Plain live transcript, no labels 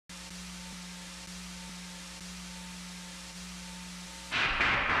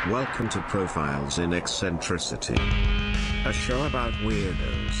Welcome to Profiles in Eccentricity, a show about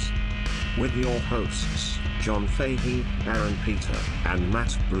weirdos. With your hosts, John Fahey, Aaron Peter, and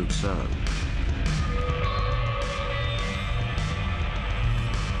Matt Brousseau.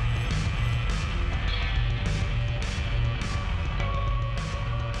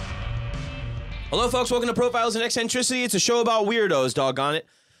 Hello, folks. Welcome to Profiles in Eccentricity. It's a show about weirdos, doggone it.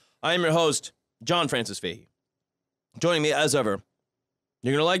 I am your host, John Francis Fahey. Joining me, as ever,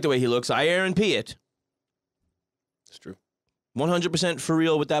 you're going to like the way he looks. I, Aaron Piet. It's true. 100% for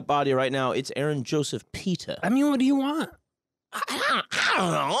real with that body right now. It's Aaron Joseph Peter. I mean, what do you want? I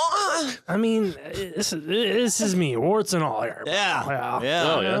don't know. I mean, this is me, warts and all here. Yeah. Oh,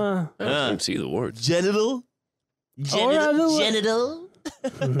 yeah. I can see the words. Genital? Genital?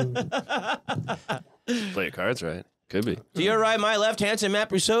 Play your cards right. Could be. To your right, my left, handsome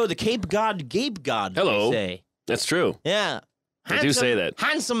Matt Brousseau, the Cape God, Gabe God. Hello. They say. That's true. Yeah. They do say that.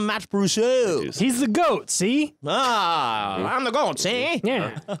 Handsome Matt Brousseau. He's the goat, see? I'm the goat, see?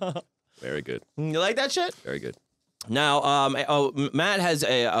 Yeah. Very good. You like that shit? Very good. Now, Matt has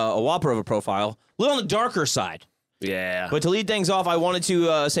a whopper of a profile, a little on the darker side. Yeah. But to lead things off, I wanted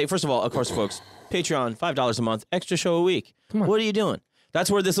to say, first of all, of course, folks, Patreon, $5 a month, extra show a week. Come on. What are you doing? That's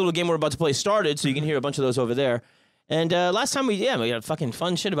where this little game we're about to play started, so you can hear a bunch of those over there. And last time we had fucking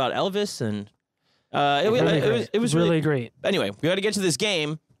fun shit about Elvis, and it was really great. Anyway, we got to get to this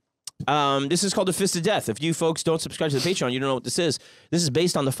game. This is called the Fist of Death. If you folks don't subscribe to the Patreon, you don't know what this is. This is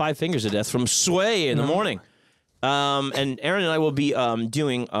based on the 5 Fingers of Death from Sway in the morning. And Aaron and I will be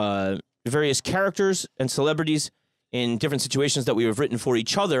doing various characters and celebrities in different situations that we have written for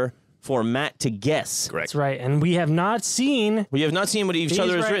each other for Matt to guess. Correct. That's right. And we have not seen... We have not seen what each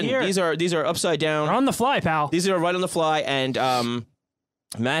other has right written. here. These are upside down. We're on the fly, pal. These are right on the fly, and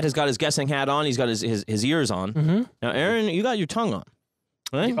Matt has got his guessing hat on. He's got his ears on. Mm-hmm. Now, Aaron, you got your tongue on,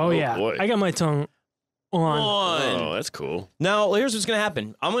 right? Oh, yeah. boy. I got my tongue on. Oh, that's cool. Now, here's what's going to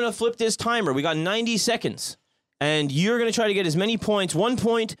happen. I'm going to flip this timer. We got 90 seconds, and you're going to try to get as many points. 1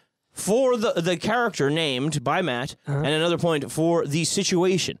 point for the character named by Matt, and another point for the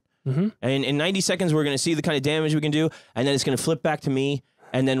situation. Mm-hmm. And in 90 seconds, we're going to see the kind of damage we can do, and then it's going to flip back to me,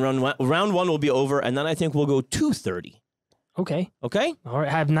 and then round one will be over, and then I think we'll go 2:30. Okay. Okay? All right.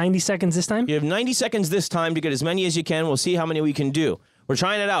 I have 90 seconds this time? You have 90 seconds this time to get as many as you can. We'll see how many we can do. We're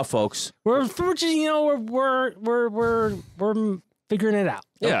trying it out, folks. We're just, we're figuring it out.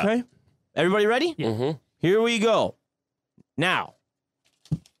 Yeah. Okay? Everybody ready? Yeah. Mm-hmm. Here we go. Now.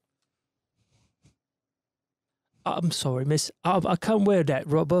 I'm sorry, miss. I can't wear that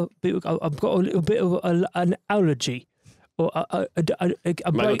rubber. I've got a little bit of an allergy. Or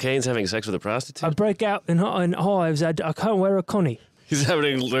Michael Caine's having sex with a prostitute? I break out in hives. I can't wear a connie. He's having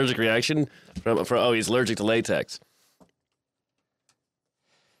an allergic reaction from he's allergic to latex.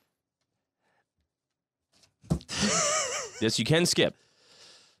 Yes, you can skip.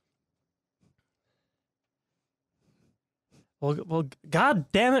 Well,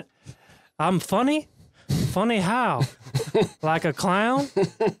 God damn it. I'm funny. Funny how? Like a clown?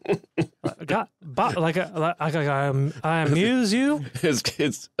 I amuse you? Is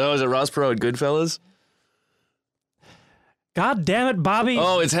it Ross Perot and Goodfellas? God damn it, Bobby.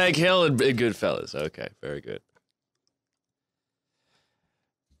 Oh, it's Hank Hill and Goodfellas. Okay, very good.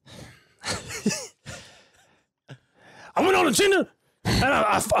 I went on a Tinder, and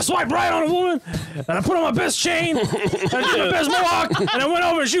I swiped right on a woman, and I put on my best chain, and I did my best mohawk, and I went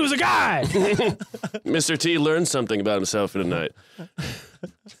over and she was a guy. Mr. T learned something about himself in a night.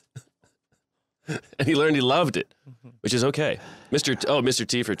 And he learned he loved it, which is okay. Mr.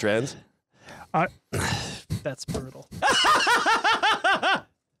 T for trans? That's brutal.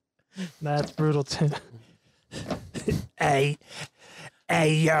 That's brutal, too. Hey,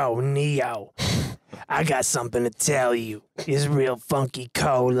 yo, Neo. I got something to tell you. It's real funky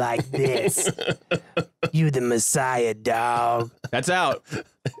code like this. You the Messiah, dog. That's out.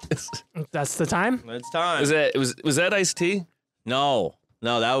 That's the time? It's time. Was that Ice-T? No,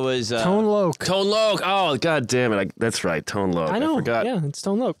 that was... Tone Loc. Tone Loc. Oh, God damn it. That's right. Tone Loc. I know. I forgot. Yeah, it's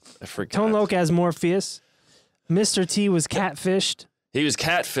Tone Loc. I forgot. Tone Loc as Morpheus. Mr. T was catfished. He was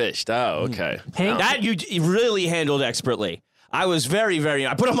catfished. Oh, okay. Hank, That you really handled expertly. I was very, very...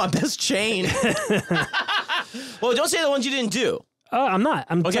 I put on my best chain. Well, don't say the ones you didn't do. I'm not.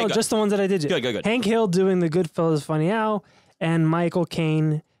 I'm Okay, telling good. just the ones that I did do. Good. Hank Hill doing the Goodfellas Funny How, and Michael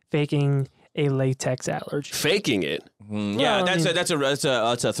Caine faking a latex allergy. Faking it? Yeah, Well, that's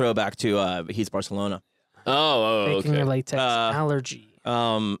a throwback to Heath Barcelona. Faking okay. a latex allergy.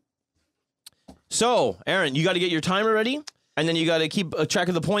 So, Aaron, you got to get your timer ready, and then you got to keep track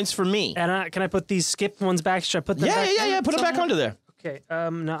of the points for me. And can I put these skip ones back? Should I put them back? Yeah. Put it back onto there. Okay.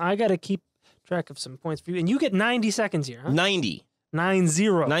 Now I got to keep track of some points for you, and you get 90 seconds here, huh? 90.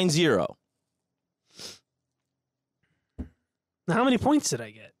 9-0. 9-0. Now, how many points did I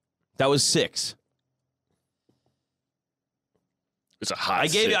get? That was 6. It's a hot. I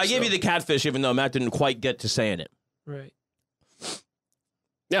gave you the catfish, even though Matt didn't quite get to saying it. Right.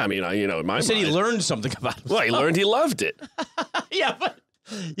 Yeah, I mean, in my He said he mind- learned something about himself. Well, he learned he loved it. Yeah, but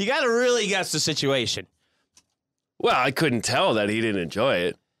you got to really guess the situation. Well, I couldn't tell that he didn't enjoy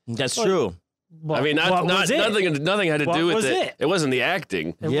it. That's true. I mean, nothing had to What do with was it. it? It wasn't the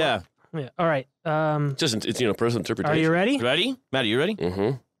acting. Yeah. Yeah. All right. Just it's personal interpretation. Are you ready? Ready? Matt, are you ready?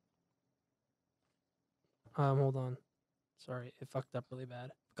 Mm-hmm. Hold on. Sorry, it fucked up really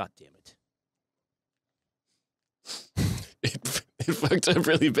bad. God damn it. It fucked up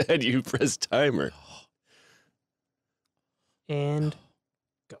really bad. You pressed timer. And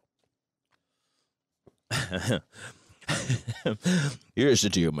Here's the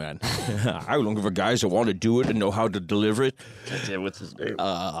deal, man. I'm looking for guys that want to do it and know how to deliver it. God damn, what's his name?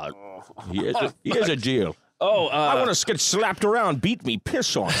 Here's a deal. Oh, I want to get slapped around, beat me,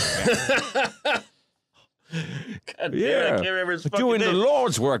 piss on. God damn, Yeah. I can't remember his fucking Doing the name.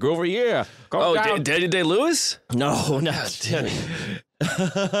 Lord's work over here. Oh, Daniel Day-Lewis? No, no.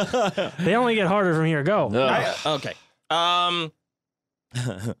 they only get harder from here. Go. Okay.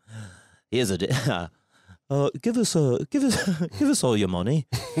 Here's a give us all your money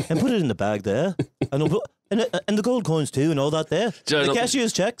and put it in the bag there, and and the gold coins too, and all that there. The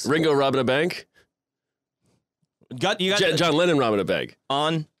cashier's checks. Ringo robbing a bank? You got John Lennon robbing a bank.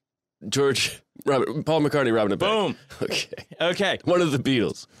 on. Paul McCartney robbing a bank. Boom. Okay. Okay. One of the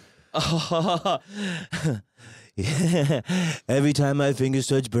Beatles. Yeah. Every time my fingers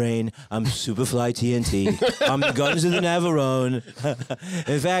touch brain, I'm Superfly TNT. I'm the Guns of the Navarone.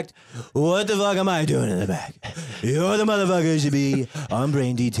 In fact, what the fuck am I doing in the back? You're the motherfucker should be on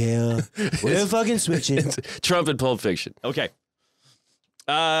brain detail. We're fucking switching. Trump and Pulp Fiction. Okay.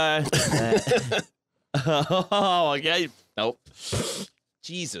 Okay. Nope.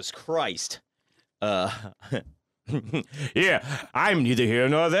 Jesus Christ. Yeah, I'm neither here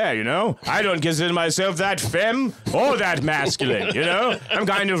nor there, you know? I don't consider myself that femme or that masculine, you know? I'm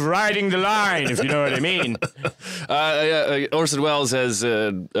kind of riding the line, if you know what I mean. Orson Welles has...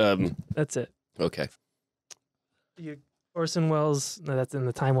 That's it. okay. Orson Welles. No, that's in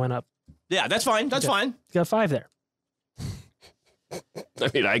the time went up. Yeah, that's fine. That's fine. You got 5 there. I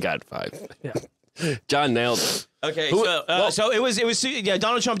mean, I got 5. Yeah. John nailed it. Okay, so it was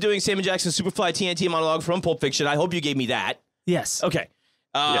Donald Trump doing Samuel Jackson's Superfly TNT monologue from Pulp Fiction. I hope you gave me that. Yes. Okay.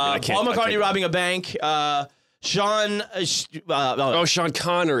 I can't- Paul I McCartney can't- robbing a bank. Sean. Oh, Sean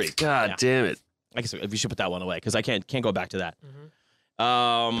Connery. God Yeah. damn it. I guess we should put that one away because I can't go back to that.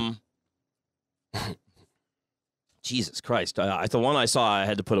 Jesus Christ! The one I saw I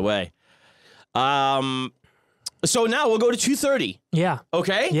had to put away. So now we'll go to 2:30. Yeah.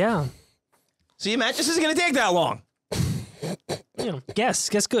 Okay. Yeah. See, Matt, this isn't going to take that long.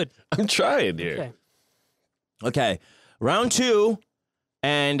 Guess good. I'm trying here. Okay. Okay. Round 2,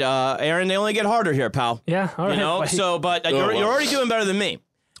 and Aaron, they only get harder here, pal. Yeah. All right. You know. So, but you're already doing better than me.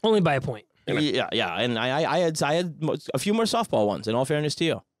 only by a point. Yeah, and I had a few more softball ones. In all fairness to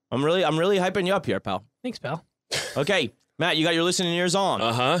you, I'm really hyping you up here, pal. Thanks, pal. Okay, Matt, you got your listening ears on.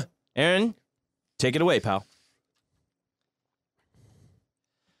 Uh-huh. Aaron, take it away, pal.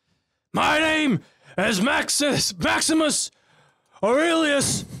 My name is Maximus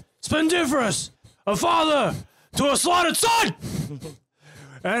Aurelius Spendiferus, a father to a slaughtered son,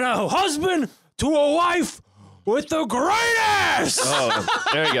 and a husband to a wife with the greatest. Oh,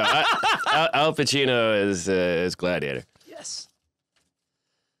 there you go. Al Pacino is Gladiator. Yes.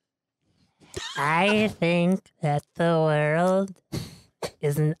 I think that the world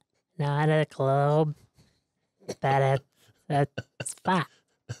is not a globe, but a spot.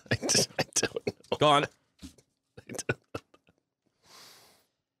 I don't know. Go on.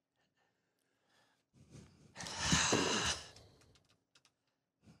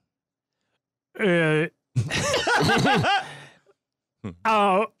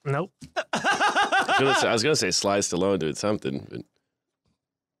 Oh, nope. I was gonna say Sly Stallone doing something. But...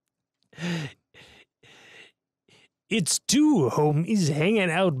 It's 2 homies hanging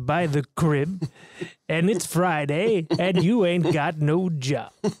out by the crib, and it's Friday, and you ain't got no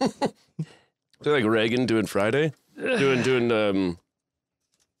job. They're like Reagan doing Friday, doing.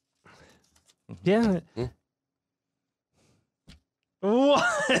 Yeah. What?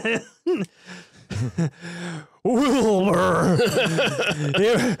 Wilbur,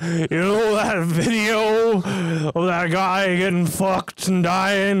 you know that video of that guy getting fucked and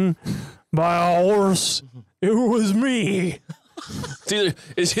dying by a horse? It was me.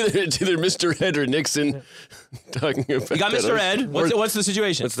 It's either Mr. Ed or Nixon talking about. You got Mr. Ed. What's the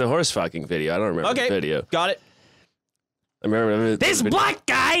situation? It's the horse fucking video. I don't remember the video. Got it. I remember This black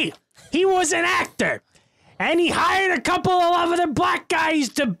guy, he was an actor. And he hired a couple of other black guys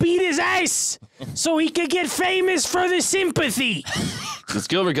to beat his ass so he could get famous for the sympathy. Is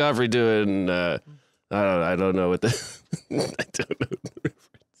Gilbert Gottfried doing? I don't know what the. I don't know.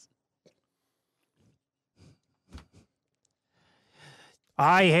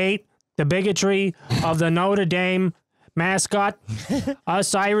 I hate the bigotry of the Notre Dame mascot.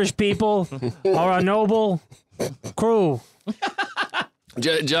 Us Irish people are a noble crew.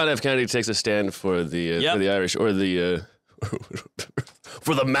 John F. Kennedy takes a stand for the Irish or the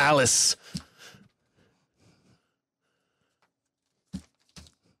for the malice.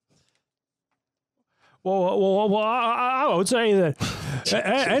 Well, I would say that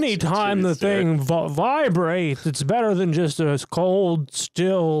any time the thing vibrates, it's better than just a cold,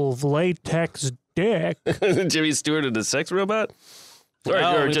 still latex dick. Jimmy Stewart and the sex robot,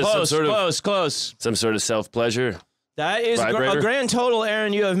 or just close. some sort of self pleasure. That is a grand total,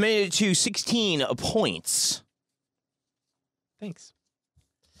 Aaron. You have made it to 16 points. Thanks.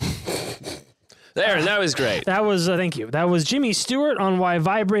 Aaron, that was great. That was, thank you. That was Jimmy Stewart on why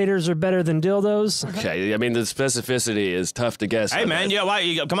vibrators are better than dildos. Okay, I mean, the specificity is tough to guess. Hey, man,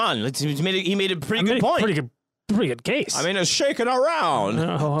 come on. He made a pretty good point. Pretty good case. I mean, it's shaking around.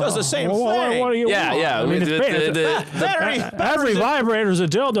 Does the same thing. What do you want? Yeah. I mean, every vibrator's a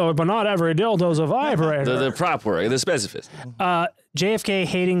dildo, but not every dildo's a vibrator. The prop work, the specificity. JFK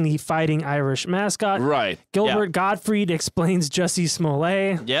hating the fighting Irish mascot. Right. Gilbert Gottfried explains Jussie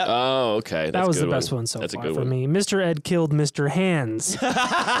Smollett. Yep. Oh, okay. That was the best one so far for me. Mr. Ed killed Mr. Hands.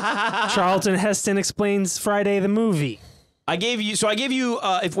 Charlton Heston explains Friday the movie. I gave you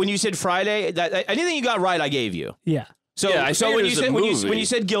when you said Friday, that anything you got right, I gave you. Yeah. So when you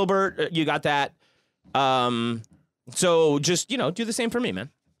said Gilbert, you got that. So just do the same for me, man.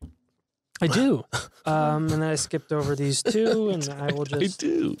 I do. And then I skipped over these two, and I will just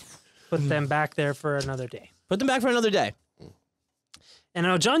put them back there for another day. Put them back for another day. And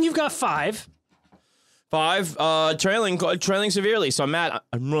now, John, you've got 5. 5, trailing severely. So, Matt,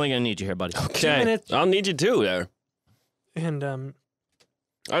 I'm really gonna need you here, buddy. Okay. 2 minutes. I'll need you too there. And I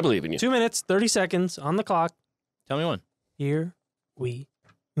believe in you. 2 minutes, 30 seconds on the clock. Tell me one. Here we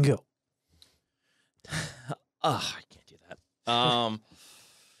go. I can't do that.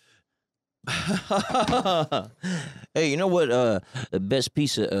 Hey, you know what the best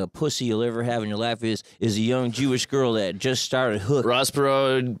piece of pussy you'll ever have in your life is a young Jewish girl that just started Hook. Ross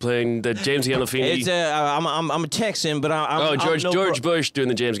Perot playing the James Gandolfini. It's I'm a Texan, but I'm George Bush doing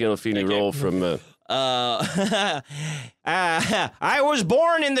the James Gandolfini role from. I was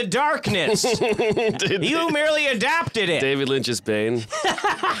born in the darkness. You merely adapted it. David Lynch's Bane.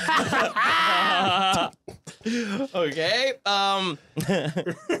 Okay. There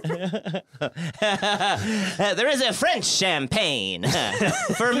is a French champagne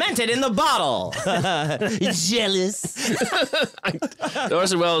fermented in the bottle. Jealous.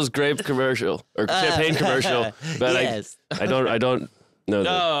 Orson Welles' grape commercial or champagne commercial, but yes. I don't know.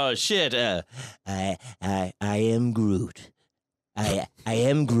 Oh shit! I am Groot. I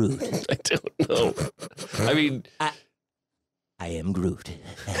am Groot. I don't know. I mean, I am Groot.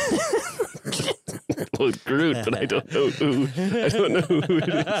 Well, Groot, but I don't know who. I don't know who it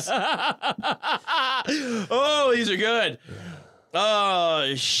is. Oh, these are good.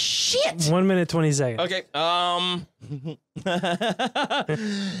 Oh shit! 1 minute, 20 seconds. Okay.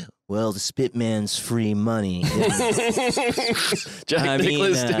 Well, the Spitman's free money. Jack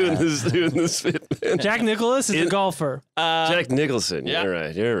Nicklaus doing the Spitman. Jack Nicklaus is a golfer. Jack Nicholson.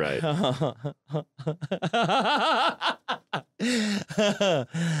 Yeah. You're right.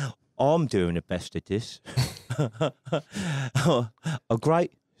 I'm doing the best at this. A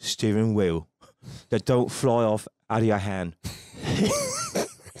great steering wheel that don't fly off out of your hand.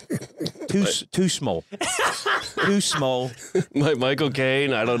 Too small. Too small. Michael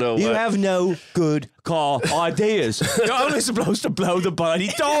Caine, I don't know You what. have no good car ideas. You're only supposed to blow the bloody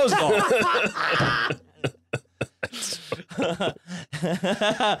doors off.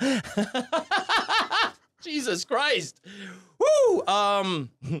 Jesus Christ. Woo!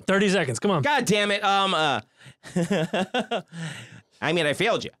 30 seconds. Come on. God damn it. I mean, I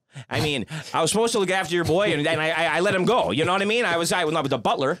failed you. I mean, I was supposed to look after your boy, and I let him go. You know what I mean? I was not the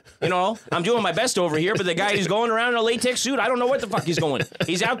butler. You know, I'm doing my best over here, but the guy who's going around in a latex suit, I don't know what the fuck he's going.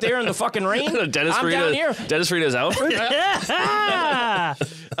 He's out there in the fucking rain. Dennis I'm down here. Dennis Farina's outfit?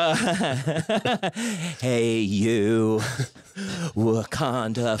 Hey, you.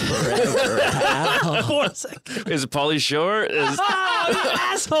 Wakanda forever. pal. 4 seconds. Is it Pauly Shore? Is Oh, you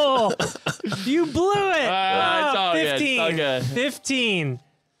asshole! You blew it. it's all good. 15. All good. 15.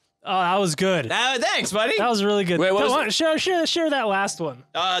 Oh, that was good. Thanks, buddy. That was really good. Wait, what Come was on, share that last one.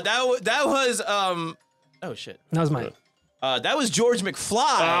 That was oh shit. That was mine. That was George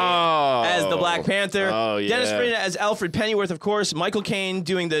McFly as the Black Panther. Oh, yeah. Dennis Farina as Alfred Pennyworth, of course. Michael Caine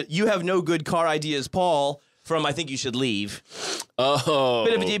doing the "You Have No Good Car Ideas" Paul from "I Think You Should Leave." Oh.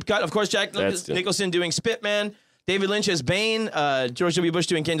 Bit of a deep cut. Of course, Jack That's good. Nicholson doing Spitman. David Lynch as Bane. George W. Bush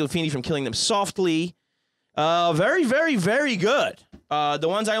doing Gandolfini from Killing Them Softly. Very, very, very good. The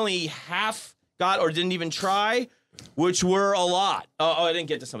ones I only half got or didn't even try, which were a lot. Oh, I didn't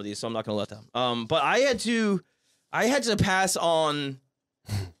get to some of these, so I'm not going to let them. But I had to pass on,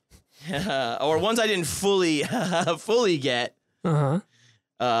 or ones I didn't fully get. You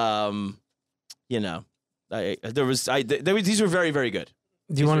know, these were very, very good.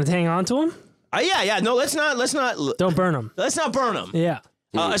 Do you want to hang on to them? Yeah. No, let's not. Don't burn them. Let's not burn them. Yeah.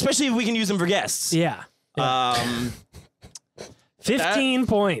 Especially if we can use them for guests. Yeah. 15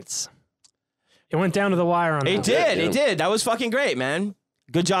 points. It went down to the wire on that. It did. That was fucking great, man.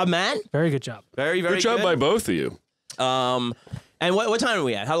 Good job, Matt. Very good job. Very, very Good job by both of you. And what time are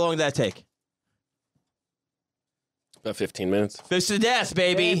we at? How long did that take? About 15 minutes. Fist to death,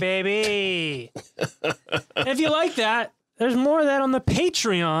 baby. Hey, baby. If you like that, there's more of that on the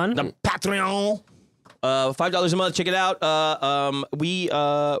Patreon. The Patreon. $5 a month. Check it out. We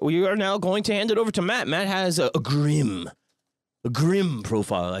are now going to hand it over to Matt. Matt has a grim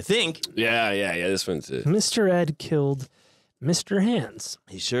profile, I think. Yeah. This one's Mr. Ed killed Mr. Hands.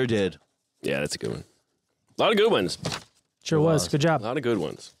 He sure did. yeah, that's a good one. A lot of good ones. Sure was. Good A job. lot of good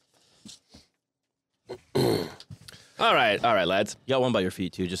ones. All right, lads. You got one by your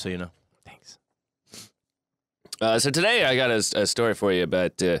feet too, just so you know. Thanks. So today I got a story for you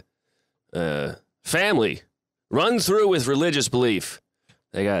about family run through with religious belief.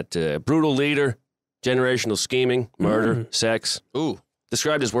 They got brutal leader, generational scheming, murder, sex. Ooh.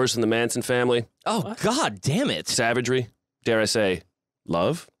 Described as worse than the Manson family. Oh, God damn it. Savagery. Dare I say,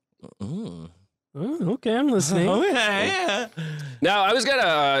 love. Okay, I'm listening. Oh, yeah. Now, I was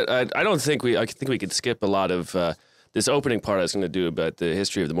gonna. I think we could skip a lot of this opening part I was going to do about the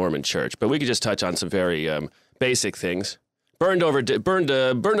history of the Mormon Church, but we could just touch on some very basic things. Burned over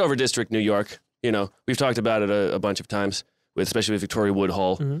district, New York. You know, we've talked about it a bunch of times, especially with Victoria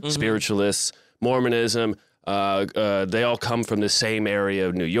Woodhull, spiritualists, Mormonism. They all come from the same area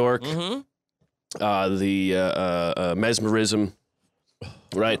of New York. The mesmerism.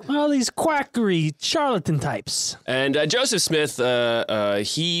 Right. Well, these quackery charlatan types. And Joseph Smith,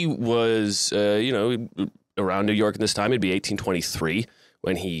 he was, around New York at this time. It'd be 1823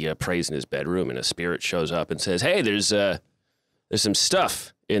 when he prays in his bedroom and a spirit shows up and says, hey, there's some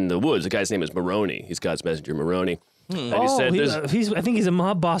stuff in the woods. The guy's name is Moroni. He's God's messenger, Moroni. And he said, I think he's a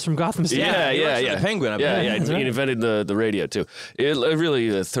mob boss from Gotham City. Yeah. Penguin. Yeah. That's right. He invented the radio, too. A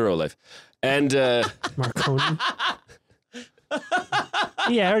really thorough life. And... Marconi.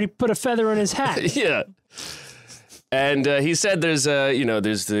 Yeah, I already put a feather in his hat. Yeah. And he said there's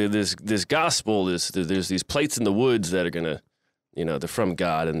this gospel, there's these plates in the woods that are going to, they're from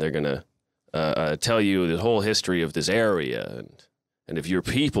God, and they're going to tell you the whole history of this area and of your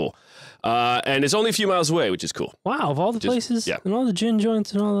people. And it's only a few miles away, which is cool. Wow, of all the places and all the gin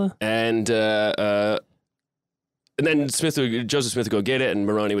joints and all the... And then Joseph Smith would go get it, and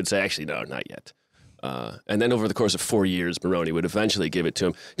Moroni would say, actually, no, not yet. And then over the course of 4 years, Moroni would eventually give it to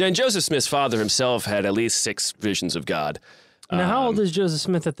him. And Joseph Smith's father himself had at least 6 visions of God. Now, how old is Joseph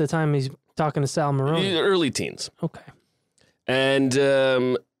Smith at the time he's talking to Sal Moroni? Early teens. Okay. And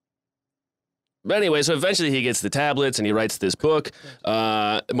but anyway, so eventually he gets the tablets and he writes this book.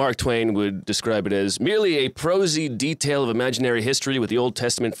 Mark Twain would describe it as merely a prosy detail of imaginary history with the Old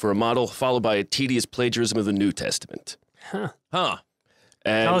Testament for a model, followed by a tedious plagiarism of the New Testament. Huh.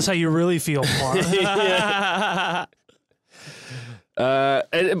 And, Tell us how you really feel, Paul. but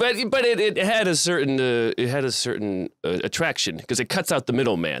it had a certain attraction because it cuts out the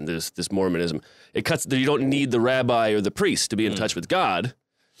middleman. This Mormonism, you don't need the rabbi or the priest to be in touch with God,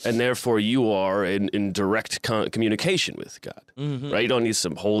 and therefore you are in direct communication with God. Right? You don't need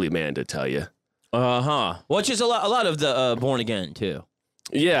some holy man to tell you. Which is a lot of the born again too.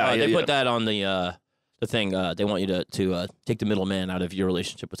 Yeah, they put that on the thing. They want you to take the middleman out of your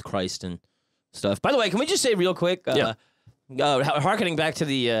relationship with Christ and stuff. By the way, can we just say real quick? Harkening back to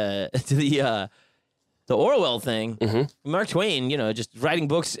the Orwell thing, Mark Twain, just writing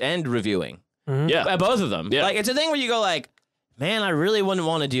books and reviewing. Yeah, Both of them. Yeah. Like it's a thing where you go like, Man, I really wouldn't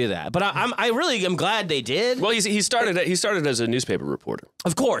want to do that, but I really am glad they did. Well, he started as a newspaper reporter.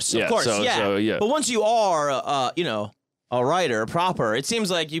 Of course, Yeah, so, yeah. But once you are, you know, a writer proper, it seems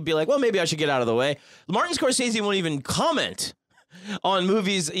like you'd be like, well, maybe I should get out of the way. Martin Scorsese won't even comment on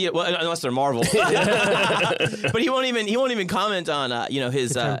movies, well, unless they're Marvel. But he won't even comment on, you know,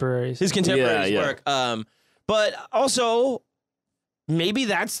 his contemporaries work. But also, maybe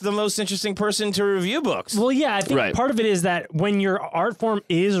that's the most interesting person to review books. Well, yeah, I think part of it is that when your art form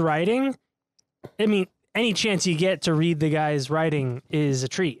is writing, I mean, any chance you get to read the guy's writing is a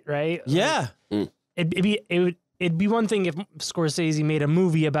treat, right? Yeah. It'd be one thing if Scorsese made a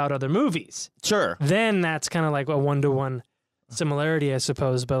movie about other movies. Sure. Then that's kind of like a one-to-one similarity, I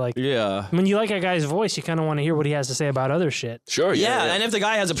suppose. But like, when you like a guy's voice, you kind of want to hear what he has to say about other shit. Sure. Yeah. And if the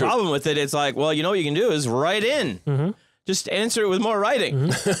guy has a problem with it, it's like, well, you know what you can do is write in. Mm-hmm. Just answer it with more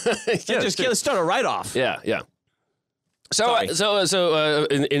writing. Just start a write-off. Yeah. So in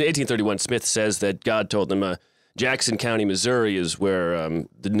 1831, Smith says that God told him Jackson County, Missouri is where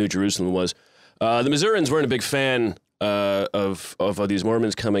the New Jerusalem was. The Missourians weren't a big fan of these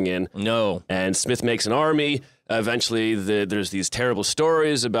Mormons coming in. No. And Smith makes an army. Eventually, there's these terrible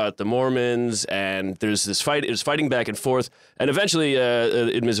stories about the Mormons, and there's this fight. It was fighting back and forth, and eventually,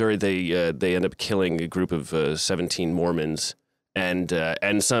 in Missouri, they end up killing a group of 17 Mormons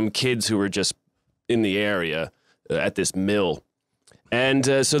and some kids who were just in the area at this mill, and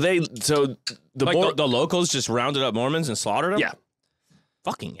so the locals just rounded up Mormons and slaughtered them. Yeah.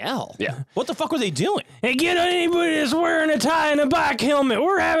 Fucking hell. Yeah. What the fuck were they doing? Hey, get anybody that's wearing a tie and a black helmet.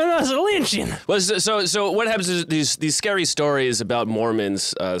 We're having us a lynching. Well, so what happens is these scary stories about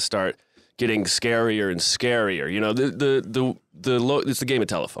Mormons start getting scarier and scarier. You know, it's the game of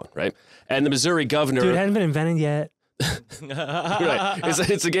telephone, right? And the Missouri governor, dude, it hadn't been invented yet. Right?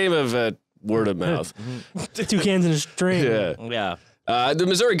 It's a game of word of mouth. 2 cans and a string. Yeah. The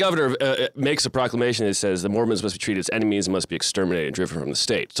Missouri governor makes a proclamation that says the Mormons must be treated as enemies and must be exterminated and driven from the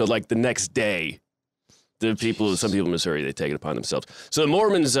state. So, like, the next day, some people in Missouri, they take it upon themselves. So the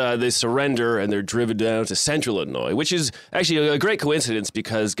Mormons, they surrender and they're driven down to central Illinois, which is actually a great coincidence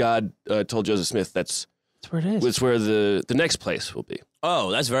because God told Joseph Smith that's where it is. It's where the next place will be.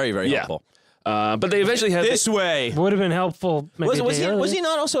 Oh, that's very, very helpful. But they eventually had this way. Would have been helpful. Was he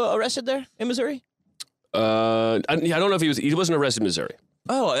not also arrested there in Missouri? I don't know if he wasn't arrested in Missouri.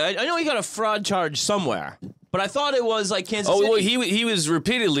 Oh, I know he got a fraud charge somewhere, but I thought it was like Kansas City. Oh, well, he was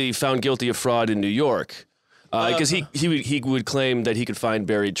repeatedly found guilty of fraud in New York because he would claim that he could find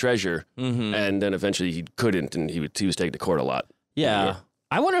buried treasure, and then eventually he couldn't, and he was taken to court a lot. Yeah.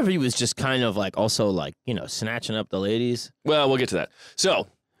 I wonder if he was just kind of like also like, you know, snatching up the ladies. Well, we'll get to that. So,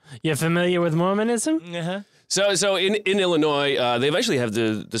 you familiar with Mormonism? Uh-huh. So in Illinois, they eventually have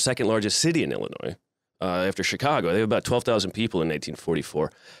the second largest city in Illinois. After Chicago. They have about 12,000 people in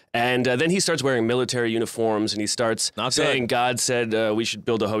 1844. And then he starts wearing military uniforms, and he starts saying God said we should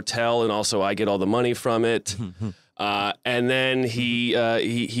build a hotel, and also I get all the money from it. And then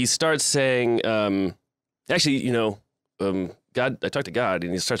he starts saying, actually, you know, God. I talked to God,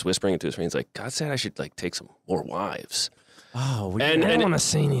 and he starts whispering into his brain. He's like, God said I should like take some more wives. Oh, I don't want to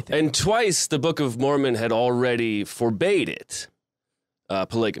say anything. And twice the Book of Mormon had already forbade it,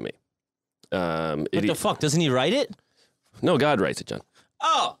 polygamy. What the fuck? Doesn't he write it? No, God writes it, John.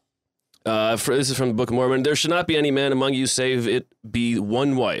 Oh. This is from the Book of Mormon. There should not be any man among you save it be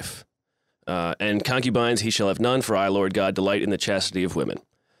one wife. And concubines he shall have none, for I, Lord God, delight in the chastity of women.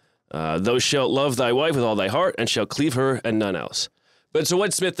 Thou shalt love thy wife with all thy heart, and shall cleave her, and none else. But so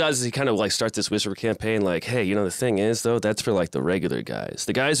what Smith does is he kind of like starts this whisper campaign like, hey, you know, the thing is, though, that's for like the regular guys.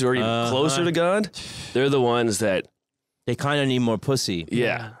 The guys who are even closer to God, they're the ones that... They kind of need more pussy.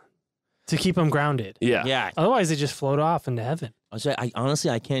 Yeah. To keep them grounded. Yeah. Otherwise, they just float off into heaven.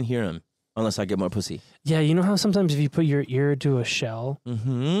 Honestly, I can't hear him unless I get more pussy. Yeah, you know how sometimes if you put your ear to a shell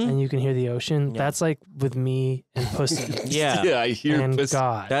and you can hear the ocean? Yeah. That's like with me and pussy. Yeah, I hear and pussy.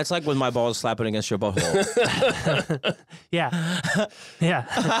 God. That's like with my balls slapping against your butthole. Yeah.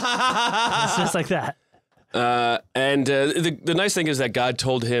 It's just like that. And the nice thing is that God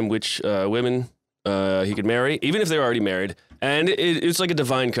told him which women he could marry, even if they were already married. And it's like a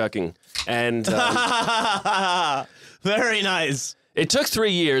divine cucking. And very nice. It took 3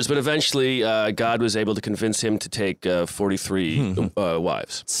 years, but eventually God was able to convince him to take 43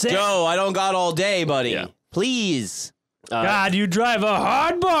 wives. Sick. Joe, I don't got all day, buddy. Yeah. Please. God, you drive a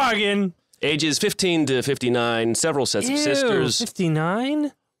hard bargain. Ages 15 to 59, several sets of sisters.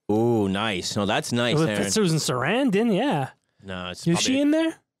 59? Ooh, nice. No, that's nice, Aaron. Susan Sarandon, yeah. No, it's Is she in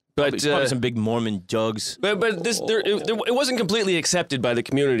there? But Probably some big Mormon jugs. but this it wasn't completely accepted by the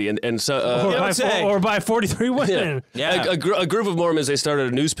community, and so or by 43 women. Yeah. a group of Mormons, they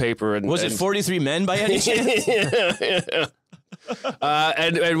started a newspaper, and Was it 43 men by any chance?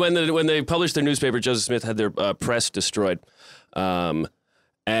 And when they published their newspaper, Joseph Smith had their press destroyed.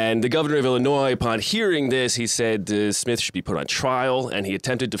 And the governor of Illinois, upon hearing this, he said Smith should be put on trial, and he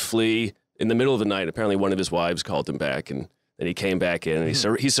attempted to flee in the middle of the night. Apparently, one of his wives called him back, and then he came back in, and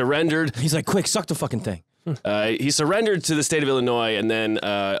he surrendered. He's like, quick, suck the fucking thing. He surrendered to the state of Illinois, and then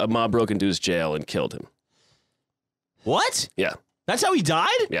a mob broke into his jail and killed him. What? Yeah. That's how he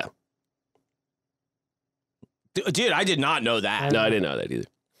died? Yeah. Dude, I did not know that. No, I didn't know that either.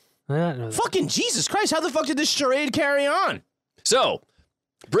 I don't know that. Fucking Jesus Christ, how the fuck did this charade carry on? So,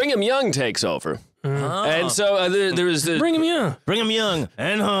 Brigham Young takes over. And so there was the... Bring him young. Bring him young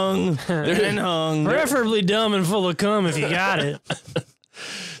and hung and hung. Preferably dumb and full of cum if you got it.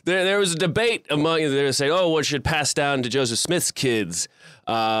 There was a debate among they were saying, oh, what should pass down to Joseph Smith's kids?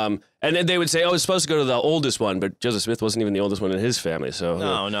 And then they would say, oh, it's supposed to go to the oldest one, but Joseph Smith wasn't even the oldest one in his family. So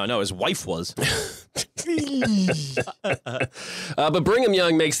No, his wife was. But Brigham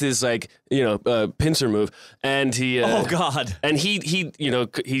Young makes this pincer move, and he Oh God. and he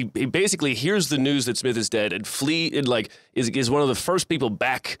basically hears the news that Smith is dead and is one of the first people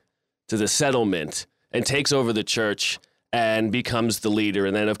back to the settlement and takes over the church and becomes the leader.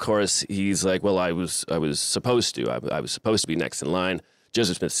 And then of course he's like, well, I was supposed to be next in line.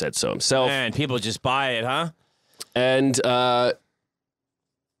 Joseph Smith said so himself. Man, people just buy it, huh? And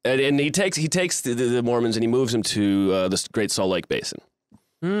he takes the Mormons and he moves them to the Great Salt Lake Basin,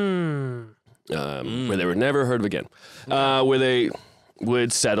 where they were never heard of again, where they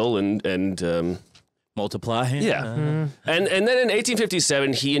would settle and multiply. yeah. And then in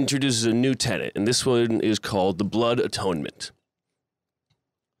 1857 he introduces a new tenet, and this one is called the Blood Atonement.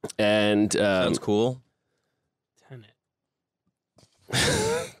 And Sounds cool.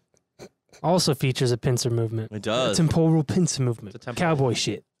 Also features a pincer movement. It does. A temporal pincer movement. Cowboy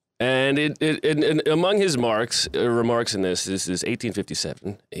shit. And and among his remarks in this is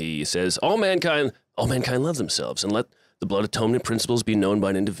 1857. He says, all mankind love themselves, and let the blood atonement principles be known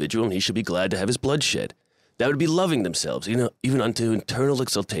by an individual, and he should be glad to have his blood shed. That would be loving themselves, even unto eternal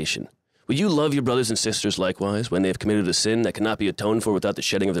exaltation. Will you love your brothers and sisters likewise when they have committed a sin that cannot be atoned for without the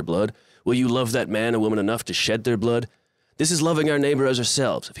shedding of their blood? Will you love that man or woman enough to shed their blood? This is loving our neighbor as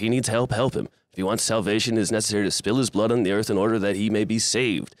ourselves. If he needs help, help him. If he wants salvation, it is necessary to spill his blood on the earth in order that he may be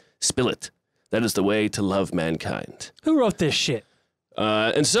saved. Spill it. That is the way to love mankind. Who wrote this shit?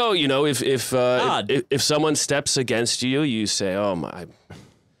 And so, if someone steps against you, you say, oh, I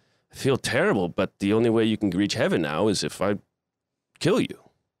feel terrible, but the only way you can reach heaven now is if I kill you.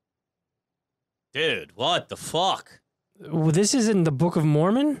 Dude, what the fuck? Well, this isn't the Book of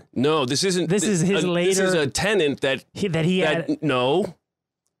Mormon? No, this isn't. This is his later... This is a tenet that he had... No,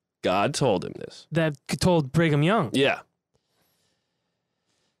 God told him this. That told Brigham Young. Yeah.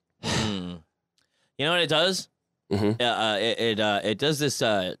 You know what it does? Mm-hmm. It does this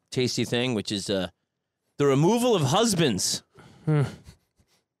tasty thing, which is the removal of husbands.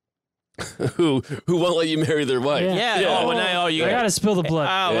 who won't let you marry their wife. Yeah. Oh, I gotta spill the blood.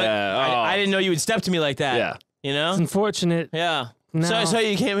 I didn't know you would step to me like that. Yeah. You know? It's unfortunate. Yeah. No. So I saw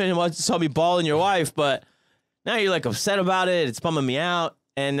you came in and saw me balling your wife, but now you're like upset about it. It's bumming me out.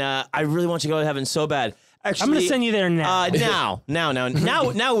 And I really want you to go to heaven so bad. Actually, I'm gonna send you there now.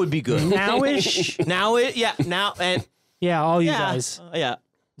 Now would be good. Nowish. Now and Yeah, all you guys. Yeah.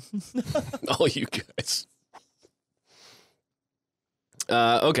 All you guys.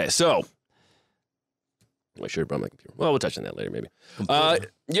 Okay, so I should have brought my computer. Well, we'll touch on that later, maybe.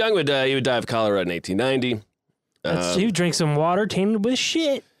 Young would die of cholera in 1890. You drink some water tainted with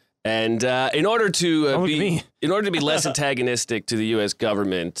shit. And in order to be less antagonistic to the U.S.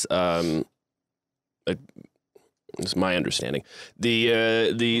 government, it's my understanding,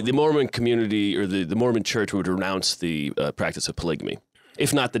 the Mormon community or the Mormon Church would renounce the practice of polygamy,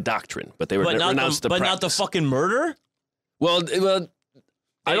 if not the doctrine, but they would renounce the practice. But not the fucking murder. Well,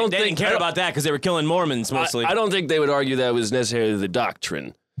 I don't they think didn't care about that because they were killing Mormons mostly. I don't think they would argue that was necessarily the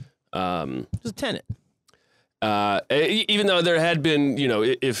doctrine. It was a tenet. Even though there had been,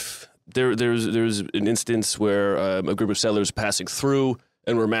 if there's an instance where a group of settlers passing through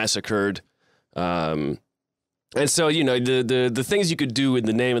and were massacred, and so the things you could do in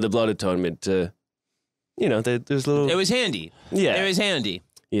the name of the blood atonement, there's little. It was handy. Yeah, it was handy.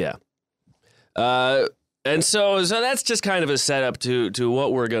 Yeah. And so that's just kind of a setup to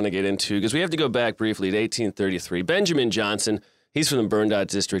what we're going to get into, because we have to go back briefly to 1833. Benjamin Johnson, He's from the Burned Out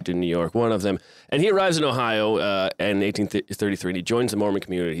District in New York, one of them. And he arrives in Ohio in 1833, and he joins the Mormon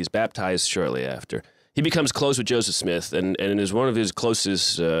community. He's baptized shortly after. He becomes close with Joseph Smith and is one of his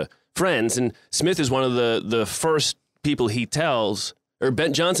closest friends. And Smith is one of the first people he tells, or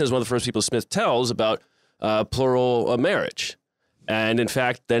Ben Jonson is one of the first people Smith tells about plural marriage. And in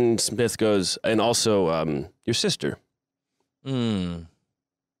fact, then Smith goes, and also your sister. And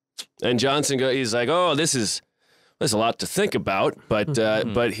Jonson he's like, oh, there's a lot to think about,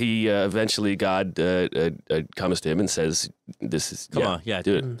 but he eventually God comes to him and says, "This is Come on, yeah,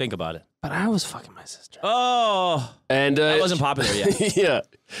 dude, think about it." But I was fucking my sister. Oh, and that wasn't popular yet. yeah,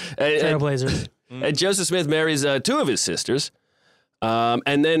 Trailblazers. and Joseph Smith marries two of his sisters,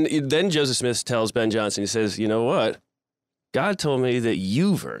 and then Joseph Smith tells Ben Jonson, he says, "You know what? God told me that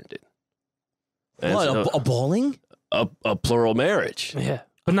you've earned it." And What, so- a bowling? a plural marriage. Yeah.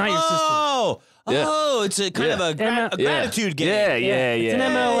 But not your sister. Oh, Yeah. oh, it's a kind of a gratitude game. Yeah. It's an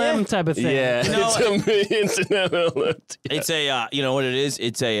MLM type of thing. Yeah, You know, it's an MLM. It's a, you know what it is?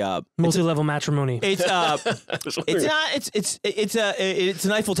 It's a, Multi-level matrimony. it's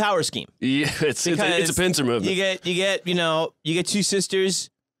an Eiffel Tower scheme. Yeah, it's a pincer movement. You get two sisters.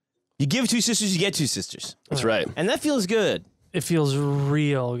 You give two sisters, you get two sisters, That's right. and that feels good. It feels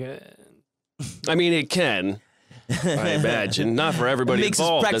real good. I mean, it can. I imagine not for everybody It makes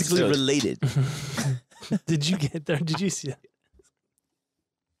involved. us practically That's- related. Did you get there? Did you see that?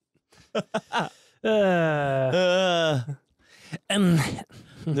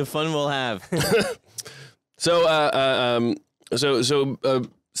 The fun we'll have. So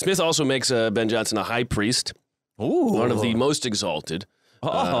Smith also makes Ben Jonson a high priest, Ooh, one of the most exalted.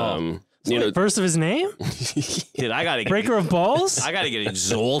 You know, First of his name? dude, I gotta Breaker of balls? I gotta get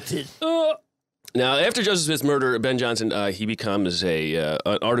exalted. now after Joseph Smith's murder, Ben Jonson he becomes an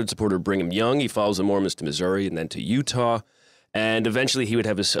ardent supporter of Brigham Young. He follows the Mormons to Missouri and then to Utah, and eventually he would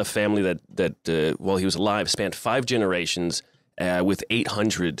have a family that while he was alive spanned 5 generations with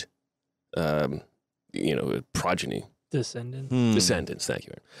 800, progeny. Descendants. Thank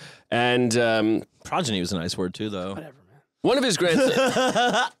you. And Progeny was a nice word too, though. Whatever, man. one of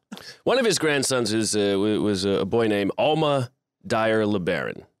his grandsons was a boy named Alma Dyer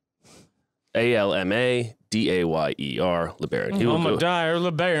LeBaron. ALMA DAYER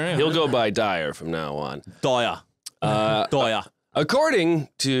LeBaron. He'll go by Dyer from now on. Doya. Doya. According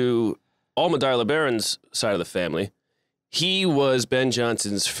to Alma Dyer LeBaron's side of the family, he was Ben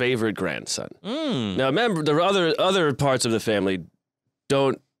Jonson's favorite grandson. Now, remember, the other parts of the family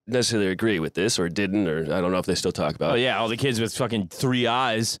don't necessarily agree with this, or didn't, or I don't know if they still talk about Oh it. yeah, all the kids with fucking 3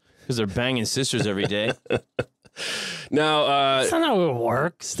 eyes because they're banging sisters every day. Now, That's not how it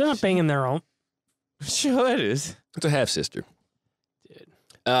works. They're not banging their own. Sure it is. it's a half sister.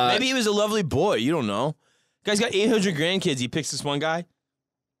 Maybe he was a lovely boy. You don't know. Guy's got 800 grandkids. He picks this one guy.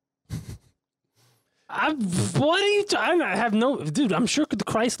 What are you I have no... Dude, I'm sure the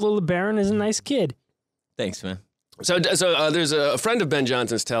Chrysler LeBaron is a nice kid. Thanks, man. So there's a friend of Ben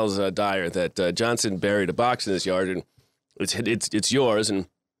Jonson's tells Dyer that Jonson buried a box in his yard and it's yours. And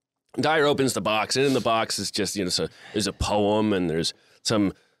Dyer opens the box, and in the box is just so there's a poem and there's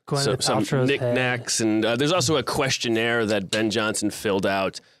some knickknacks, and there's also a questionnaire that Ben Jonson filled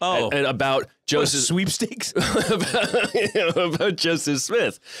out and about Joseph sweepstakes about Joseph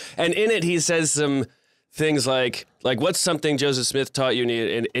Smith, and in it he says some things like what's something Joseph Smith taught you,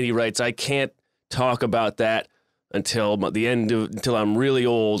 and he writes, I can't talk about that until until I'm really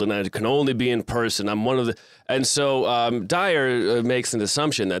old, and I can only be in person. I'm one of the, and so Dyer makes an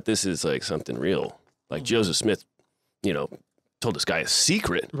assumption that this is like something real, like Joseph Smith, told this guy a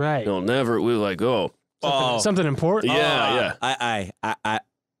secret. Right. We're like, Something important. yeah. I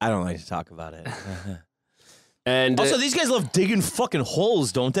don't like to talk about it. And Also, these guys love digging fucking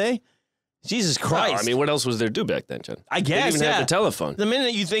holes, don't they? Jesus Christ. I mean, what else was there to do back then, John? I They guess, didn't even have the telephone. The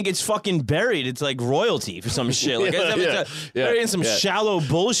minute you think it's fucking buried, it's like royalty for some shit. Like, buried in some shallow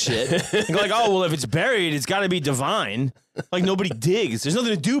bullshit. And go like, oh, well, if it's buried, it's got to be divine. Like, nobody digs. There's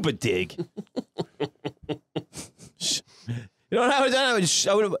nothing to do but dig. You know what I would have?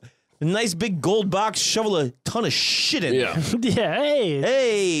 A nice big gold box, shovel a ton of shit in there. Yeah, hey.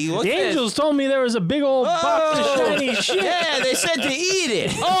 Hey, what's The this? angels told me there was a big old box of Oh, shiny shit. Yeah, they said to eat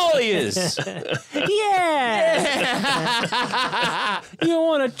it. Always. Yeah. You don't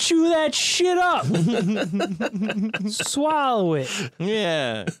want to chew that shit up. Swallow it.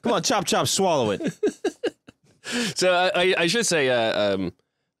 Yeah. Come on, chop, chop, swallow it. So I should say the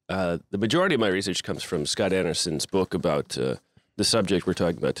majority of my research comes from Scott Anderson's book about the subject we're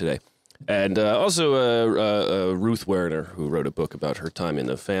talking about today. And also Ruth Werner, who wrote a book about her time in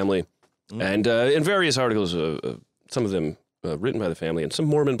the family. And in various articles, some of them written by the family and some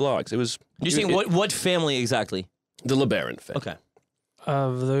Mormon blogs. It was. You're saying what family exactly? The LeBaron family. Okay.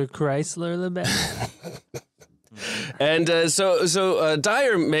 Of the Chrysler LeBaron. And so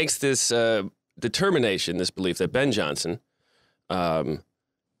Dyer makes this determination, this belief that Ben Johnson,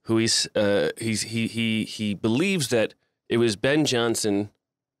 who he believes that it was Ben Johnson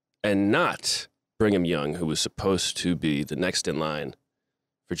and not Brigham Young who was supposed to be the next in line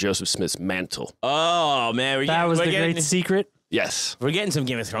for Joseph Smith's mantle. Oh man, That was the great secret. Yes. We're getting some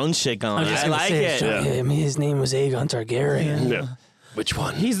Game of Thrones shit going. I like say, it. I mean, his name was Aegon Targaryen. Yeah. Which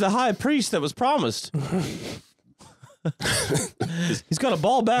one? He's the high priest that was promised. He's got a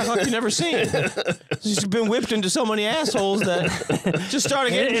ball back like you've never seen. He's been whipped into so many assholes that just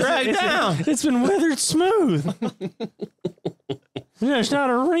started getting dragged down. It's been weathered smooth. There's not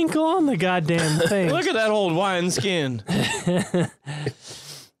a wrinkle on the goddamn thing. Look at that old wine skin.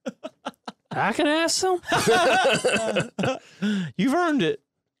 I can ask some. You've earned it.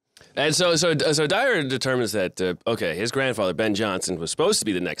 And so Dyer determines that okay, his grandfather Ben Johnson was supposed to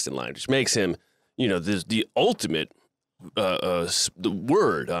be the next in line, which makes him, the ultimate the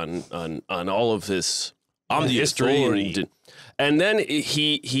word on all of this history. And then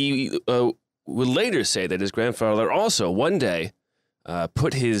he will later say that his grandfather also one day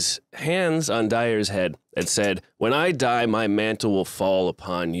put his hands on Dyer's head and said, "When I die, my mantle will fall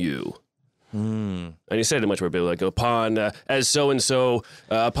upon you." And he said it much more like upon as so and so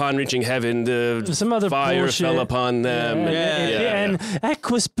upon reaching heaven, the some other fire bullshit. fell upon them. And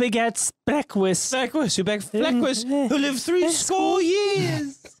Equus begat Spequus. Fleckwis, who begged Fleckwis, who lived 3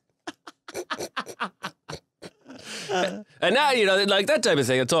 years. And now like that type of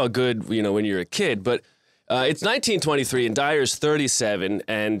thing. It's all good, when you're a kid. But it's 1923, and Dyer's 37,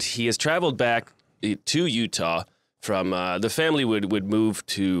 and he has traveled back to Utah. From the family would move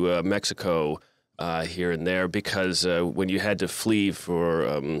to Mexico here and there because when you had to flee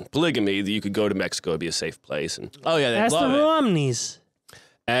for polygamy, you could go to Mexico. It'd be a safe place. And Oh yeah, they Ask the love it. Romneys.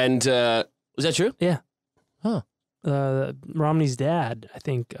 and Was that true? Yeah. Huh. Romney's dad, I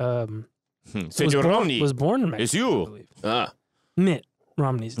think, Señor Romney. was born in Mexico. It's you. I believe. Mitt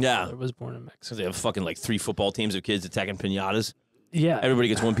Romney's Yeah. father was born in Mexico. So they have fucking like 3 football teams of kids attacking pinatas. Yeah. Everybody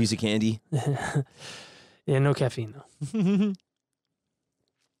gets one piece of candy. Yeah, no caffeine though.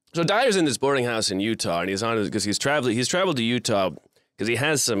 so Dyer's in this boarding house in Utah, and he's on because he's traveled to Utah because he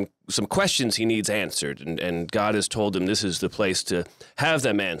has some questions he needs answered, and God has told him this is the place to have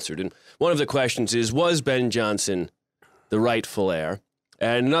them answered. And one of the questions is, was Ben Johnson the rightful heir?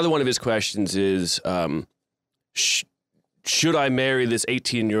 And another one of his questions is, should I marry this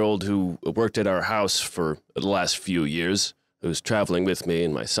 18-year-old who worked at our house for the last few years, who's traveling with me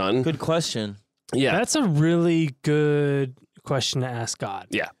and my son? Good question. Yeah. That's a really good question to ask God.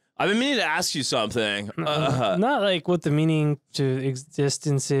 Yeah. I've been meaning to ask you something. Not like what the meaning to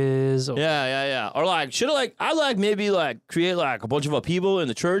existence is. Or, Yeah. Or like, should I maybe create a bunch of people in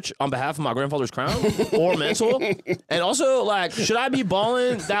the church on behalf of my grandfather's crown or mantle? And also should I be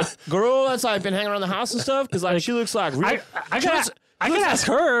balling that girl that's been hanging around the house and stuff? Because she looks like real. I can ask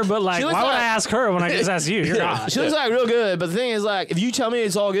her, but why She would looks I ask her when I can just ask you? You're God. She looks real good, but the thing is if you tell me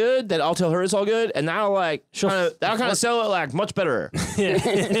it's all good, then I'll tell her it's all good, and that'll kind of sell it much better.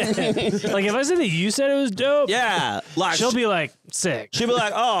 If I said that you said it was dope, Yeah, she'll be sick. she'll be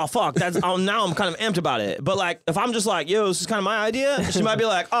like, oh fuck, now I'm kind of amped about it. But if I'm just yo, this is kind of my idea, she might be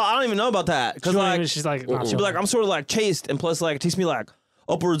like, oh, I don't even know about that because She's like, she'll be like, I'm sort of chaste, and plus it takes me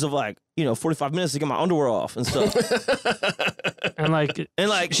upwards of 45 minutes to get my underwear off and stuff.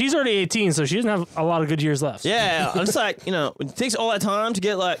 and she's already 18, so she doesn't have a lot of good years left. Yeah, it's it takes all that time to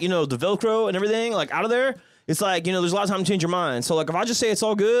get the Velcro and everything out of there. It's there's a lot of time to change your mind. So if I just say it's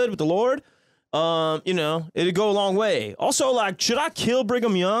all good with the Lord, it'd go a long way. Also, should I kill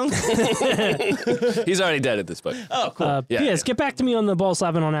Brigham Young? He's already dead at this point. Oh, cool. P.S. Get back to me on the ball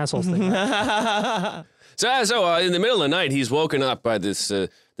slapping on assholes thing. So in the middle of the night, he's woken up by this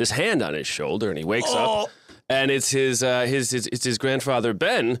hand on his shoulder, and he wakes up, and it's his grandfather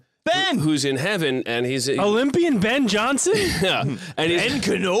Ben, who's in heaven, and he's Olympian Ben Johnson? yeah, and Ben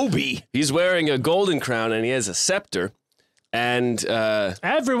Kenobi. he's wearing a golden crown, and he has a scepter, and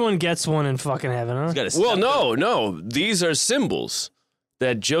Everyone gets one in fucking heaven, huh? no, these are symbols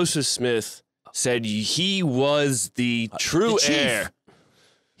that Joseph Smith said he was the true chief. heir.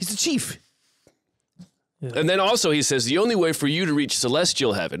 He's the chief. And then also he says the only way for you to reach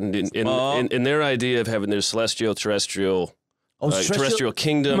celestial heaven in their idea of heaven, there's celestial, terrestrial, terrestrial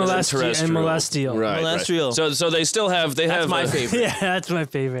kingdom, and Molestial. Right. Molestial. So they still have That's my favorite. Yeah, that's my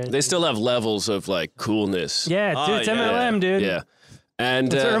favorite. They still have levels of coolness. Yeah, dude, it's MLM, dude. Yeah.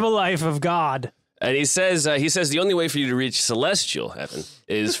 And The terrible life of God. And he says the only way for you to reach celestial heaven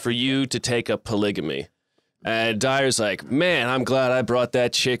is for you to take up polygamy. And Dyer's like, man, I'm glad I brought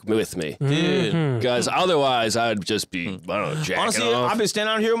that chick with me. Dude. Because otherwise I'd just be, I don't know, jacking Honestly, off. I've been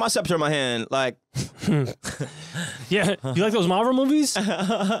standing out here with my scepter in my hand. Like, Yeah, you like those Marvel movies? We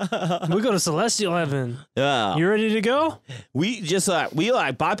go to celestial heaven. yeah. You ready to go? We just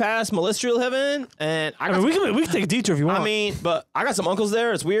bypass celestial heaven. And I I got mean, we can take a detour if you want. I mean, but I got some uncles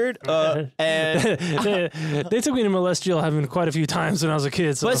there. It's weird. And they took me to celestial heaven quite a few times when I was a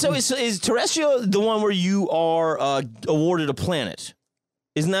kid. So. but so is terrestrial the one where you are awarded a planet?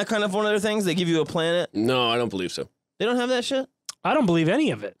 Isn't that kind of one of their things? They give you a planet. No, I don't believe so. They don't have that shit. I don't believe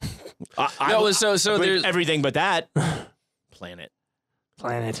any of it. So there's everything but that planet.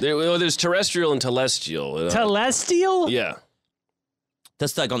 Planet. there's terrestrial and telestial. Celestial? Yeah.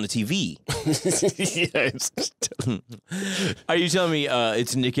 That's like on the TV. Yeah, Are you telling me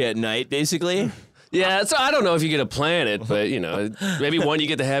it's Nick at Night, basically? yeah. So I don't know if you get a planet, but maybe one you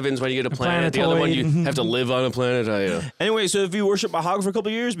get the heavens, one you get a planet, the other one you have to live on a planet. Anyway, so if you worship my hog for a couple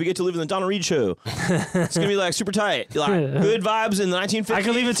of years, we get to live in the Donna Reed show. It's gonna be like super tight, like good vibes in the 1950s. I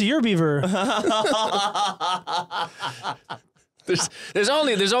can leave it to your beaver. There's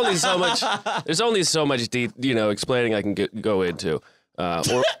only so much deep, explaining I can go into.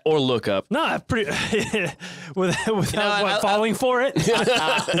 Or look up. No, pretty without falling for it.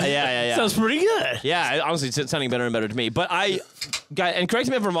 yeah. Sounds pretty good. Yeah, honestly, it's sounding better and better to me. But and correct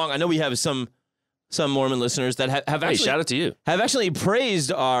me if I'm wrong. I know we have some Mormon listeners that have actually shout out to you. Have actually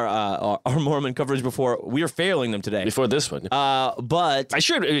praised our Mormon coverage before. We are failing them today. Before this one, but I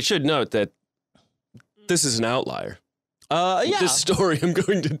should note that this is an outlier. yeah. This story I'm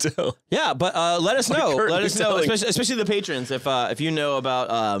going to tell. Yeah, but let us know. Let us know, telling. especially the patrons. If you know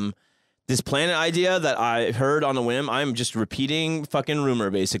about this planet idea that I heard on a whim, I'm just repeating fucking rumor,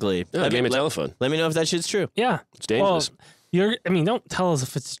 basically. Yeah, game of telephone. Let me know if that shit's true. Yeah. It's dangerous. Well, don't tell us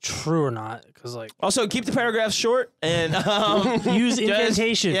if it's true or not, because Also, keep the paragraphs short and use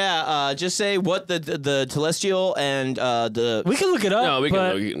indentation. just say what the telestial and the. We can look it up. No, we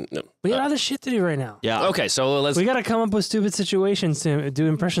but can. No. we got other shit to do right now. Yeah. Okay, so let's. We got to come up with stupid situations to do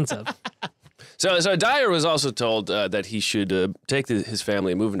impressions of. So Dyer was also told that he should take his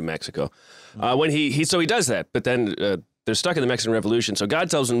family and move into Mexico. When he does that, but then they're stuck in the Mexican Revolution. So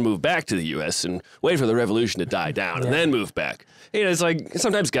God tells him to move back to the U.S. and wait for the revolution to die down and then move back. It's like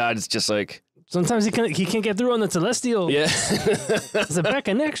sometimes God is just like. Sometimes he can't get through on the celestial. Yeah. It's a back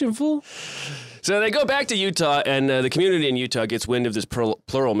connection, fool. So they go back to Utah, and the community in Utah gets wind of this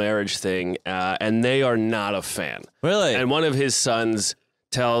plural marriage thing, and they are not a fan. Really? And one of his sons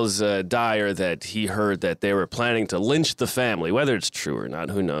tells Dyer that he heard that they were planning to lynch the family, whether it's true or not,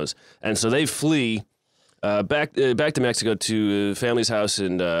 who knows. And so they flee back to Mexico to family's house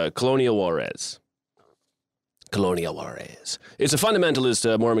in Colonia Juarez. Colonia Juarez. It's a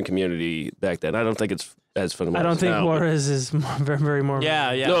fundamentalist Mormon community back then. I don't think it's as fundamentalist. I don't think now, Juarez is very, very Mormon.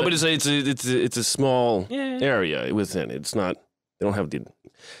 Yeah. No, but it's a small Yeah. area within. It's not. They don't have the.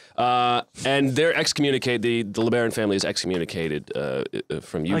 And they're excommunicated. The LeBaron family is excommunicated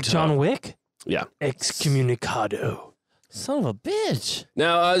from Utah. Like John Wick? Yeah. Excommunicado. Son of a bitch.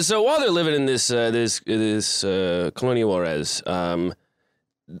 Now, so while they're living in this Colonia Juarez,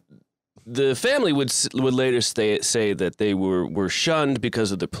 the family would later say that they were shunned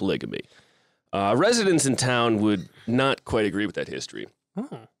because of the polygamy. Residents in town would not quite agree with that history.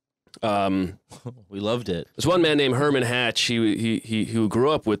 We loved it. There's one man named Herman Hatch. He who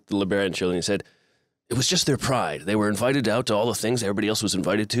grew up with the LeBaron children. He said it was just their pride. They were invited out to all the things everybody else was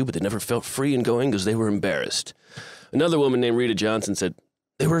invited to, but they never felt free in going because they were embarrassed. Another woman named Rita Johnson said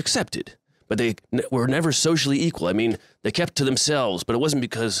they were accepted, but they were never socially equal. I mean, they kept to themselves, but it wasn't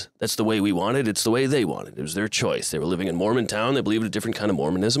because that's the way we wanted. It's the way they wanted. It was their choice. They were living in Mormon town. They believed in a different kind of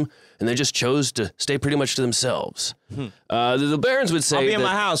Mormonism, and they just chose to stay pretty much to themselves. The Barons would say I'll be in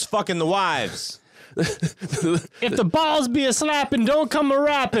my house fucking the wives. If the balls be a slapping, don't come a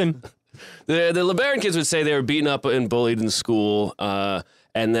rapping. The LeBaron kids would say they were beaten up and bullied in school,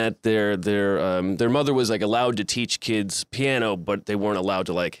 and that their mother was like allowed to teach kids piano, but they weren't allowed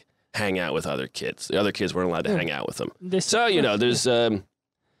to like hang out with other kids. The other kids weren't allowed to hang out with them. So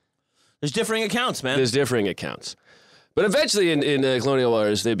there's differing accounts, man. There's differing accounts, but eventually in Colonial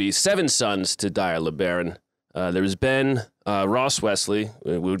Wars there'd be 7 sons to Dyer LeBaron. There was Ben, Ross Wesley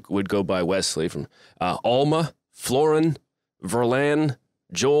would go by Wesley, from Alma, Florin, Verlan,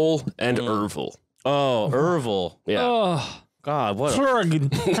 Joel, and Ervil. Oh, Ervil. Yeah. Oh, God, what a...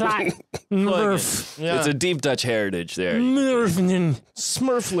 Flurg. Murph. Yeah. It's a deep Dutch heritage there. Murphin.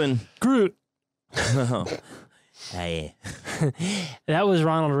 Smurflin. Groot. Hey. That was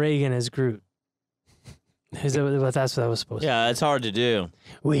Ronald Reagan as Groot. Is that what that's what I was supposed to Yeah, it's hard to do.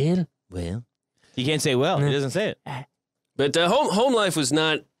 Well, Well, you can't say well. He doesn't say it. But home life was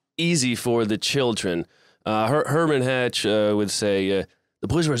not easy for the children. Herman Hatch would say, the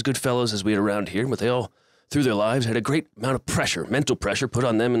boys were as good fellows as we had around here, but they all, through their lives, had a great amount of pressure, mental pressure, put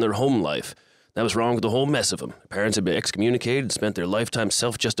on them in their home life. That was wrong with the whole mess of them. Parents had been excommunicated and spent their lifetime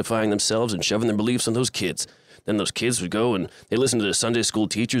self-justifying themselves and shoving their beliefs on those kids. Then those kids would go and they listened to their Sunday school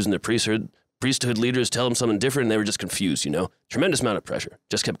teachers and their priesthood leaders tell them something different, and they were just confused, you know? Tremendous amount of pressure.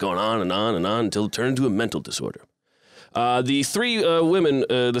 Just kept going on and on and on until it turned into a mental disorder. The three women,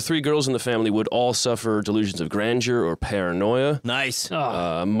 the three girls in the family would all suffer delusions of grandeur or paranoia. Nice.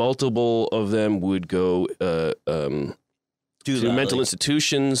 Multiple of them would go to mental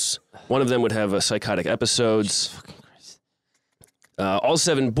institutions. One of them would have psychotic episodes. All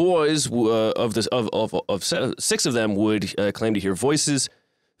 7 boys of 6 of them would claim to hear voices.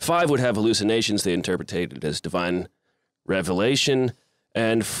 5 would have hallucinations they interpreted as divine revelation,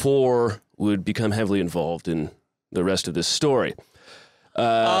 and 4 would become heavily involved in the rest of this story.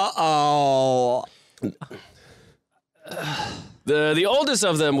 Uh-oh. The oldest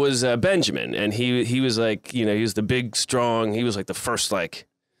of them was Benjamin, and he was like, you know, he was the big, strong, he was like the first, like,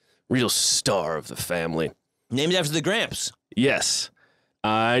 real star of the family. Named after the Gramps. Yes.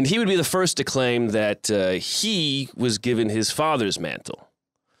 And he would be the first to claim that he was given his father's mantle.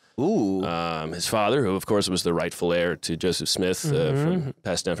 Ooh. His father, who, of course, was the rightful heir to Joseph Smith,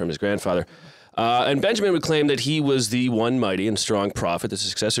 passed down from his grandfather. And Benjamin would claim that he was the one mighty and strong prophet, the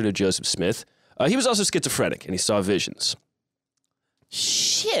successor to Joseph Smith. He was also schizophrenic, and he saw visions.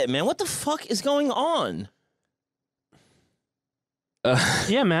 Shit, man. What the fuck is going on?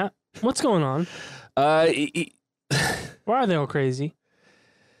 yeah, Matt. What's going on? Why are they all crazy?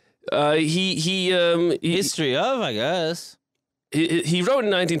 History of, I guess. He wrote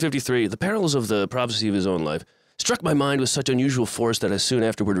in 1953, the perils of the prophecy of his own life struck my mind with such unusual force that I soon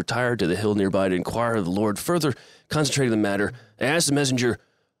afterward retired to the hill nearby to inquire of the Lord, further concentrating the matter. I asked the messenger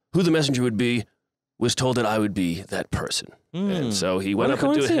who the messenger would be, was told that I would be that person. And so he went up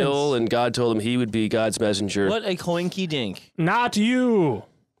into a hill, and God told him he would be God's messenger. What a coinky dink. Not you.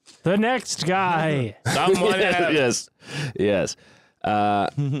 The next guy. Someone else. Yes.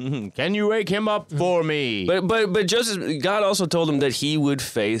 Can you wake him up for me? But Joseph, God also told him that he would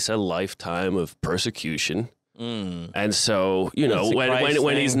face a lifetime of persecution. And so, you know,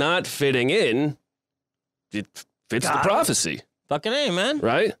 when he's not fitting in, it fits the prophecy. Fucking A, man.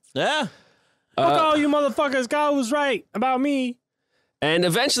 Right? Yeah. Fuck all you motherfuckers. God was right about me. And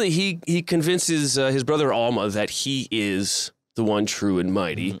eventually he convinces his brother Alma that he is the one true and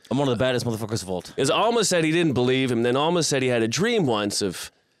mighty. I'm one of the baddest motherfuckers of all time. As Alma said he didn't believe him, then Alma said he had a dream once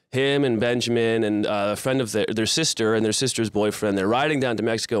of him and Benjamin and a friend of their sister and their sister's boyfriend. They're riding down to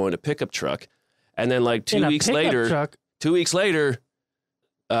Mexico in a pickup truck. And then like 2 weeks later,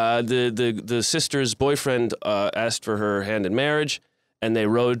 the sister's boyfriend asked for her hand in marriage, and they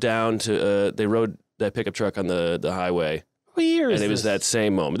rode down to they rode that pickup truck on the highway. What year is this? And it was that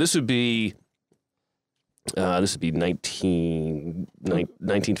same moment. This would be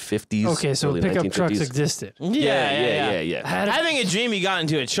 1950s. Okay, so pickup 1950s. trucks existed. Yeah. Having a dream you got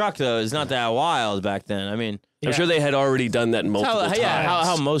into a truck, though, is not that wild back then. I mean, I'm sure they had already done that multiple times. Yeah,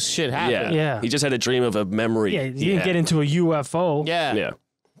 how most shit happened. Yeah. He just had a dream of a memory. Yeah, you didn't get into a UFO. Yeah.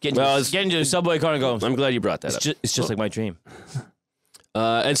 Get into a subway car and go, I'm glad you brought that up. It's just like my dream.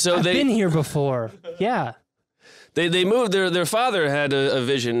 And so I've been here before. Yeah. They moved. Their father had a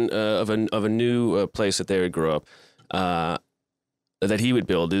vision of a new place that they would grow up, that he would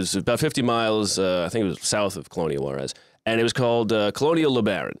build. It was about 50 miles, I think it was south of Colonial Juarez, and it was called Colonial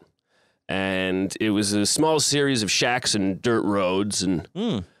LeBaron. And it was a small series of shacks and dirt roads, and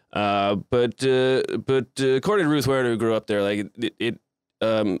but according to Ruth Werner, who grew up there, like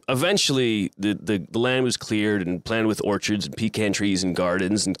eventually the land was cleared and planted with orchards and pecan trees and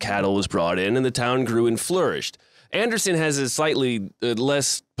gardens, and cattle was brought in, and the town grew and flourished. Anderson has a slightly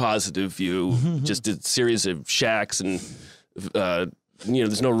less positive view, just a series of shacks and there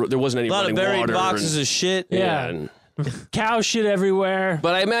wasn't any a lot of running buried water boxes of shit. Yeah. and, Cow shit everywhere.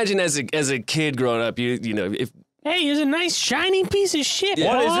 but I imagine as a kid growing up, you know, if Hey, here's a nice shiny piece of shit.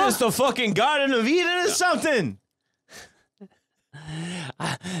 What is Pa. this? The fucking Garden of Eden or something?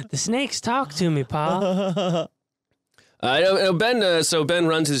 The snakes talk to me, Pa. Ben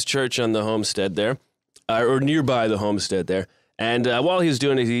runs his church on the homestead there, or nearby the homestead there. And while he's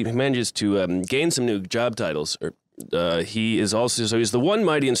doing it, he manages to gain some new job titles. He's the one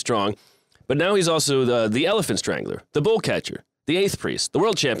mighty and strong, but now he's also the elephant strangler, the bull catcher, the eighth priest, the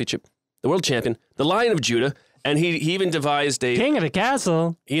world champion, the Lion of Judah, And he even devised King of the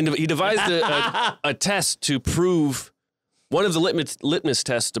castle. he devised a test to prove, one of the litmus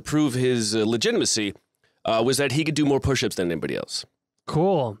tests to prove his legitimacy was that he could do more push-ups than anybody else.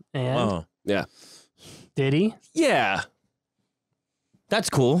 Cool. And Oh, Yeah. did he? Yeah. that's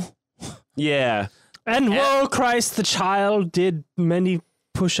cool. Yeah. And whoa, Christ the child did many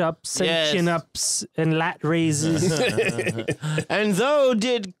push-ups and Yes. chin-ups and lat raises. And though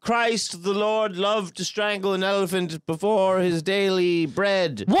did Christ the Lord love to strangle an elephant before his daily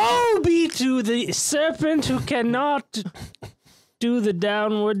bread. Woe be to the serpent who cannot do the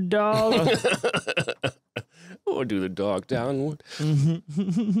downward dog. Or do the dog downward.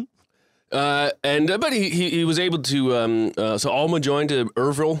 But he was able to. So Alma joined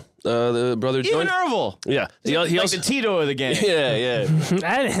Ervil, the brother Even joined. Ervil. Yeah. He Like also, the Tito of the game. yeah.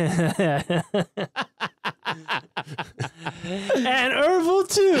 And Ervil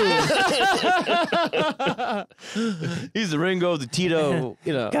too. He's the Ringo of the Tito,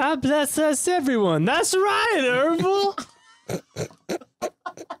 you know. God bless us, everyone. That's right, Ervil.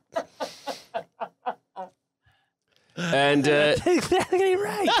 And Exactly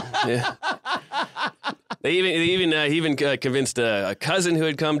right. yeah. They even convinced a cousin who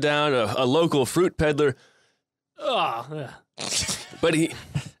had come down, a local fruit peddler. Oh, yeah. But he.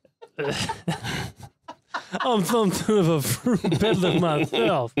 I'm something of a fruit peddler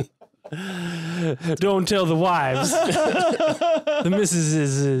myself. Don't tell the wives. The missus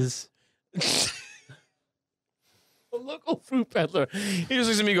is. A local fruit peddler. He just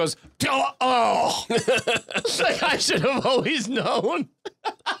looks at me and goes, oh. It's like I should have always known.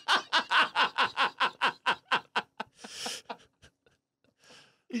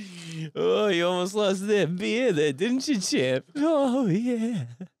 Oh, you almost lost that beer there, didn't you, champ? Oh, yeah.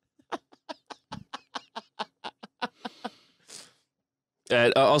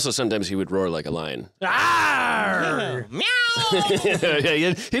 And also, sometimes he would roar like a lion. Arr! Meow.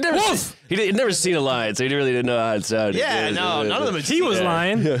 Yeah, he'd never seen a lion, so he really didn't know how it sounded. Yeah, no, none of them. He was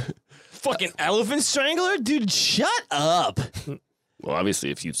lying. Fucking elephant strangler? Dude, shut up. Well, obviously,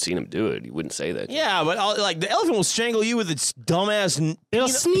 if you'd seen him do it, you wouldn't say that. Yeah, but like the elephant will strangle you with its dumbass. It'll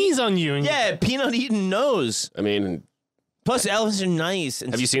sneeze on you. And Yeah, peanut eating nose. I mean, Plus, elephants are nice.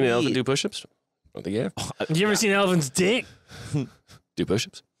 And have you seen an elephant sweet. do push-ups? I don't think you have. Have you ever seen an elephant's dick? Do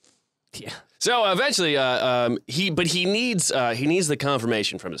push-ups? Yeah. So eventually, he needs the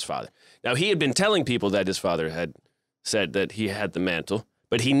confirmation from his father. Now, he had been telling people that his father had said that he had the mantle,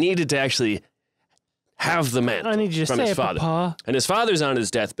 but he needed to actually have the mantle I need you to from say his it, father. Papa. And his father's on his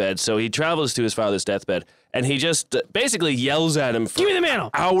deathbed, so he travels to his father's deathbed, and he just basically yells at him for Give me the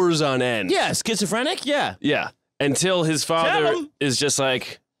mantle. hours on end. Yeah, schizophrenic? Yeah. Yeah. Until his father Tell him. is just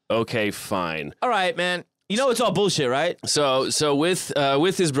like, okay, fine. All right, man. You know it's all bullshit, right? So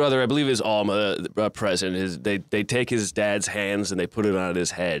with his brother, I believe is Alma present. They take his dad's hands and they put it on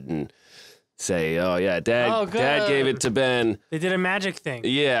his head and say, "Oh yeah, Oh, good. Dad gave it to Ben." They did a magic thing.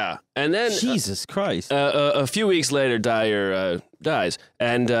 Yeah, and then Jesus Christ. a few weeks later, Dyer dies,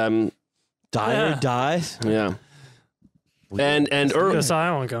 and Dyer Yeah. dies? yeah, and Go saw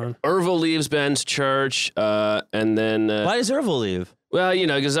that one going. Ervil leaves Ben's church, and then Why does Ervil leave? well, you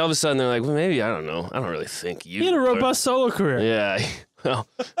know, because all of a sudden they're like, well, maybe I don't know, I don't really think you. He had a are- robust solo career. Yeah,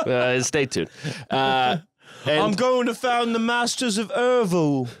 well, stay tuned. And, I'm going to found the Masters of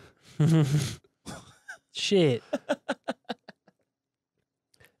Ervil. Shit.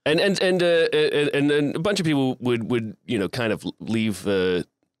 And then a bunch of people would you know kind of leave the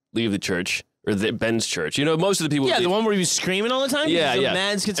church or Ben's church. You know, most of the people. Yeah, would the leave. one where he was screaming all the time? Yeah, He's a yeah.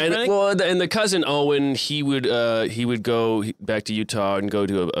 mad schizophrenic? And the cousin Owen, he would go back to Utah and go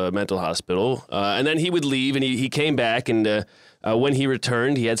to a mental hospital, and then he would leave, and he came back, and when he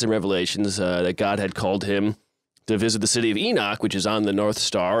returned, he had some revelations that God had called him to visit the city of Enoch, which is on the North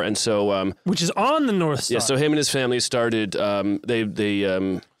Star, and so Which is on the North Star. yeah, so him and his family started.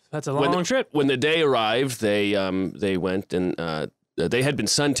 That's a long trip. When the day arrived, they went and they had been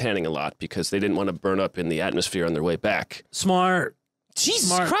suntanning a lot because they didn't want to burn up in the atmosphere on their way back. Smart. Jesus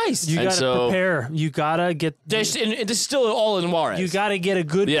Smart. Christ. You And gotta so- prepare. You gotta get. This is still all in Juarez. You gotta get a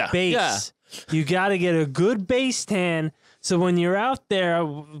good Yeah. base. Yeah. You gotta get a good base tan. So when you're out there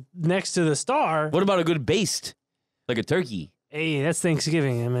next to the star, What about a good baste? Like a turkey. hey, that's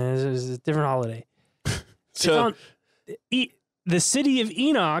Thanksgiving. I mean, it's a different holiday. So The city of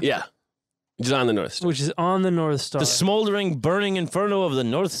Enoch, yeah, just on the North Star. which is on the North Star. The smoldering, burning inferno of the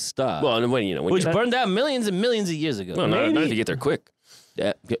North Star. Well, and when you know, when which you, burned out millions and millions of years ago. well, not if maybe- you get there quick.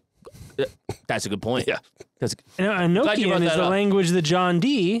 Yeah, that's a good point. Yeah. That's And Glad you brought Enochian is that the up. language that John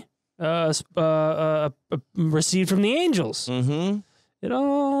Dee received from the angels. Mm-hmm. It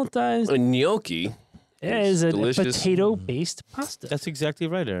all ties. A gnocchi. It is a delicious. potato-based pasta. That's exactly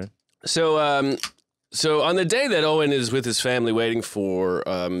right, Aaron. So, so on the day that Owen is with his family waiting for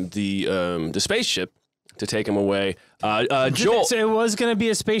the spaceship to take him away, Joel. So it was going to be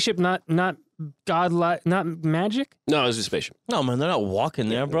a spaceship, not godlike, not magic. No, it was a spaceship. No, man, they're not walking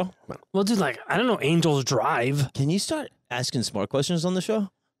there, bro. Well, dude, like I don't know, angels drive. Can you start asking smart questions on the show?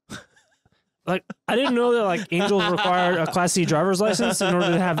 Like I didn't know that like angels require a Class C driver's license in order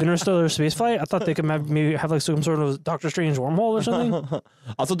to have interstellar spaceflight. I thought they could maybe have like some sort of Doctor Strange wormhole or something.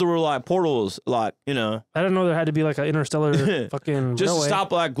 I thought there were like portals, like, you know. I didn't know there had to be like an interstellar fucking Just railway. to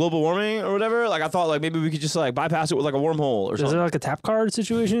stop like global warming or whatever. Like I thought like maybe we could just like bypass it with like a wormhole or Is something. it like a tap card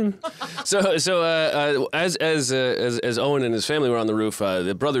situation? So as Owen and his family were on the roof,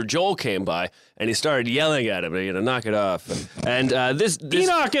 the brother Joel came by and he started yelling at him, you know, knock it off. And this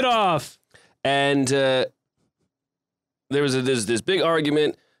Knock it off. And there was this big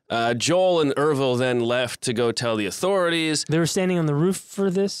argument. Joel and Ervil then left to go tell the authorities. They were standing on the roof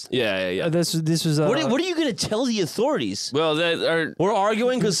for this. Yeah. This was. What are you gonna tell the authorities? Well, we're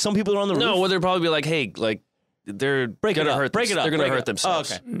arguing because some people are on the roof. No, well, they'll probably be like, hey, like they're gonna hurt. Break it up. They're gonna break it hurt up.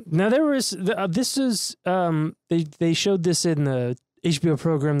 themselves. Oh, okay. Now there was this is they showed this in the HBO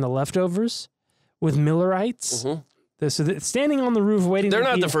program The Leftovers with Millerites. Mm-hmm. So standing on the roof waiting. They're to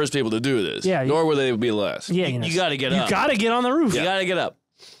not be, the first people to do this. Yeah, nor will they be the last. Yeah, You gotta get up. You gotta get on the roof. You gotta get up.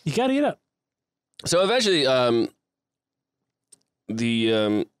 You gotta get up. So eventually,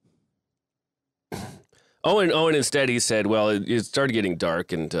 Owen instead he said, well, it started getting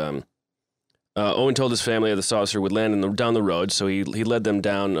dark, and Owen told his family that the saucer would land down the road, so he led them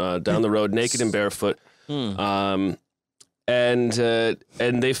down the road, naked and barefoot. And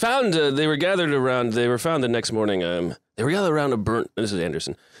they found they were gathered around. They were found the next morning. They were gathered around This is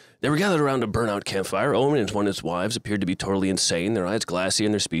Anderson. They were gathered around a burnout campfire. Owen and one of his wives appeared to be totally insane, their eyes glassy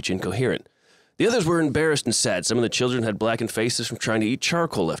and their speech incoherent. The others were embarrassed and sad. Some of the children had blackened faces from trying to eat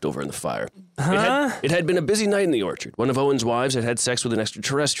charcoal left over in the fire. It had been a busy night in the orchard. One of Owen's wives had had sex with an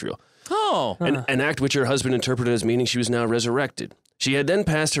extraterrestrial. Oh. An act which her husband interpreted as meaning she was now resurrected. She had then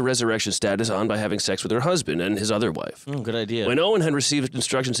passed her resurrection status on by having sex with her husband and his other wife. Oh, good idea. When Owen had received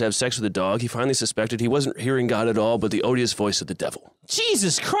instructions to have sex with a dog, he finally suspected he wasn't hearing God at all, but the odious voice of the devil.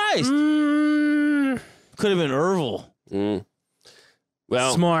 Jesus Christ. Could have been Ervil.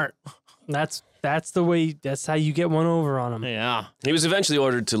 Well, Smart. That's the way. That's how you get one over on him. Yeah. he was eventually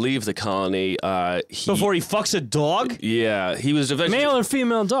ordered to leave the colony. Before he fucks a dog? Yeah, he was eventually... Male or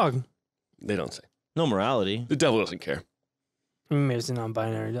female dog? They don't say. No morality. The devil doesn't care. Maybe it's a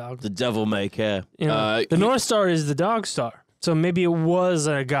non-binary dog. The devil may care. You know, the North Star is the dog star, so maybe it was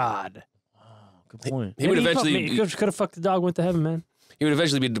a god. Good point. He would eventually... could have fucked the dog, went to heaven, man. He would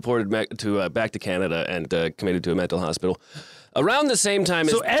eventually be deported back to Canada and committed to a mental hospital. Around the same time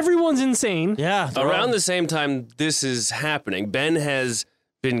So everyone's insane. Yeah. Around the same time this is happening, Ben has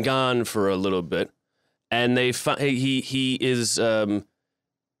been gone for a little bit, and he is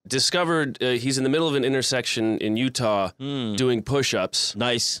discovered. He's in the middle of an intersection in Utah doing push-ups.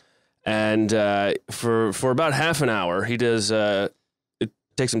 Nice. And for about half an hour, he does. It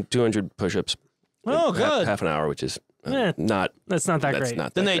takes him 200 push-ups. Oh, good. Half an hour, which is Eh, not. That's not that That's great.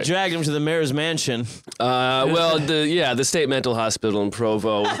 not. Then that they great. dragged him to the mayor's mansion. Well, the state mental hospital in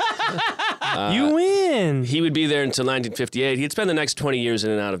Provo. You win. He would be there until 1958. He'd spend the next 20 years in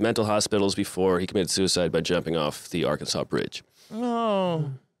and out of mental hospitals before he committed suicide by jumping off the Arkansas Bridge.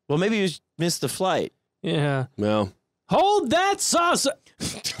 Oh. Well, maybe he missed the flight. Yeah. Well, Hold that sauce.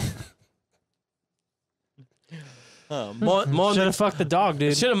 Oh, Should have fucked the dog,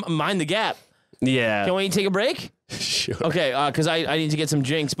 dude. Should have mind the gap. yeah. Can we take a break? Sure. Okay, because I need to get some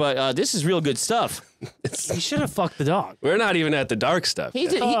drinks, but this is real good stuff. He should have fucked the dog. We're not even at the dark stuff. He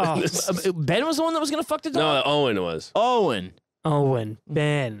yet. did. Oh. Ben was the one that was going to fuck the dog? No, Owen was. Owen. Owen,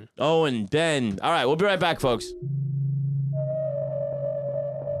 Ben. Owen, Ben. All right, we'll be right back, folks.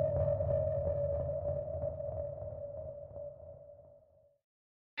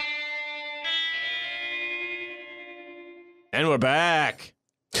 And we're back.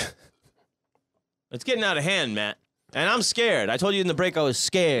 It's getting out of hand, Matt. And I'm scared. I told you in the break I was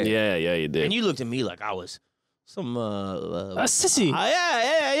scared. Yeah, you did. And you looked at me like I was some A sissy.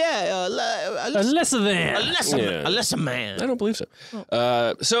 yeah. A lesser than. Yeah. A lesser man. I don't believe so.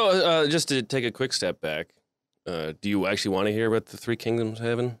 Just to take a quick step back, do you actually want to hear what the three kingdoms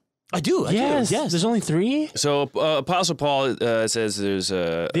have in? I do. Yes. Yes. There's only 3. So Apostle Paul says there's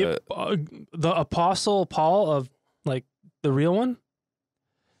The Apostle Paul of like the real one.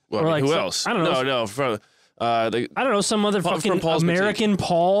 well, or like who some- else? I don't know. No, from I don't know, some other Paul- fucking from Paul's American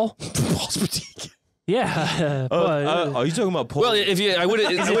Paul. Paul's boutique. Yeah. Are you talking about Paul? Well, if you, I would.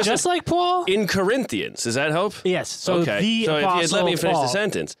 is it just like Paul? in Corinthians? Does that help? Yes. So okay. the So if apostle you let me finish Paul. the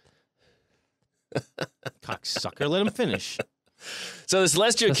sentence. Cocksucker, let him finish. So the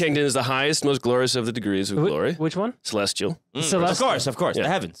celestial kingdom is the highest, most glorious of the degrees of glory. Which one? Celestial. Celestial. Of course, Yeah. the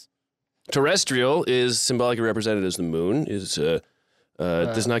heavens. Terrestrial is symbolically represented as the moon.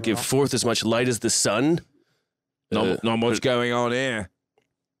 Does not give forth as much light as the sun. Not much going on here.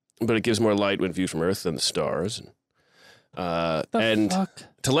 But it gives more light when viewed from Earth than the stars. The And fuck?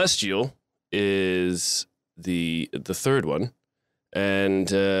 telestial is the third one, and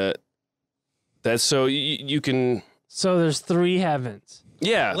that's so you can So there's 3 heavens.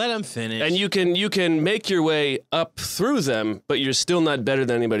 yeah, Let him finish. and you can make your way up through them, but you're still not better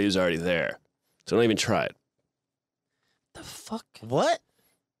than anybody who's already there. So don't even try it. The fuck? what?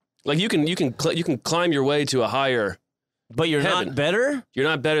 Like you can climb your way to a higher. But you're Heaven. not better? You're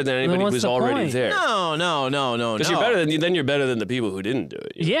not better than anybody what's who's the already point? there. No. Because you're better than you're better than the people who didn't do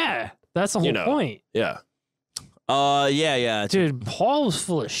it. Yeah. That's the whole You know. point. Yeah. Yeah. Dude, Paul was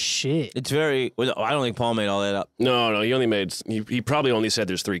full of shit. It's very. Well, I don't think Paul made all that up. No. He only made. He probably only said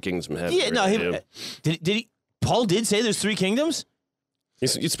there's 3 kingdoms in heaven. Yeah, no. really. Did he? Paul did say there's 3 kingdoms, He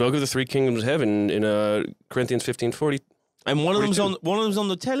spoke of the 3 kingdoms of heaven in Corinthians 15:40. and one of them's on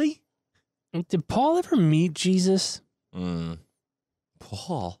the telly. Did Paul ever meet Jesus?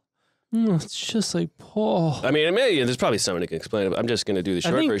 Paul. No, it's just like Paul. I mean, there's probably someone who can explain it. But I'm just going to do the I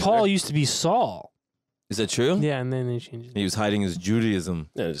short think version. Paul there. used to be Saul. Is that true? Yeah, and then they changed it. He was hiding his Judaism.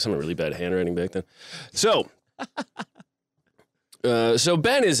 Yeah, there's some really bad handwriting back then. So, so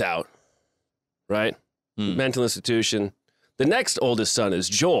Ben is out, right? Mental institution. The next oldest son is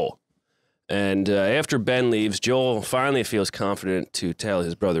Joel. And after Ben leaves, Joel finally feels confident to tell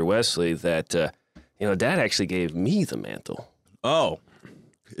his brother Wesley that, Dad actually gave me the mantle. Oh,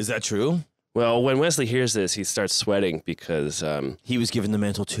 is that true? Well, when Wesley hears this, he starts sweating because, He was given the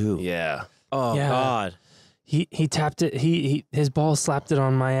mantle too. yeah. Oh Yeah. God. He tapped it. His ball slapped it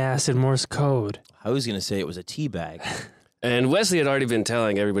on my ass in Morse code. I was gonna say it was a tea bag. And Wesley had already been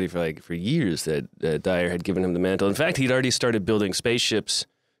telling everybody for years that Dyer had given him the mantle. In fact, he'd already started building spaceships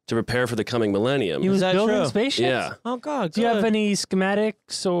to prepare for the coming millennium. He was that building true? spaceships. Yeah. Oh God. Do you have any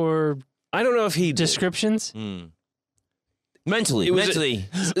schematics or I don't know if he did. descriptions? Mentally? It was Mentally.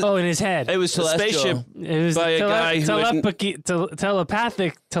 Oh, in his head. It was a celestial. spaceship. It was by a guy who had-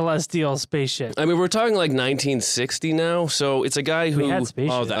 telepathic celestial spaceship. I mean, we're talking like 1960 now, so it's a guy who. We had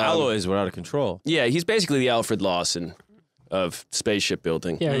spaceships. Oh, the alloys were out of control. Yeah, he's basically the Alfred Lawson of spaceship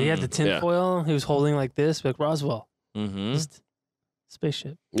building. Yeah, he had the Yeah. tinfoil. He was holding like this, like Roswell. Mm-hmm. Just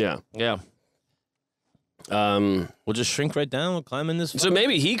spaceship. Yeah. Yeah. We'll just shrink right down. We'll climb in this. So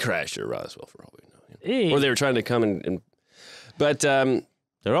maybe he crashed at Roswell for all we know. Hey. Or they were trying to come and but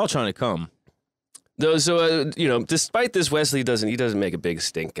They're all trying to come. despite this, Wesley doesn't make a big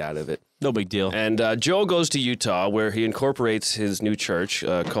stink out of it. No big deal. And Joel goes to Utah, where he incorporates his new church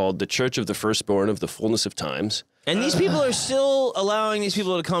called the Church of the Firstborn of the Fullness of Times. And these people are still allowing these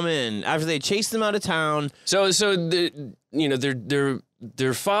people to come in after they chased them out of town. So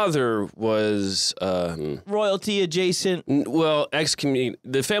their father was Royalty adjacent.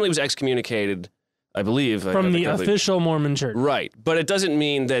 the family was excommunicated, I believe, From the official Mormon church. right. But it doesn't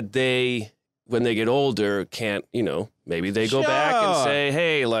mean that they, when they get older, can't maybe they go back and Sure. say,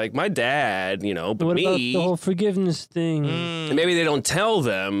 hey, like my dad, but What about me. the whole forgiveness thing? And maybe they don't tell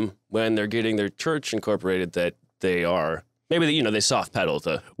them when they're getting their church incorporated that they are. Maybe they soft pedal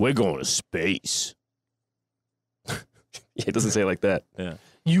the. We're going to space. It doesn't say it like that. Yeah.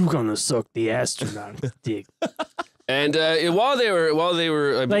 You gonna suck the astronaut dick? And while they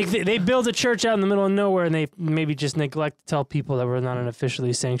were Like they build a church out in the middle of nowhere, and they maybe just neglect to tell people that we're not an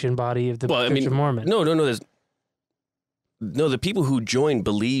officially sanctioned body of the Church of Mormon. No. The people who join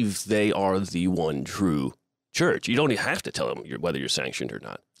believe they are the one true church. You don't even have to tell them whether you're sanctioned or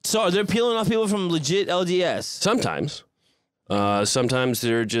not. So they're peeling off people from legit LDS. Sometimes. Sometimes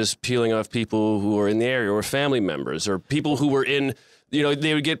they're just peeling off people who are in the area or family members or people who were in,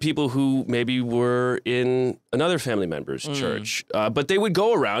 they would get people who maybe were in another family member's church. But they would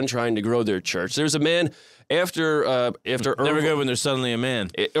go around trying to grow their church. There's a man after Never Ervil, good when there's suddenly a man.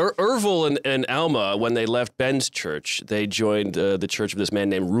 Ervil and Alma, when they left Ben's church, they joined the church of this man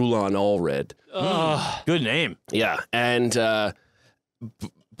named Rulon Allred. Good name. Yeah. And,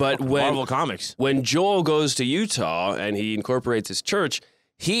 but Marvel Comics. when Joel goes to Utah and he incorporates his church,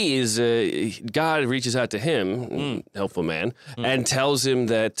 God reaches out to him, helpful man, and tells him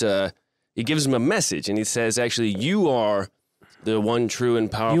that he gives him a message. And he says, actually, you are the one true and You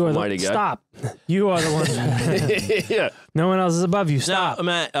powerful are mighty God. Stop. You are the one. Yeah. No one else is above you. Stop. No,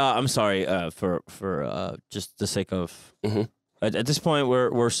 Matt, I'm sorry for just the sake of. Mhm. At this point,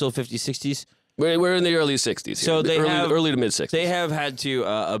 we're still 50s, 60s. We're in the early 60s. So they have early to mid 60s. They have had to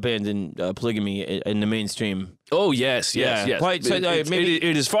abandon polygamy in the mainstream. Oh yes. Quite. So, maybe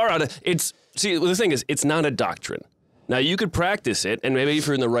it is far out of. The thing is, it's not a doctrine. Now you could practice it, and maybe if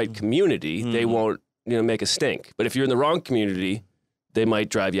you're in the right community, they won't make a stink. But if you're in the wrong community, they might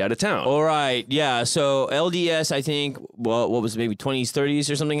drive you out of town. All right, yeah. So LDS, I think, well, what was it, maybe 20s, 30s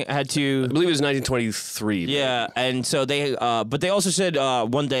or something, had to. I believe it was 1923. Yeah, and so they, but they also said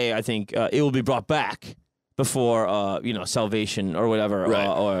one day, I think, it will be brought back before, salvation or whatever, Right.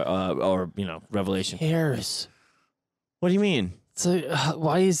 or revelation. Cares. What do you mean? So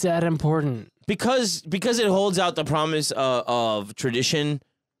why is that important? Because it holds out the promise of tradition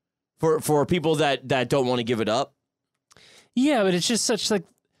for people that don't want to give it up. Yeah, but it's just such like.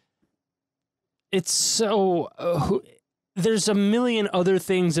 It's so. There's a million other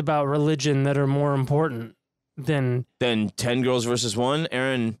things about religion that are more important than 10 girls versus one,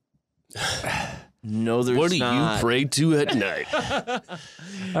 Aaron. No, there's What do not. you pray to at night?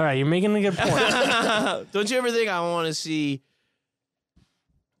 All right, you're making a good point. Don't you ever think I want to see?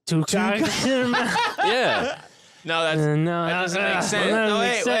 Two guys. Yeah. No, that's No, that doesn't make sense. That No, doesn't wait,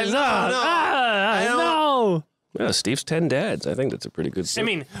 make sense. no. I don't- No. Yeah, Steve's 10 dads. I think that's a pretty good. I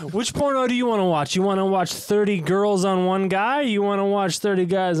mean, which porno do you want to watch? You want to watch 30 girls on one guy? Or you want to watch 30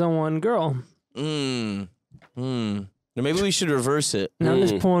 guys on one girl? Maybe we should reverse it. Now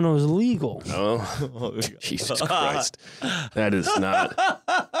this porno is legal. Oh, Jesus Christ. That is not.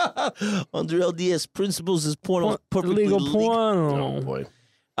 Under LDS principles, is porno perfectly Legal legal. porno. Oh, boy.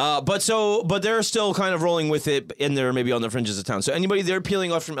 But they're still kind of rolling with it, and they're maybe on the fringes of town. So anybody they're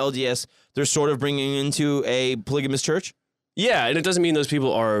peeling off from LDS, they're sort of bringing into a polygamous church, Yeah, and it doesn't mean those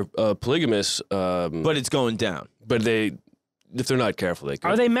people are polygamists, but it's going down. but if they're not careful, they could.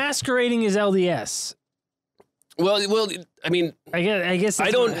 Are they masquerading as LDS? Well, I mean, I guess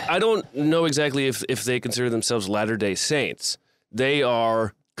I that's don't know exactly if they consider themselves Latter-day Saints. They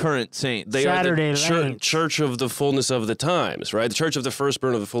are Current saints. they Saturday are the Saints. church of the fullness of the times, right? The church of the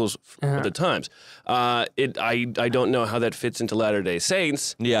firstborn of the fullness of the times. I don't know how that fits into Latter-day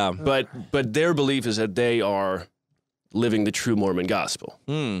Saints, Yeah. but their belief is that they are living the true Mormon gospel.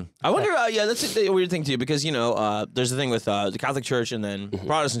 I wonder. That's a weird thing too, because there's a thing with the Catholic Church and then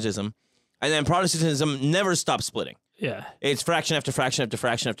Protestantism, and then Protestantism never stops splitting. yeah. It's fraction after fraction after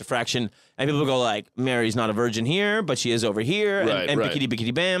fraction after fraction, and people go like, Mary's not a virgin here, but she is over here, Right, and right. bickety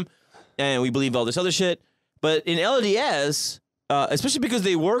bickety bam, and we believe all this other shit. But in LDS, especially because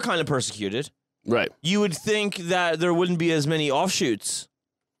they were kind of persecuted, Right. you would think that there wouldn't be as many offshoots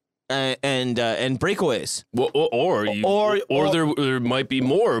and breakaways. Well, or there might be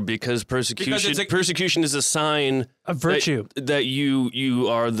more because persecution is a sign A virtue. that you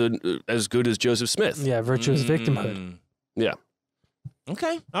are as good as Joseph Smith. Yeah, virtue is victimhood. Yeah.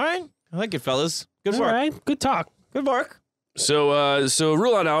 Okay, all right, I like it, fellas. Good All work. right, good talk. Good work. So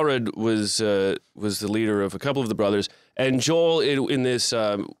Rulon Alred was the leader of a couple of the brothers, and Joel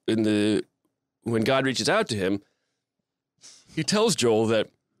when God reaches out to him, he tells Joel that,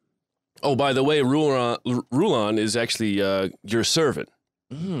 oh, by the way, Rulon is actually your servant.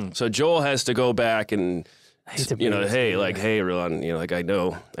 So Joel has to go back and hey, Rulon, I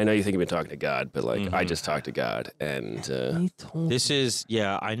know you think you've been talking to God, but I just talked to God, and This is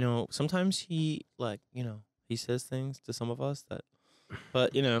I know. Sometimes he he says things to some of us that,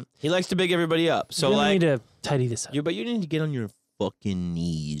 but he likes to big everybody up. So I need to tidy this up. but you need to get on your fucking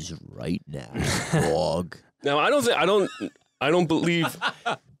knees right now, dog. now I don't believe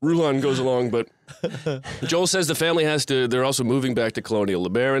Rulon goes along, but Joel says the family they're also moving back to colonial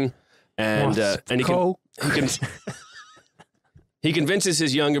LeBaron, and he convinces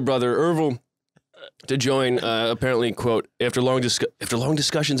his younger brother Ervil to join. Apparently, quote, after long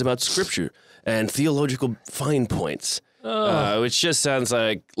discussions about scripture and theological fine points, which just sounds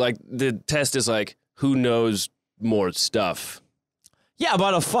like the test is like, who knows more stuff. Yeah,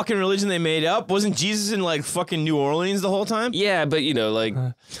 about a fucking religion they made up. Wasn't Jesus in fucking New Orleans the whole time? Yeah, but they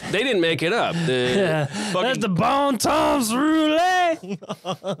didn't make it up. That's the Bon Tom's roulette.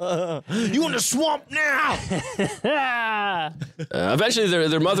 You in the swamp now? Eventually,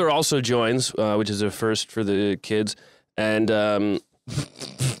 their mother also joins, which is a first for the kids, and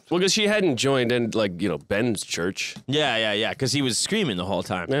because she hadn't joined in Ben's church. Yeah, because he was screaming the whole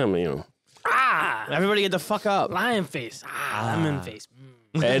time. Yeah, Everybody get the fuck up. Lion face. Lemon face.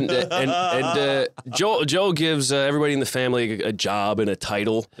 and Joel gives everybody in the family a job and a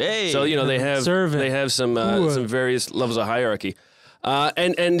title. Hey. So they have some various levels of hierarchy.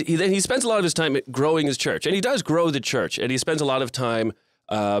 And he spends a lot of his time growing his church, and he does grow the church, and he spends a lot of time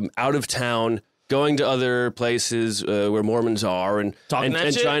out of town, going to other places where Mormons are, and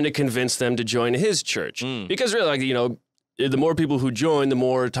trying to convince them to join his church. Because really, the more people who join, the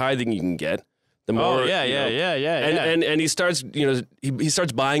more tithing you can get. The more, and he starts, he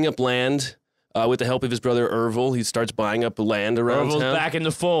starts buying up land. With the help of his brother Ervil, he starts buying up land around Ervil's town. back in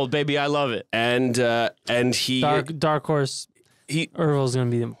the fold, baby. I love it. And he Dark Horse. Ervil's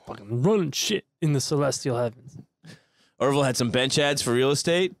gonna be fucking running shit in the celestial heavens. Ervil had some bench ads for real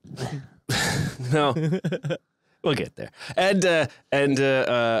estate. No, we'll get there. And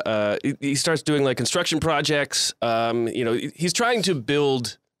he starts doing like construction projects. He's trying to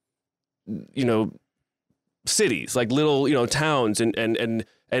build, cities, like little, towns, and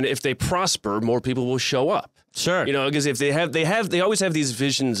if they prosper, more people will show up. Sure. Because if they always have these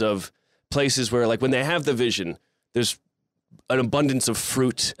visions of places where, like, when they have the vision, there's an abundance of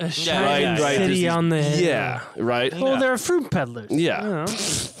fruit. A shining city on the hill. Yeah, right. Well, they're fruit peddlers. Yeah.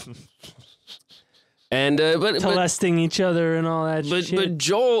 And molesting each other and all that shit. But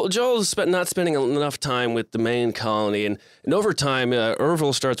Joel's not spending enough time with the main colony, and over time,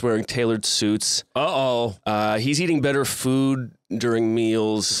 Ervil starts wearing tailored suits. He's eating better food during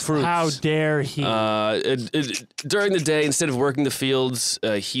meals. Fruits. How dare he? During the day, instead of working the fields,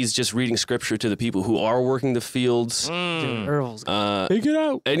 he's just reading scripture to the people who are working the fields. Dude, Ervil's take it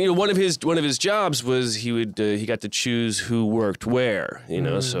out. And one of his jobs was he got to choose who worked where.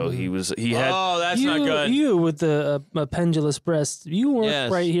 So he had. Oh, that's not good. You with the pendulous breast, you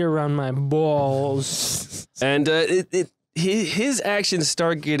work right here around my balls. And his actions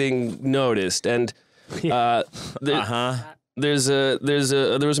start getting noticed, and there was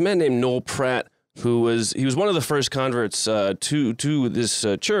a man named Noel Pratt who was one of the first converts to this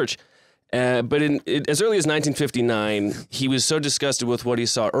church. But as early as 1959, he was so disgusted with what he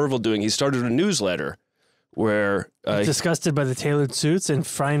saw Ervil doing, he started a newsletter where disgusted by the tailored suits and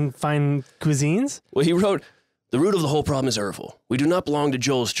fine cuisines. Well, he wrote, "The root of the whole problem is Ervil. We do not belong to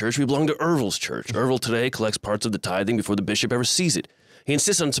Joel's church. We belong to Ervil's church. Ervil today collects parts of the tithing before the bishop ever sees it. He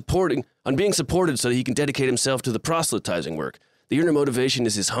insists on being supported so that he can dedicate himself to the proselytizing work. The inner motivation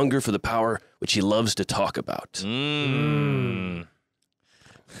is his hunger for the power which he loves to talk about."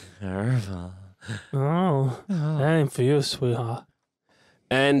 Ervil. Oh, that ain't for you, sweetheart.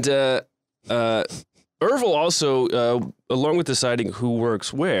 And Ervil also, along with deciding who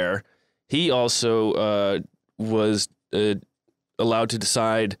works where, he also was allowed to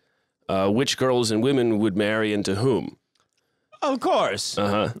decide which girls and women would marry and to whom. Of course.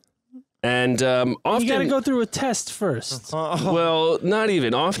 And often you got to go through a test first. Well, not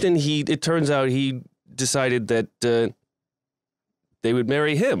even. Often it turns out he decided that they would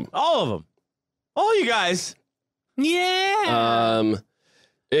marry him. All of them. All you guys. Yeah.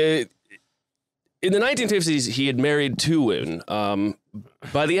 In the 1950s, he had married 2 women.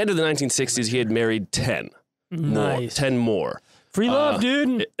 By the end of the 1960s, he had married 10. Nice. 10 more. Free love,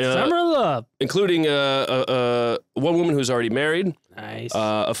 dude. Summer love. Including one woman who's already married. Nice.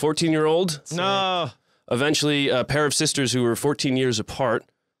 A 14-year-old. No. Eventually, a pair of sisters who were 14 years apart.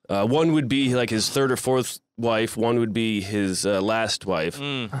 One would be like his 3rd or 4th wife. One would be his last wife.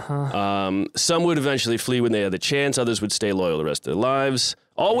 Some would eventually flee when they had the chance. Others would stay loyal the rest of their lives.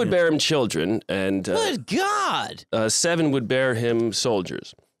 All would bear him children, and Good God. 7 would bear him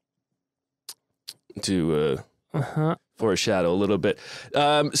soldiers. To foreshadow a little bit.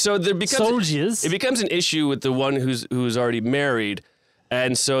 So there becomes soldiers. It becomes an issue with the one who's already married,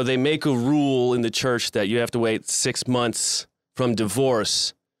 and so they make a rule in the church that you have to wait 6 months from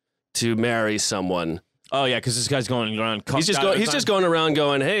divorce to marry someone. Oh yeah, because this guy's going around. He's just going around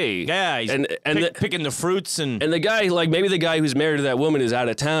going, hey. Yeah, he's picking the fruits and the guy, like, maybe the guy who's married to that woman is out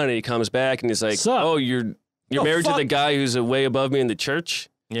of town and he comes back and he's like, Sup? oh, you're married to the guy who's way above me in the church?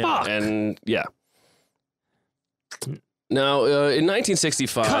 Yeah. Fuck. And yeah. Now, in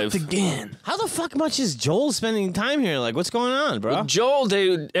 1965, Cut again. How the fuck much is Joel spending time here? Like, what's going on, bro? Joel,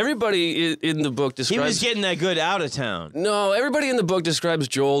 everybody in the book describes. He was getting that good out of town. No, everybody in the book describes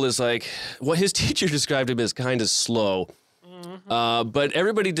Joel as like, what his teacher described him as kind of slow. But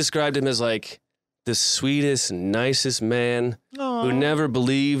everybody described him as like the sweetest, nicest man who never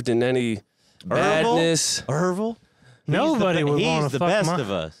believed in any badness. Ervil? Nobody would want He's to the fuck best my...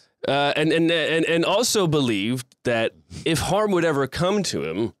 of us. And also believed that if harm would ever come to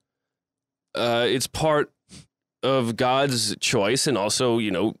him, it's part of God's choice, and also,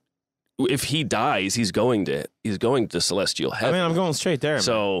 if he dies, he's going to celestial I heaven. mean, I'm going straight there.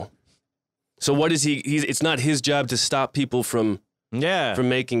 So what is he? It's not his job to stop people from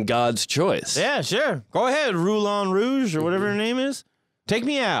making God's choice. Yeah, sure. Go ahead, Roulon Rouge or whatever her name is. Take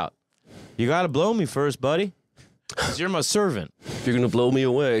me out. You got to blow me first, buddy. 'Cause you're my servant. If you're gonna blow me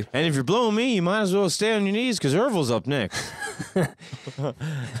away, And if you're blowing me, you might as well stay on your knees because Ervil's up next.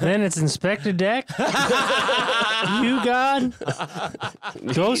 Then it's Inspector Deck. You, God.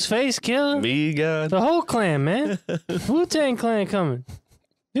 Ghostface Killer. me, God. The whole clan, man. Wu-Tang Clan coming.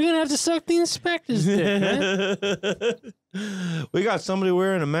 You're going to have to suck the inspector's dick, man. We got somebody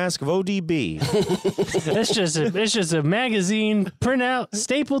wearing a mask of ODB. It's just a magazine printout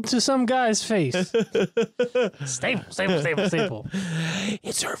stapled to some guy's face. Staple.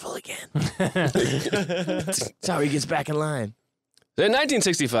 It's Ervil again. That's how he gets back in line. In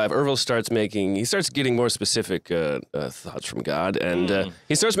 1965, Ervil starts getting more specific thoughts from God, and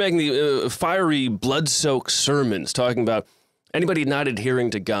he starts making the fiery, blood-soaked sermons talking about anybody not adhering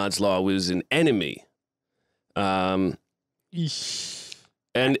to God's law was an enemy. And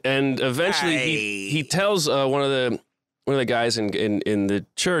eventually he tells one of the guys in the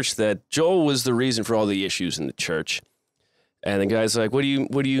church that Joel was the reason for all the issues in the church. And the guy's like, what do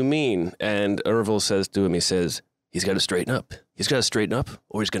you mean? And Ervil says to him, he says, he's got to straighten up. He's got to straighten up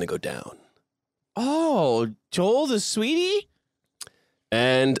or he's going to go down. Oh, Joel the sweetie?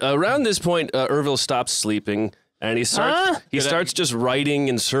 And around this point, Ervil stops sleeping. And he starts just writing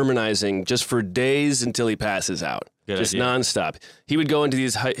and sermonizing just for days until he passes out. Just nonstop. He would go into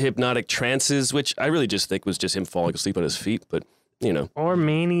these hypnotic trances, which I really just think was just him falling asleep on his feet. But, you know. Or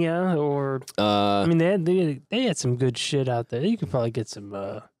mania, or... I mean, they had some good shit out there. You could probably get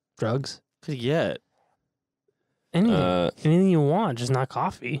some drugs. Could get. Anything you want, just not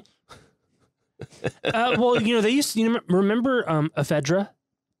coffee. Well, you know, they used to... remember ephedra?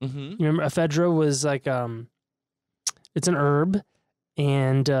 Mm-hmm. You remember ephedra was like... it's an herb,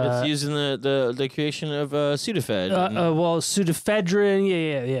 and it's used in the creation of Sudafed. well, pseudoephedrine,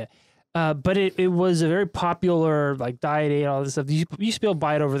 yeah. But it was a very popular like diet aid, all this stuff. You used to be able to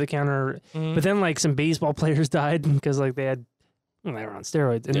buy it over the counter, but then like some baseball players died because like they were on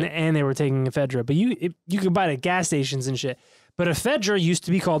steroids and they were taking ephedra. But you could buy it at gas stations and shit. But ephedra used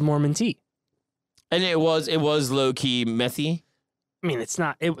to be called Mormon tea, and it was low key methy. I mean, it's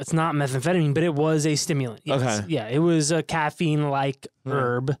not methamphetamine, but it was a stimulant. Yes. Okay. Yeah, it was a caffeine-like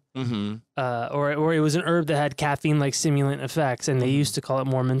herb, Mm-hmm. or it was an herb that had caffeine-like stimulant effects, and they used to call it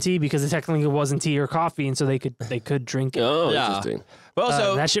Mormon tea because it technically wasn't tea or coffee, and so they could drink it. Oh, Yeah. interesting. But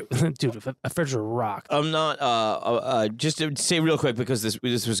also, That shit, dude, ephedra rocked. I'm not. Just to say real quick because this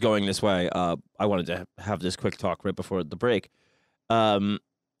was going this way. I wanted to have this quick talk right before the break. But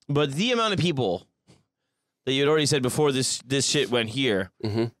the amount of people that you had already said before this shit went here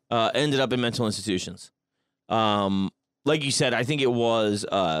ended up in mental institutions. Like you said, I think it was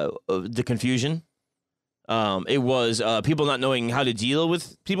the confusion. It was people not knowing how to deal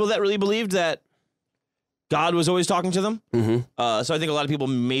with people that really believed that God was always talking to them. So I think a lot of people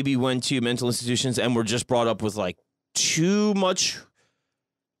maybe went to mental institutions and were just brought up with like too much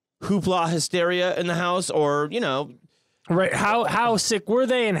hoopla hysteria in the house, or Right? How sick were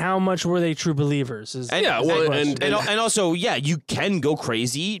they, and how much were they true believers? And also, yeah, you can go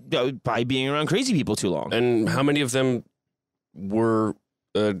crazy by being around crazy people too long. And how many of them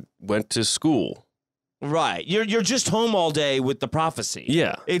went to school? Right, you're just home all day with the prophecy.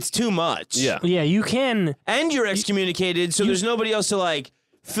 Yeah, it's too much. Yeah, you can, and you're excommunicated, so there's nobody else to like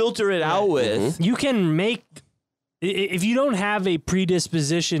filter it out with. You can make, if you don't have a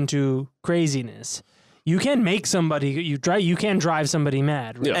predisposition to craziness, you can make somebody you can drive somebody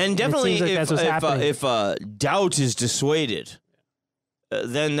mad. Right? Yeah. And definitely, if doubt is dissuaded,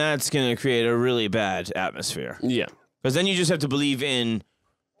 then that's going to create a really bad atmosphere. Yeah, because then you just have to believe in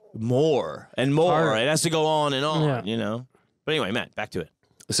more and more. It has to go on and on. But anyway, Matt, back to it.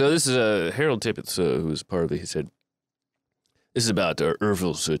 So this is Harold Tippett, who was part of it. He said, "This is about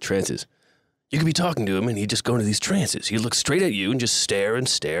Ervil's trances. You could be talking to him, and he'd just go into these trances. He'd look straight at you and just stare and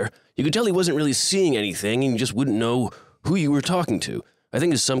stare. You could tell he wasn't really seeing anything, and you just wouldn't know who you were talking to. I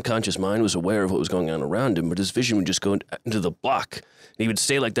think his subconscious mind was aware of what was going on around him, but his vision would just go into the block. And he would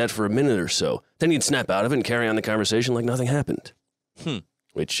stay like that for a minute or so. Then he'd snap out of it and carry on the conversation like nothing happened."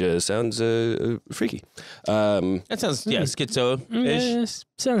 Which sounds freaky. That sounds, schizo-ish.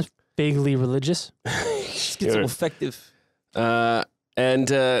 Sounds vaguely religious. Schizo-effective.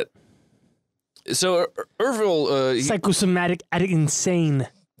 So Ervil... psychosomatic, insane.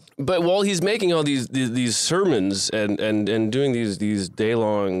 But while he's making all these sermons and doing these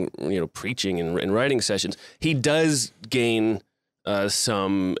day-long preaching and writing sessions, he does gain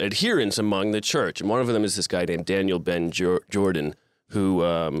some adherents among the church, and one of them is this guy named Daniel Ben Jordan, who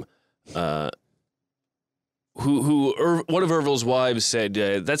one of Ervil's wives said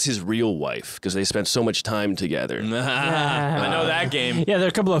that's his real wife because they spent so much time together. I know that game. Yeah, they're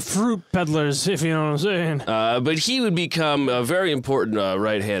a couple of fruit peddlers, if you know what I'm saying. But he would become a very important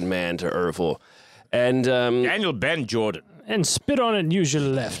right-hand man to Ervil. And Daniel Ben Jordan. And spit on it and use your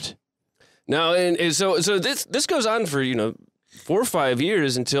left. now, and so this goes on for 4 or 5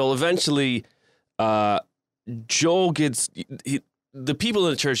 years until eventually Joel gets the people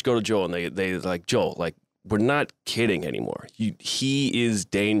in the church go to Joel and they like, Joel, like, we're not kidding anymore. He is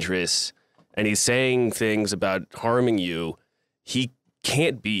dangerous and he's saying things about harming you. He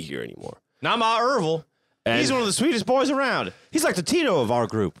can't be here anymore. Not my Ervil. He's one of the sweetest boys around. He's like the Tito of our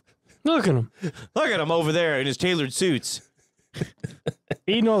group. Look at him. Look at him over there in his tailored suits.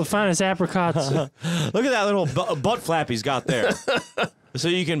 Eating all the finest apricots. Look at that little butt flap he's got there. So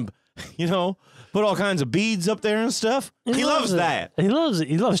you can, put all kinds of beads up there and stuff. He loves that. He loves it.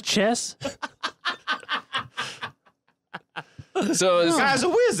 He loves chess. So This guy's a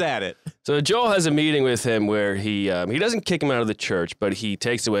whiz at it. So Joel has a meeting with him where he doesn't kick him out of the church, but he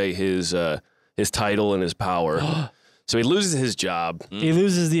takes away his title and his power. So he loses his job. He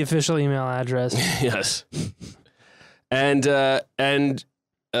loses the official email address. Yes. And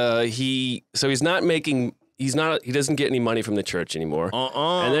he doesn't get any money from the church anymore.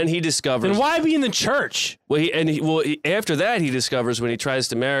 And then he discovers. Then why be in the church? After that he discovers when he tries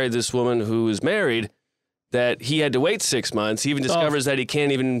to marry this woman who is married that he had to wait 6 months. He even discovers that he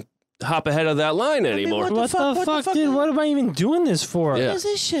can't even hop ahead of that line anymore. What the fuck, dude? What am I even doing this for? Yeah. What is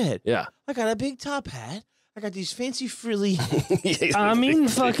this shit? Yeah. I got a big top hat. I got these fancy frilly. I'm eating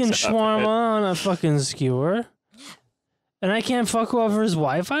fucking shawarma on a fucking skewer. And I can't fuck whoever his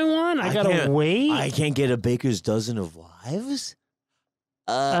wife I want? I gotta wait? I can't get a baker's dozen of wives?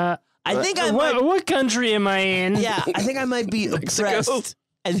 I think I might. What country am I in? Yeah, I think I might be oppressed.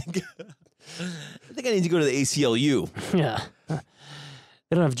 I think I need to go to the ACLU. Yeah.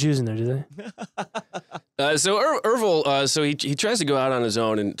 They don't have Jews in there, do they? So Ervil, so he tries to go out on his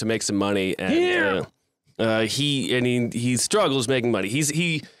own and to make some money, and he struggles making money.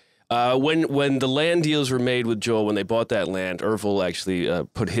 When the land deals were made with Joel, when they bought that land, Ervil actually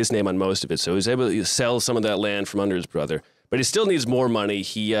put his name on most of it, so he was able to sell some of that land from under his brother. But he still needs more money.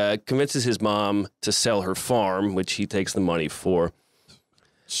 He convinces his mom to sell her farm, which he takes the money for.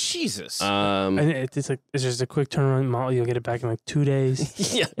 Jesus. And it's just a quick turnaround model. You'll get it back in like 2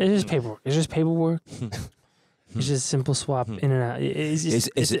 days. Yeah. It's just paperwork. It's just a simple swap in and out. It's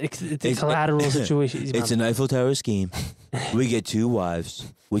a collateral situation. It's an Eiffel Tower scheme. We get 2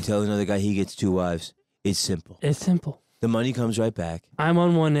 wives. We tell another guy he gets 2 wives. It's simple. It's simple. The money comes right back. I'm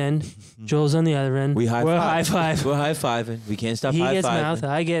on one end. Joel's on the other end. We're high five. We're high fiving. We can't stop He high gets fiving. mouth.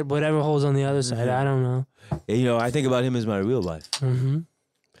 I get whatever holds on the other side. I don't know. I think about him as my real wife. Mm-hmm.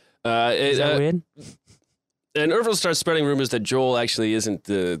 Is that weird? And Ervil starts spreading rumors that Joel actually isn't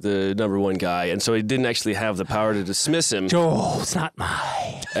the number one guy, and so he didn't actually have the power to dismiss him. Joel's not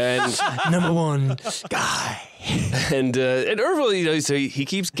my And number one guy. and Ervil, so he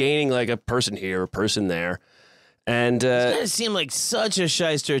keeps gaining like a person here, a person there, and It seemed like such a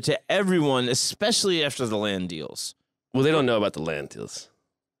shyster to everyone, especially after the land deals. well, they don't know about the land deals.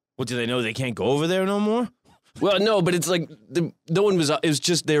 What, do they know they can't go over there no more? Well, no, but it's like no one was. It was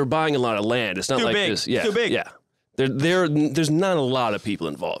just they were buying a lot of land. It's not Too like big. this. Yeah, Too big. Yeah, there's not a lot of people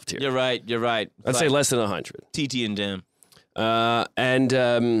involved here. You're right. I'd say less than 100. TT and Dim. And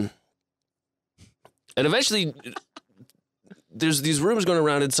eventually, there's these rumors going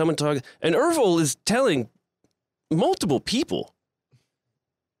around, and someone talking, and Ervil is telling multiple people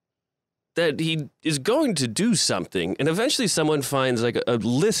that he is going to do something, and eventually someone finds like a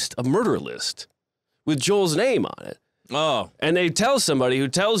murder list with Joel's name on it. Oh. And they tell somebody who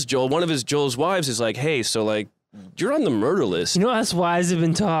tells Joel, one of Joel's wives is like, hey, so like, you're on the murder list. You know, us wives have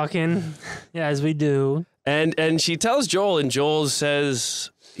been talking, yeah, as we do. And she tells Joel, and Joel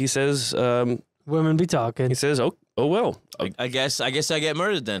says, Women be talking. he says, oh well. I guess I get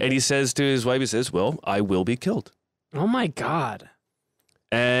murdered then. And he says to his wife, he says, well, I will be killed. Oh my God.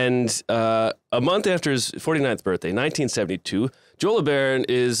 And a month after his 49th birthday, 1972, Joel LeBaron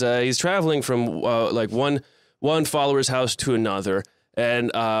is he's traveling from like one follower's house to another,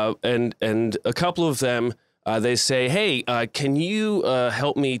 and a couple of them they say, hey, can you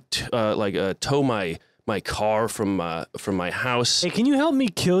help me tow my car from my house? Hey, can you help me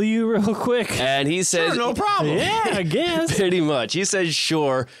kill you real quick? And he says, Sure, no problem. Yeah, I guess. pretty much. He says,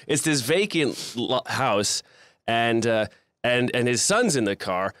 sure. It's this vacant house, and and his son's in the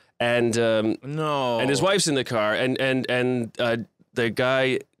car, and No. and his wife's in the car, and the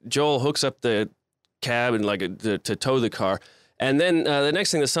guy Joel hooks up the cab and to tow the car, and then the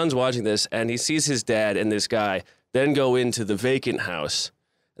next thing, the son's watching this, and he sees his dad and this guy then go into the vacant house,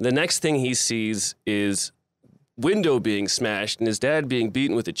 and the next thing he sees is window being smashed and his dad being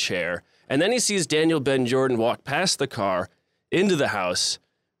beaten with a chair, and then he sees Daniel Ben Jordan walk past the car into the house,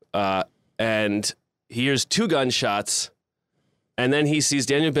 and he hears 2 gunshots. And then he sees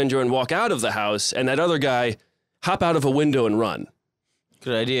Daniel Ben Jordan walk out of the house and that other guy hop out of a window and run.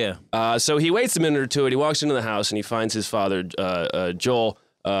 Good idea. So he waits a minute or two and he walks into the house and he finds his father, Joel,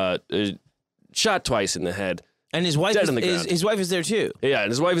 shot twice in the head. And his wife Dead on the ground. his wife is there too. Yeah, and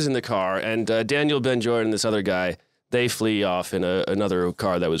his wife is in the car. And Daniel Ben Jordan and this other guy, they flee off in another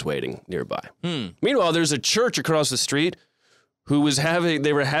car that was waiting nearby. Meanwhile, there's a church across the street who was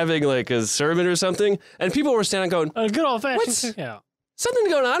they were having like a sermon or something, and people were standing going, A good old fashioned What's- cookout. something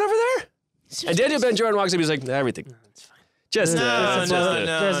going on over there? And Daniel Ben Jordan walks up, he's like, everything. Just, No,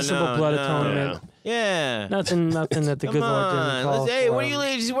 There's a simple blood no. atonement. Yeah. Nothing that the Come good Lord didn't on. call Hey, for. what are you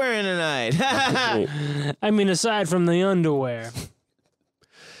ladies wearing tonight? I mean, aside from the underwear.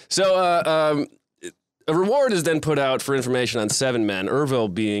 So a reward is then put out for information on 7 men,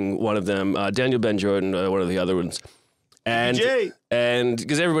 Ervil being one of them, Daniel Ben Jordan, one of the other ones. And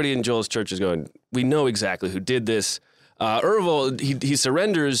because everybody in Joel's church is going, we know exactly who did this. Ervil, he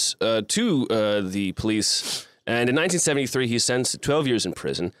surrenders to the police, and in 1973 he's sentenced to 12 years in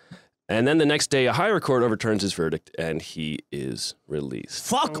prison. And then the next day, a higher court overturns his verdict, and he is released.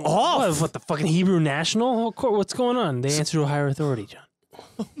 Fuck off. What the fucking Hebrew National? What's going on? They answer to a higher authority,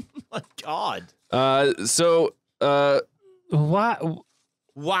 John. My God. What?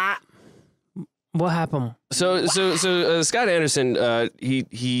 What happened? So Scott Anderson,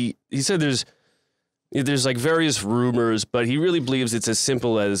 he said there's like various rumors, but he really believes it's as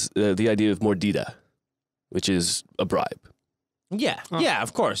simple as the idea of mordida, which is a bribe. Yeah. Yeah,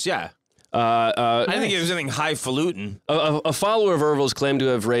 of course. Yeah. I I think it was anything highfalutin. A follower of Ervil's claimed to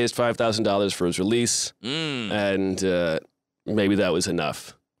have raised $5,000 for his release, and maybe that was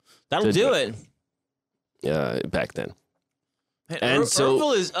enough. That'll do it. Back then. And so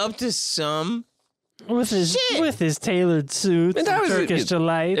Ervil is up to some With his tailored suits and that was Turkish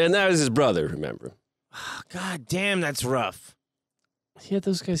delight. And that was his brother, remember? God damn, that's rough. He had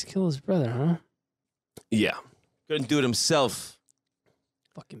those guys kill his brother, huh? Yeah. Couldn't do it himself.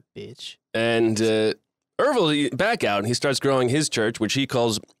 Fucking bitch. And Ervil back out, and he starts growing his church, which he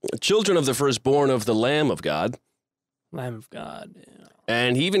calls Children of the Firstborn of the Lamb of God. Lamb of God. Yeah.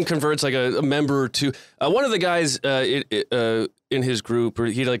 And he even converts like a member to one of the guys in his group, or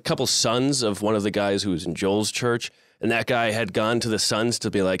he had like a couple sons of one of the guys who was in Joel's church, and that guy had gone to the sons to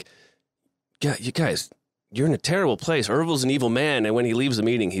be like, "Yeah, you guys, you're in a terrible place. Ervil's an evil man." And when he leaves the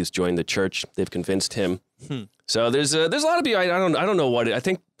meeting, he's joined the church. They've convinced him. So there's a lot of people. I don't know what I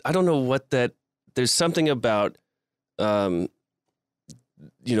don't know what that. There's something about being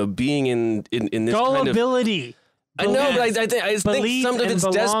in this kind of Gullibility. I know, but I think Belief some of and it's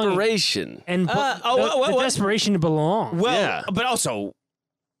belonging. desperation. And the desperation to belong. Well, Yeah. but also,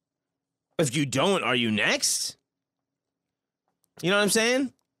 if you don't, are you next? You know what I'm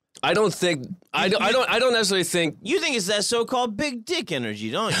saying? I don't think I don't necessarily think. You think it's that so-called big dick energy,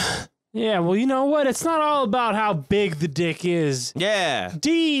 don't you? Yeah, well, you know what? It's not all about how big the dick is. Yeah.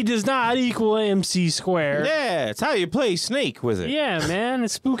 D does not equal MC squared. Yeah, it's how you play Snake with it. Yeah, man.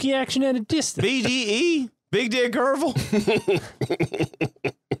 It's spooky action at a distance. BDE? Big Dick Ervil?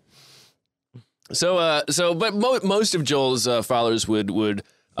 But most of Joel's followers would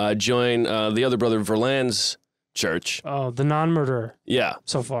join the other brother Verlan's church. Oh, the non-murderer Yeah.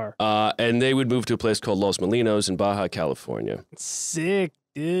 so far. And they would move to a place called Los Molinos in Baja California. Sick,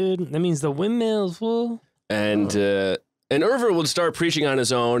 dude. That means the windmill's full. And Ervil would start preaching on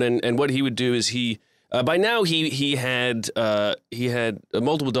his own, and what he would do is by now he had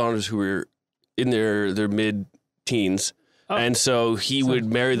multiple daughters who were in their mid-teens, and so he would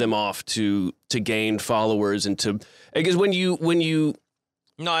marry them off to gain followers and to, because when you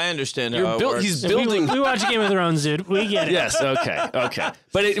No, I understand. he's building. We watch Game of Thrones, dude. We get it. Yes, okay,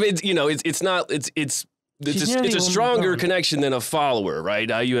 but it's a stronger connection than a follower, right?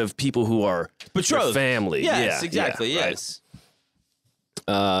 You have people who are Betrothed. your family. Yes, Yeah, exactly. yeah, Yes.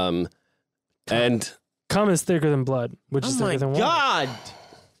 right. And Cum is thicker than blood, which is Oh my thicker than water. God.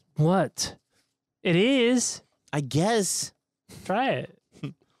 What? It is. I guess. Try it.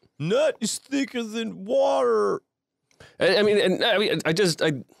 Nut is thicker than water. I want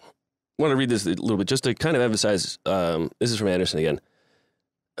to read this a little bit just to kind of emphasize. This is from Anderson again.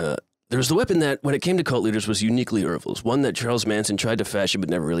 There was the weapon that, when it came to cult leaders, was uniquely Ervil's, one that Charles Manson tried to fashion but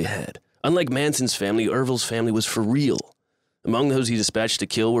never really had. Unlike Manson's family, Ervil's family was for real. Among those he dispatched to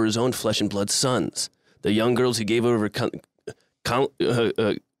kill were his own flesh and blood sons. The young girls he gave over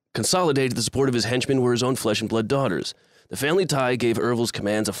consolidated the support of his henchmen were his own flesh and blood daughters. The family tie gave Ervil's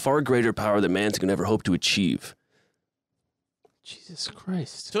commands a far greater power than Manson could ever hope to achieve. Jesus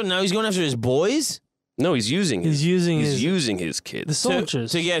Christ. So now he's going after his boys? No, he's using his kids. The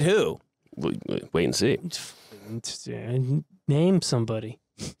soldiers. To get who? Wait and see. Name somebody,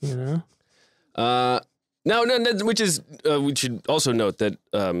 you know? Which is, we should also note that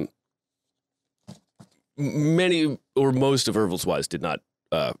many or most of Ervil's wives did not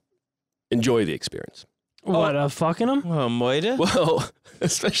enjoy the experience. What, fucking him? Oh, Moida? Well,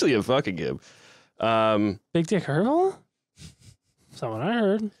 especially a fucking him. Big Dick Ervil? That's not what I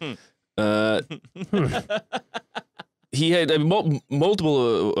heard. He had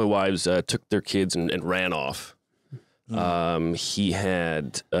multiple wives took their kids and ran off. He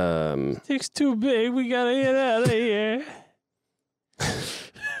had... Dick's too big. We gotta get out of here.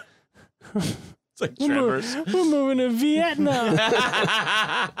 It's like Tremors. We're moving to Vietnam.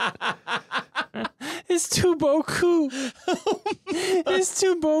 It's too beaucoup. It's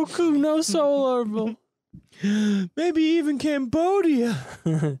too beaucoup. No soul Ervil. Maybe even Cambodia.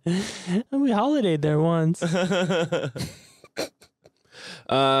 We holidayed there once.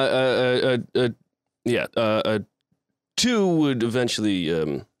 Two would eventually,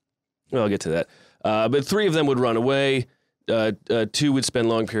 I'll get to that. But three of them would run away. Two would spend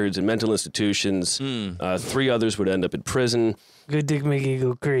long periods in mental institutions. Three others would end up in prison. Good dick make you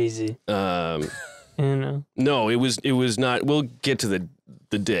go crazy. You know. No, it was not. We'll get to the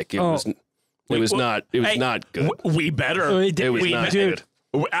dick. It was not good. We better. It was not good.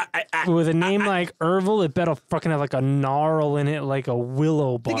 With a name like Ervil, it better fucking have like a gnarl in it, like a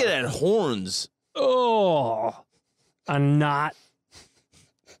willow bark. Think of that horns. Oh, a knot.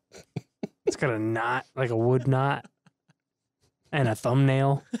 It's got a knot, like a wood knot, and a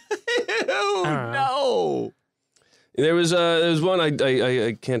thumbnail. Ew, no. There was one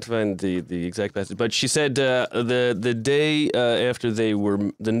I can't find the exact passage, but she said the day after they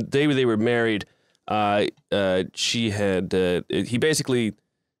were married, she had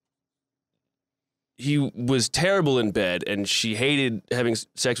he was terrible in bed, and she hated having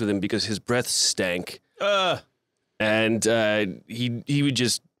sex with him because his breath stank. And he would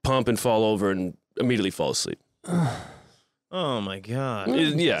just pump and fall over and immediately fall asleep. Oh my God.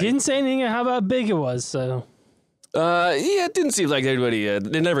 Yeah. Didn't say anything how about big it was, so. It didn't seem like everybody, it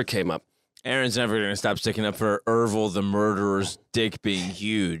never came up. Aaron's never going to stop sticking up for Ervil the murderer's dick being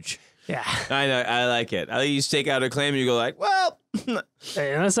huge. Yeah. I know. I like it. I like you stake out a claim and you go like, well.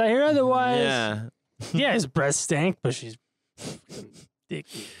 Hey, unless I hear otherwise. Yeah. Yeah, his breath stank, but she's dick.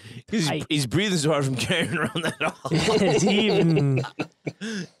 He's breathing so hard from carrying around that all. Even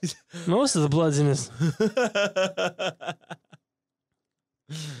most of the blood's in his.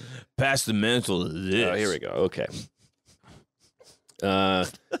 Pass the mantle to this. Oh, here we go. Okay.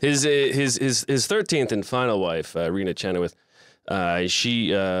 His 13th and final wife, Rena Chenoweth,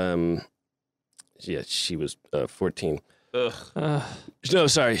 she was 14. Ugh. No,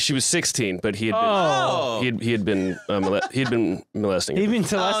 sorry, she was 16, but he had been molesting her. He'd been molesting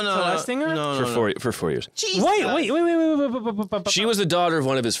her? For 4 years. Jesus. Wait. She was the daughter of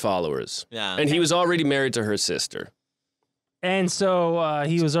one of his followers. Yeah. And he was already married to her sister. And so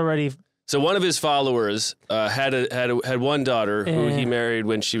he was already. So one of his followers had one daughter who he married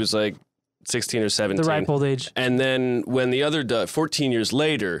when she was like 16 or 17. The ripe old age. And then when the other 14 years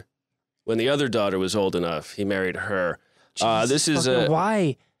later, when the other daughter was old enough, he married her. This is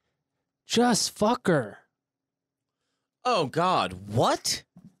why? Just fuck her. Oh God, what?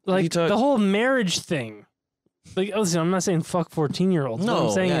 Like the whole marriage thing. Like, listen, I'm not saying fuck 14-year-olds. No, what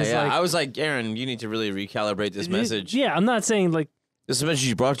I'm saying is like, I was like, Aaron, you need to really recalibrate this message. Yeah, I'm not saying like. This message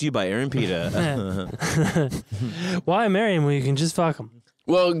is brought to you by Aaron Pita. Why marry him when you can just fuck him?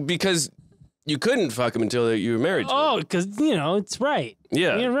 Well, because you couldn't fuck him until you were married to him. Oh, because it's right.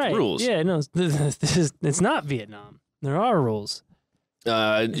 Yeah, you're right. Rules. Yeah, no, it's not Vietnam. There are rules.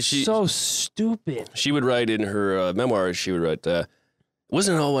 So stupid. She would write in her memoirs. She would write, "It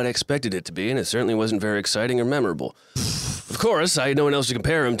wasn't all what I expected it to be, and it certainly wasn't very exciting or memorable. Of course, I had no one else to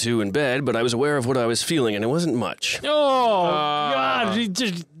compare him to in bed, but I was aware of what I was feeling, and it wasn't much." Oh God! He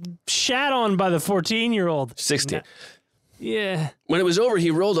just shat on by the 14-year-old. 16. Yeah. When it was over, he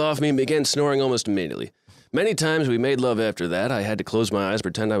rolled off me and began snoring almost immediately. Many times we made love after that. I had to close my eyes,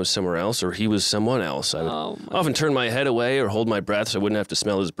 pretend I was somewhere else, or he was someone else. I would often turn my head away or hold my breath so I wouldn't have to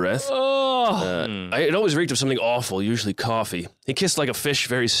smell his breath. Oh. It always reeked of something awful, usually coffee. He kissed like a fish,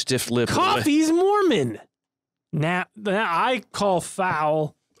 very stiff-lipped. Coffee's Mormon. Now I call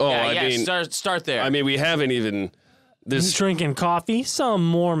foul. Oh, Yeah, I mean, start there. I mean, we haven't even. He's drinking coffee. Some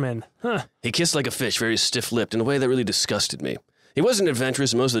Mormon. Huh. He kissed like a fish, very stiff-lipped, in a way that really disgusted me. He wasn't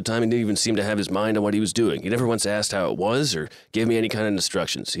adventurous, and most of the time he didn't even seem to have his mind on what he was doing. He never once asked how it was or gave me any kind of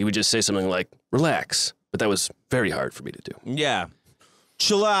instructions. He would just say something like, relax. But that was very hard for me to do. yeah.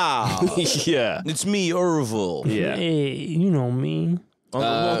 Chill out. Yeah. It's me, Ervil. Yeah. Hey, you know me. On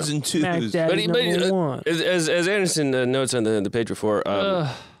the ones and twos. Mac Daddy number one. As Anderson notes on the page before,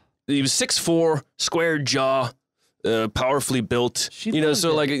 he was 6'4", square jaw, powerfully built. She you know, loved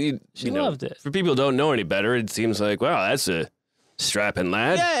so it. like She loved it. For people who don't know any better, it seems like, wow, that's a strapping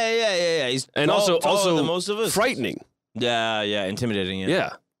lad. Yeah. He's And taller also than most of us. frightening. Yeah, intimidating.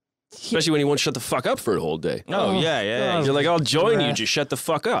 Yeah. Especially when he won't shut the fuck up for a whole day. Oh, yeah. God. You're like, I'll join you, Right. just shut the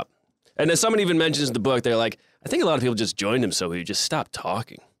fuck up. And as someone even mentions in the book, they're like, I think a lot of people just joined him so he just stopped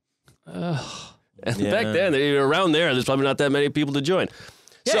talking. And Yeah. back then, around there's probably not that many people to join.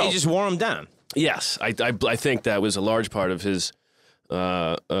 Yeah, So, he just wore him down. yes, I think that was a large part of his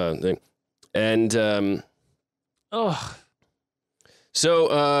thing. And Oh,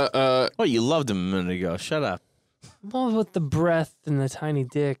 so, Oh, you loved him a minute ago. Shut up. well, with the breath and the tiny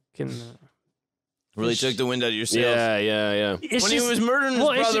dick and the... Really took the wind out of your sails. yeah. It's When he was murdering his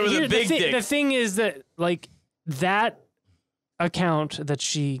well, it's brother with here, a big dick. The thing is that, like, that account that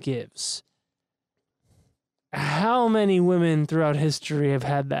she gives, how many women throughout history have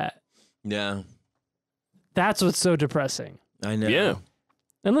had that? Yeah, That's what's so depressing. I know. Yeah.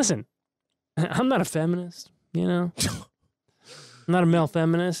 And listen, I'm not a feminist, you know? I'm not a male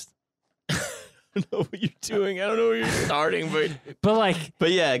feminist. I don't know what you're doing. I don't know where you're starting, But, like,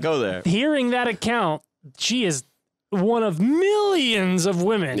 but yeah, go there. hearing that account, she is one of millions of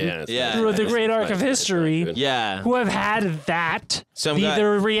women Yeah. through the great arc Right, of right, history good. Yeah, who have had that Some be guy-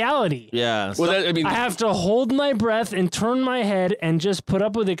 their reality. yeah. Well, that, I mean, I have to hold my breath and turn my head and just put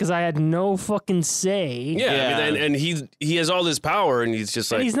up with it because I had no fucking say. yeah. I mean, and he has all this power, and he's just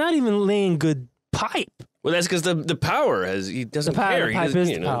And like, he's not even laying good pipe. well, that's because the power he The doesn't power, care. the He pipe doesn't, is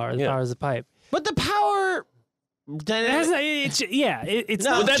you the know, power. The yeah. power is the pipe. But the power. It has, it's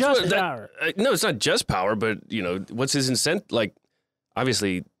Well, not that's just what, that, power. no, it's not just power, but you know, what's his incentive? Like,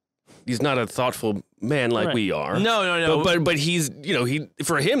 obviously, he's not a thoughtful man like Right. we are. No. But he's, you know,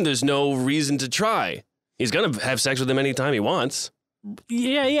 for him, there's no reason to try. He's gonna have sex with him anytime he wants.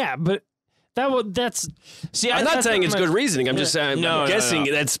 Yeah, but that's. See, I'm not that's saying not it's my- good reasoning. I'm just saying, No, I'm no, guessing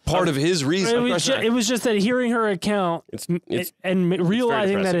no. that's part of his reason. It was just that hearing her account It's and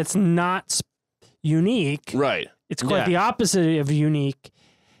realizing that depressing. it's not unique, right. it's quite Yeah. the opposite of unique,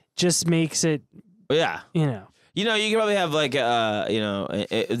 just makes it, yeah. you know. You know, you can probably have like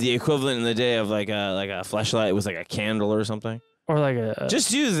the equivalent in the day of like a flashlight with like a candle or something. Or like a Just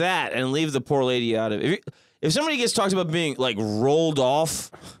do that and leave the poor lady out of it. If somebody gets talked about being like rolled off,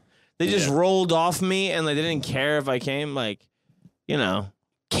 they just rolled off me and like, they didn't care if I came. Like, you know,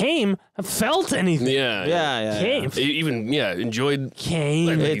 came, felt anything. yeah. Came. Even enjoyed.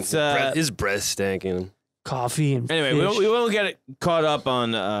 Came. It's his breath stank in him. Coffee and Anyway, fish. we won't get caught up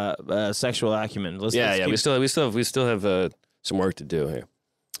on sexual acumen. Let's Yeah. keep- We still have some work to do here.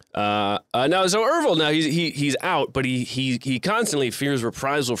 Now, so Ervil, now he's out, but he constantly fears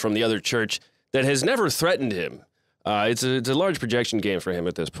reprisal from the other church that has never threatened him. It's a large projection game for him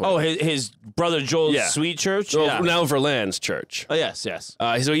at this point. Oh, his brother Joel's Yeah. sweet church. So Yeah. now Verlan's church. Oh yes.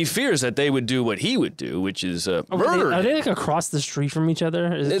 So he fears that they would do what he would do, which is murder. Are they like across the street from each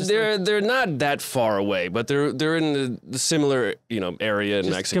other? Is it just They're not that far away, but they're in the similar area in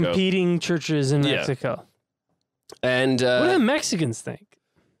just Mexico. competing churches in Yeah. Mexico? And What do the Mexicans think?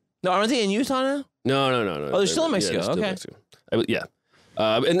 No, aren't they in Utah now? no. Oh, they're still in Mexico, they're still in okay. Mexico. Yeah.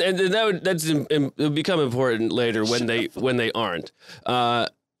 And it'll become important later when they aren't.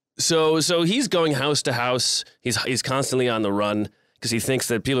 So he's going house to house. He's constantly on the run because he thinks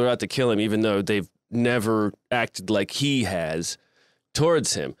that people are out to kill him, even though they've never acted like he has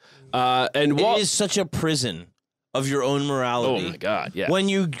towards him. And It is such a prison of your own morality. oh my God, yeah, When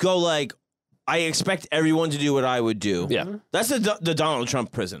you go like, I expect everyone to do what I would do. yeah. That's the Donald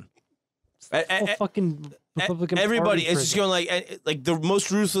Trump prison. Oh, fucking Republican Everybody, Party it's just prison. going like the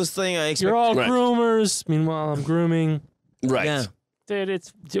most ruthless thing I expect. You're all Right. groomers. Meanwhile, I'm grooming. Right. Yeah. Dude,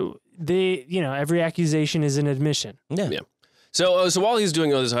 every accusation is an admission. Yeah. Yeah. So while he's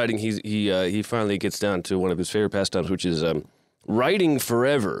doing all this hiding, he finally gets down to one of his favorite pastimes, which is writing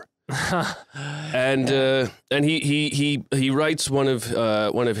forever. and he writes one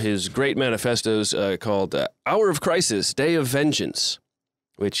of his great manifestos called "Hour of Crisis, Day of Vengeance,"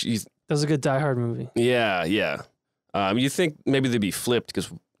 which That was a good Die Hard movie. Yeah, yeah. You think maybe they'd be flipped because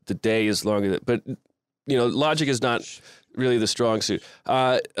the day is longer, but logic is not really the strong suit.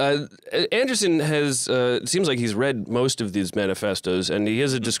 Anderson has it seems like he's read most of these manifestos, and he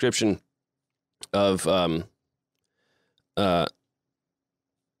has a description of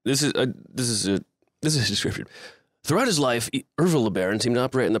this is a description. Throughout his life, Ervil LeBaron seemed to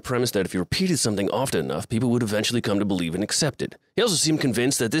operate on the premise that if he repeated something often enough, people would eventually come to believe and accept it. He also seemed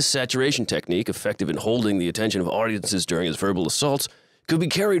convinced that this saturation technique, effective in holding the attention of audiences during his verbal assaults, could be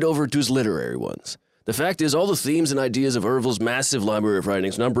carried over to his literary ones. The fact is, all the themes and ideas of Ervil's massive library of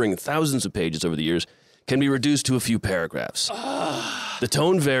writings, numbering thousands of pages over the years, can be reduced to a few paragraphs. The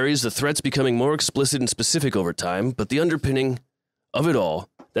tone varies, the threats becoming more explicit and specific over time, but the underpinning of it all,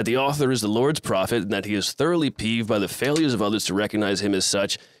 that the author is the Lord's prophet and that he is thoroughly peeved by the failures of others to recognize him as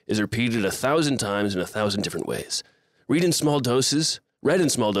such, is repeated 1,000 times in 1,000 different ways. Read in small doses,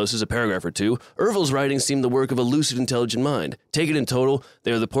 a paragraph or two, Ervil's writings seem the work of a lucid, intelligent mind. Taken in total,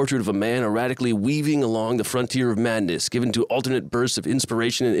 they are the portrait of a man erratically weaving along the frontier of madness, given to alternate bursts of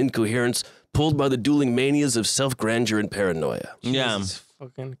inspiration and incoherence, pulled by the dueling manias of self-grandeur and paranoia. Yeah. Jesus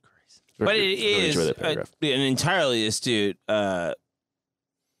fucking Christ. But it Really is enjoy that paragraph. an entirely astute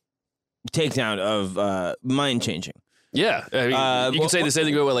takedown of mind changing. Yeah, I mean, you can say the same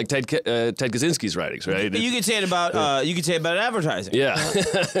thing about like Ted Kaczynski's writings, right? You could say it about advertising. Yeah,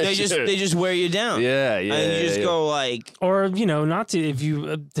 They just wear you down. yeah, And you just go like, Or, not to, if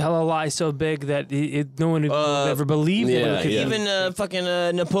you tell a lie so big that no one would ever believe it. yeah, It could yeah. even fucking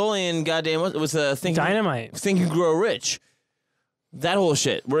Napoleon, goddamn, what was the thing? Dynamite. Think and Grow Rich. That whole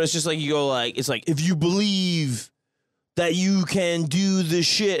shit. Where it's just like, you go like, it's like, if you believe that you can do the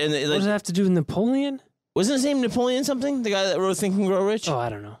shit. And What does it have to do with Napoleon? wasn't his name Napoleon something? The guy that wrote Think and Grow Rich? Oh, I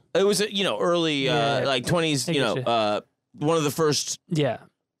don't know. It was, early, Yeah. like 20s, I get you. one of the first Yeah.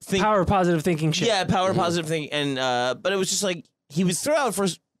 think. Power positive thinking shit. Yeah, power positive thing. And, but it was just like, he would throw out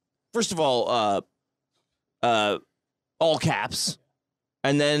first of all, all caps.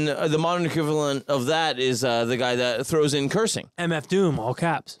 And then the modern equivalent of that is the guy that throws in cursing MF Doom, all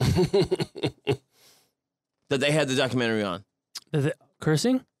caps. that they had the documentary on.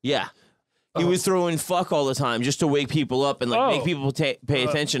 Cursing? Yeah. He would throw in fuck all the time just to wake people up and like make people pay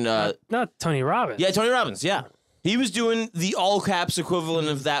attention. Not Tony Robbins. Yeah, Tony Robbins. Yeah. He was doing the all caps equivalent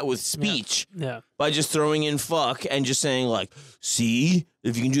of that with speech Yeah. by just throwing in fuck and just saying like, see,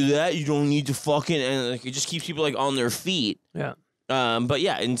 if you can do that, you don't need to fucking, and like, it just keeps people like on their feet. Yeah. But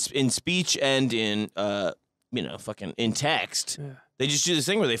yeah, in speech and in fucking in text, they just do this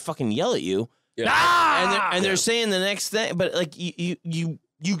thing where they fucking yell at you. Yeah. And they're saying the next thing, but like you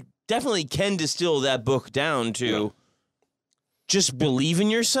definitely can distill that book down to just believe in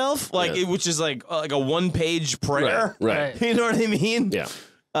yourself, like which is like a 1-page prayer. Right. You know what I mean? Yeah.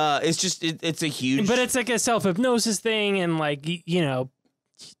 It's just it's a huge. But it's like a self-hypnosis thing, and like,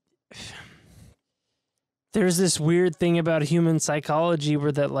 there's this weird thing about human psychology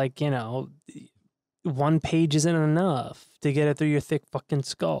where that, like, 1 page isn't enough to get it through your thick fucking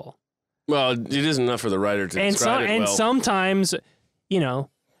skull. Well, it isn't enough for the writer to describe it well. And sometimes,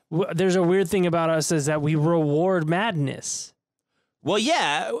 there's a weird thing about us is that we reward madness. Well,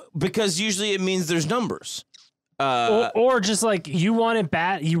 yeah, because usually it means there's numbers. Or just like you want it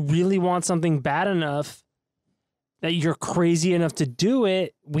bad, you really want something bad enough that you're crazy enough to do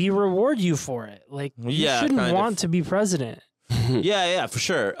it, we reward you for it. Like, you shouldn't want to be president. Yeah, for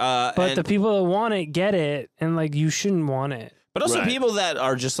sure. But the people that want it get it, and like, you shouldn't want it. But also Right. people that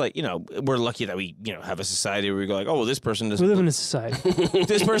are just like, we're lucky that we, have a society where we go like, oh, well, this person doesn't. We live in a society.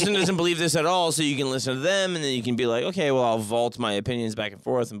 This person doesn't believe this at all, so you can listen to them, and then you can be like, okay, well, I'll vault my opinions back and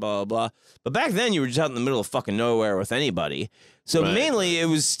forth and blah, blah, blah. But back then, you were just out in the middle of fucking nowhere with anybody. So Right. mainly, it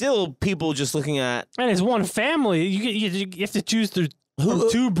was still people just looking at... And it's one family. You have to choose from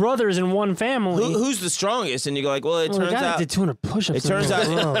 2 brothers in one family. Who's the strongest? And you go like, well, it the turns guy that out... did 200 push-ups. It turns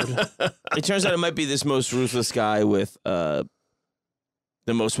in the road. It turns out it might be this most ruthless guy with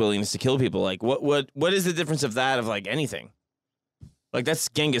the most willingness to kill people. Like, what is the difference of that of like anything? Like, that's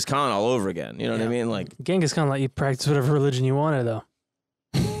Genghis Khan all over again. You know what I mean? Like, Genghis Khan let you practice whatever religion you wanted, though.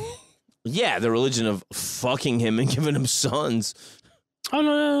 yeah, the religion of fucking him and giving him sons. Oh,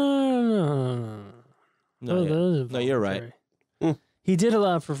 no. No, you're right. He did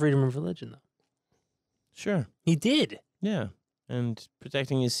allow for freedom of religion, though. Sure. He did. Yeah. And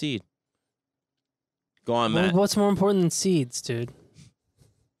protecting his seed. Go on, Matt. What's more important than seeds, dude?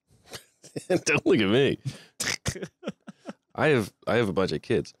 Don't look at me. I have a bunch of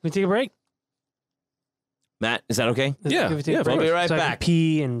kids. Can we take a break? Matt, is that okay? Yeah, Can we take yeah, a break? we'll be right So I can back.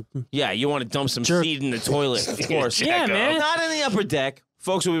 pee and Yeah, you want to dump some Jerk. seed in the toilet, of course. Yeah, man. Not in the upper deck.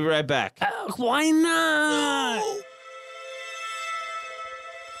 Folks, we'll be right back. Why not?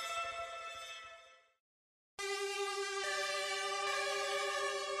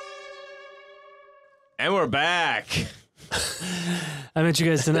 And we're back. I met you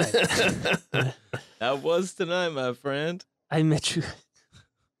guys tonight. That was tonight, my friend. I met you.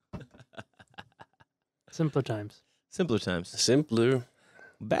 Simpler times. Simpler times. Simpler.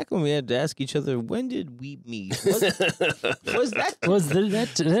 Back when we had to ask each other, when did we meet? Was that Was that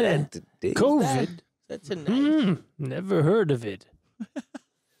COVID? That's tonight. Never heard of it.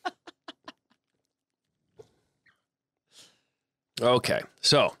 Okay,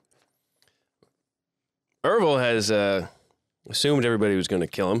 so Ervil has assumed everybody was going to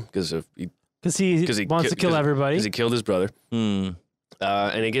kill him because he Wants to kill everybody. Because he killed his brother. Hmm.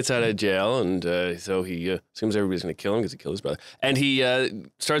 And he gets out of jail, and so he assumes everybody's going to kill him because he killed his brother. And he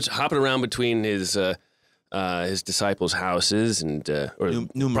starts hopping around between his disciples' houses and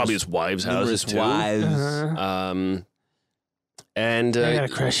probably his wives' houses too. Wives. And I got a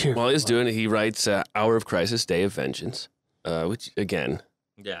crush here. while he's doing it, he writes "Hour of Crisis, Day of Vengeance," which again,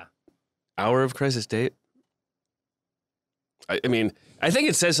 Yeah. "Hour of Crisis, Day." I mean, I think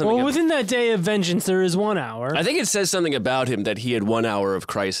it says something. Well, within that day of vengeance, there is 1 hour. I think it says something about him that he had 1 hour of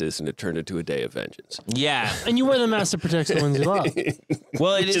crisis and it turned into a day of vengeance. Yeah. And you wear the mask to protect the ones you love.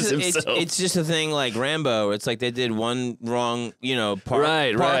 Well, Which is himself. it's just a thing like Rambo. It's like they did one wrong,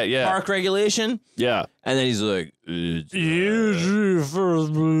 park regulation, Yeah. and then he's like, "It's,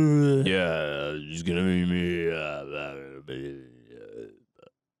 Yeah, he's gonna be me."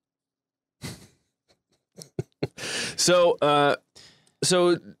 So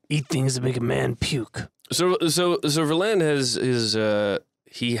eat things that make a man puke. So Verlaine has his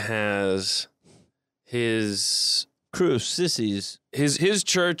Cruz, sissies. his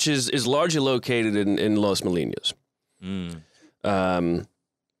church is largely located in Los Molinos.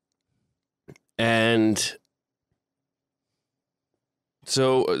 And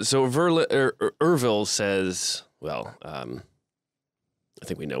so Ervil says, well, I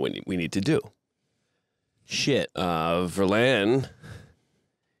think we know what we need to do. Shit. Verlaine,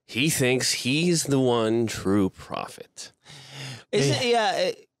 he thinks he's the one true prophet. There's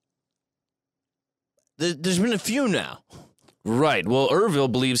been a few now. Right. Well, Ervil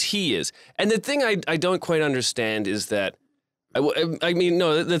believes he is. And the thing I don't quite understand is that, my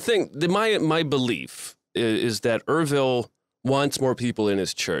belief is that Ervil wants more people in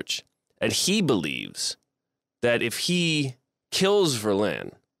his church. And he believes that if he kills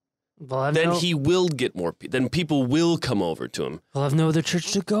Verlaine, then he will get more people. Then people will come over to him. We'll have no other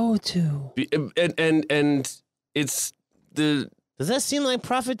church to go to. And it's the... Does that seem like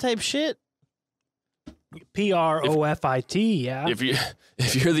prophet type shit? Profit, yeah. If you're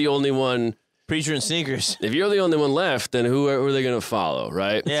the only one... Preacher in sneakers. If you're the only one left, then who are they going to follow,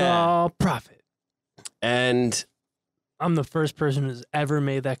 right? It's all profit. And... I'm the first person who's ever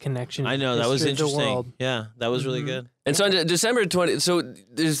made that connection. I know, that was interesting. Yeah, that was really good. And so on December 20th, so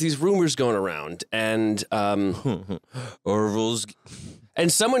there's these rumors going around, and Ervil's...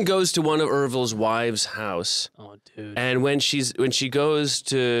 And someone goes to one of Ervil's wives' house. Oh, dude. And when she goes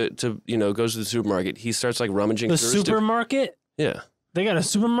to goes to the supermarket, he starts like rummaging The through supermarket? Yeah. They got a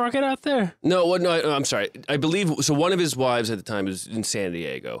supermarket out there? No, I'm sorry. I believe, so one of his wives at the time was in San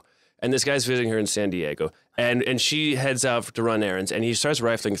Diego. And this guy's visiting her in San Diego. And she heads out to run errands, and he starts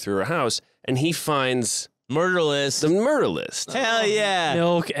rifling through her house, and he finds... Murder list. The murder list. Hell yeah.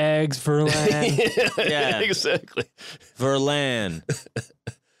 Milk, eggs, Verlaine. Yeah, exactly. Verlaine.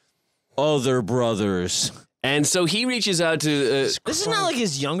 Other brothers. And so he reaches out to... this is not like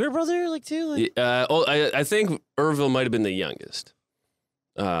his younger brother, like, too? Like... I think Ervil might have been the youngest.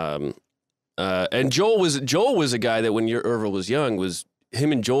 And Joel was a guy that when Ervil was young,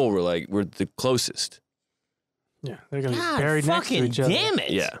 him and Joel were the closest. Yeah, they're going to be buried next to each other. Damn it.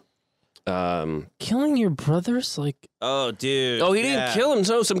 Yeah. Killing your brothers? Like... Oh, dude. Oh, he didn't kill him.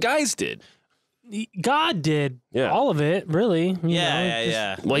 So some guys did. God did. Yeah. All of it, really.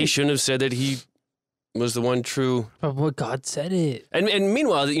 Yeah. Well, he shouldn't have said that he was the one true. But what God said it. And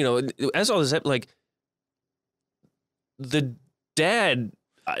meanwhile, as all this happened, like the dad,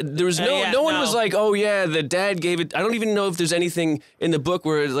 there was no one was like, oh yeah, the dad gave it. I don't even know if there's anything in the book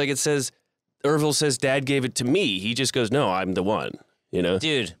where like it says, Ervil says, Dad gave it to me. He just goes, no, I'm the one.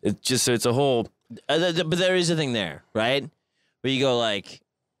 Dude. It's just it's a whole. But there is a thing there, right? Where you go like,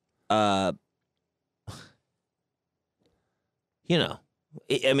 I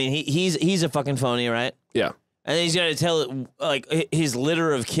mean, he's a fucking phony, right? Yeah. And he's gonna tell like his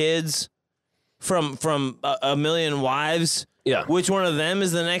litter of kids from a million wives. Yeah. Which one of them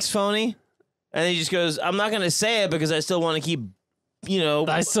is the next phony? And he just goes, I'm not gonna say it because I still want to keep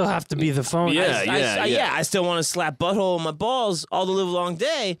I still have to be the phone. I still want to slap butthole on my balls all the live long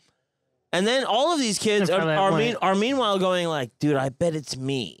day. And then all of these kids are meanwhile going like, dude, I bet it's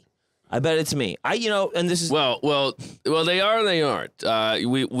me. And this is well, they are and they aren't.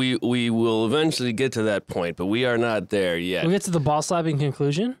 We will eventually get to that point, but we are not there yet. We'll get to the ball slapping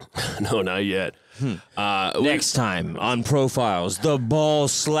conclusion. No, not yet. next time on Profiles, the ball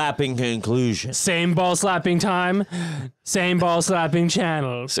slapping conclusion. Same ball slapping time, same ball slapping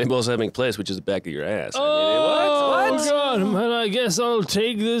channel. Same ball slapping place, which is the back of your ass. Oh, God. Well, I guess I'll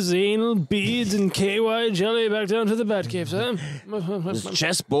take this anal beads and KY jelly back down to the Batcave, sir. This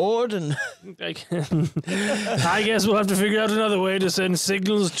chessboard and... I guess we'll have to figure out another way to send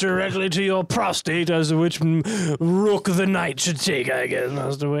signals directly to your prostate as to which rook the knight should take, I guess,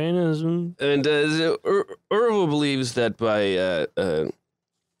 Master Wayne. And Ervil believes that by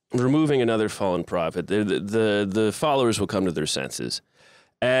removing another fallen prophet, the followers will come to their senses.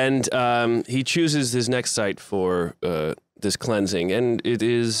 And he chooses his next site for this cleansing, and it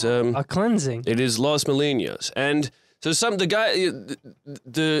is... a cleansing? It is Los Molinos. And so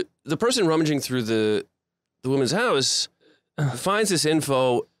the person rummaging through the woman's house finds this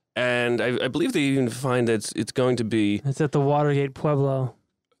info, and I believe they even find that it's going to be... It's at the Watergate Pueblo.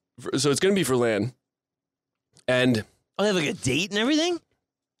 So it's going to be for land. And... Oh, they have like a date and everything?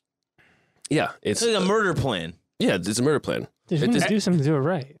 Yeah. It's like a murder plan. Yeah, it's a murder plan. They need to do something to do it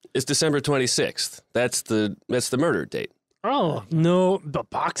right. It's December 26th. That's the murder date. Oh, no. But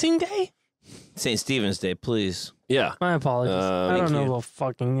Boxing Day? St. Stephen's Day, please. Yeah. My apologies. I don't know about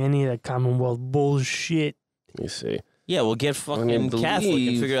fucking any of that Commonwealth bullshit. Let me see. Yeah, we'll get fucking Catholic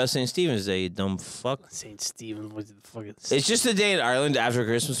and figure out St. Stephen's Day, you dumb fuck. St. Stephen, what the fuck is It's just a day in Ireland after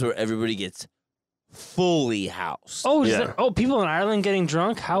Christmas where everybody gets fully housed. Oh, people in Ireland getting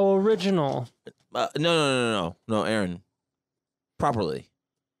drunk? How original. No, Aaron. Properly.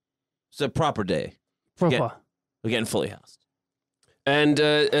 It's a proper day. Proper. We're getting fully housed. And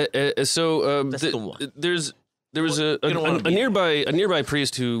there was a nearby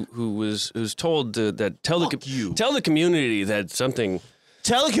priest who was told that tell the community that something.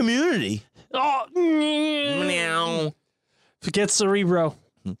 Tell the community. Oh, Meow. Forget Cerebro.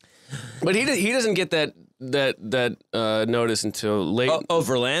 But he doesn't get that notice until late. Oh,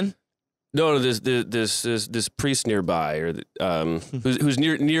 Verlan? No, this priest nearby, or who's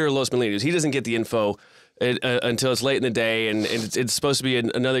near Los Molinos. He doesn't get the info until it's late in the day, and it's supposed to be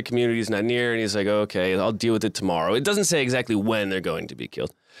another community he's not near, and he's like, okay, I'll deal with it tomorrow. It doesn't say exactly when they're going to be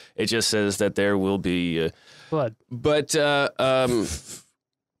killed. It just says that there will be blood. But on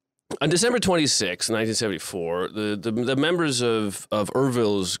December 26, 1974, the members of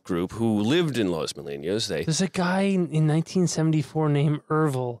Ervil's group who lived in Los Molinos, there's a guy in 1974 named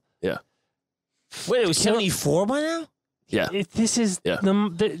Ervil. Yeah. Wait, it was 74 by now? Yeah. We've been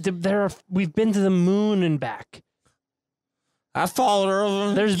to the moon and back. I followed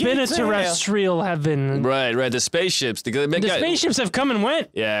Ervil. There's been a terrestrial heaven. Right. The spaceships. The spaceships have come and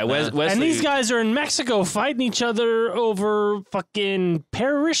went. Yeah, Wesley. And these guys are in Mexico fighting each other over fucking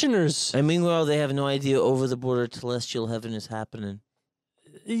parishioners. And meanwhile, they have no idea over the border celestial heaven is happening.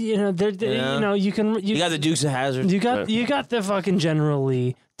 You know, you got the Dukes of Hazzard. You got the fucking General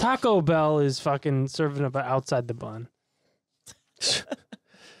Lee. Taco Bell is fucking serving up outside the bun.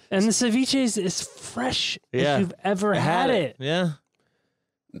 And the ceviche is fresh if you've ever had it. Yeah.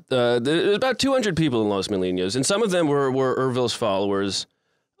 There's about 200 people in Los Molinos, and some of them were Ervil's followers.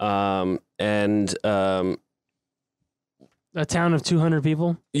 A town of 200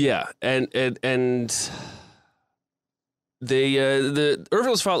 people? Yeah, and they the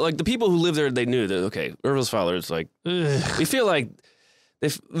Ervil's followers, like the people who live there, they knew that okay, Ervil's followers, like we feel like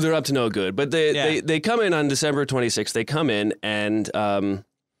they're up to no good, but they come in on December 26th. They come in and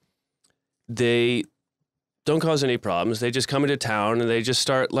they don't cause any problems. They just come into town and they just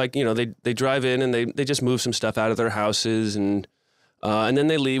start they drive in and they just move some stuff out of their houses and then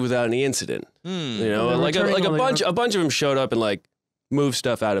they leave without any incident. Like a bunch of them showed up and like moved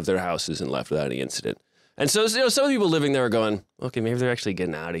stuff out of their houses and left without any incident. And so some people living there are going, okay, maybe they're actually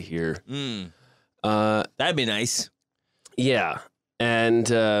getting out of here. That'd be nice. Yeah. And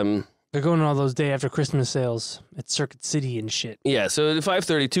they're going to all those day after Christmas sales at Circuit City and shit. Yeah, so at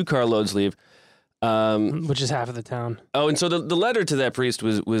 5:30, 2 carloads leave. Which is half of the town. Oh, and so the letter to that priest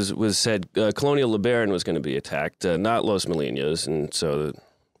was said Colonial LeBaron was going to be attacked, not Los Molinos. And so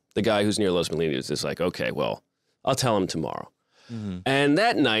the guy who's near Los Molinos is like, okay, well, I'll tell him tomorrow. Mm-hmm. And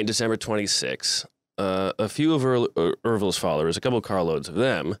that night, December 26th, a few of Ervil's followers, a couple of carloads of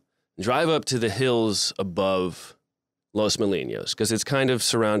them, drive up to the hills above Los Molinos, because it's kind of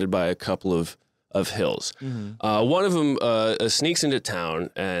surrounded by a couple of of hills. One of them sneaks into town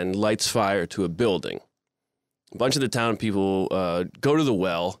and lights fire to a building. A bunch of the town people go to the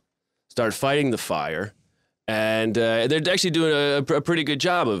well, start fighting the fire, and they're actually doing a pretty good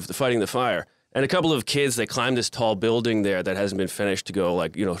job of fighting the fire. And a couple of kids, they climb this tall building there that hasn't been finished to go,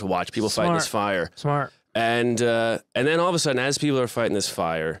 like, to watch people fight this fire. Smart. And then all of a sudden, as people are fighting this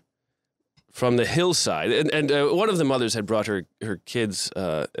fire from the hillside, and one of the mothers had brought her kids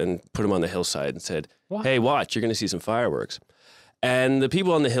and put them on the hillside and said, "Hey, watch, you're going to see some fireworks." And the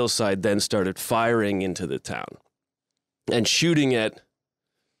people on the hillside then started firing into the town and shooting at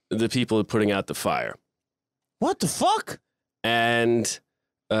the people putting out the fire. What the fuck? And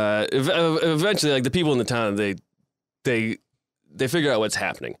eventually, like, the people in the town, they figure out what's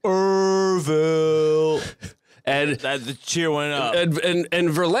happening. Ervil. And the cheer went up. And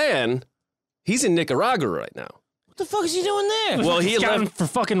Verlan, he's in Nicaragua right now. What the fuck is he doing there? Well, he Got him left for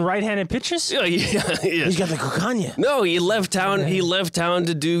fucking right-handed pitches. Yeah. He's got the cocaine. No, he left town. He left town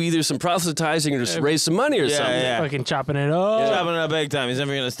to do either some proselytizing or just raise some money or something. Yeah. Fucking chopping it up. Chopping it up big time. He's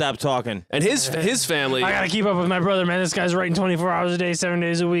never gonna stop talking. And his family. I gotta keep up with my brother, man. This guy's writing 24 hours a day, 7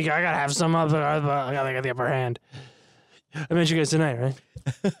 days a week. I gotta have some up. I gotta get the upper hand. I met you guys tonight, right?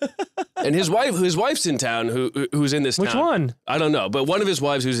 And his wife's in town, who's in this town. Which one? I don't know, but one of his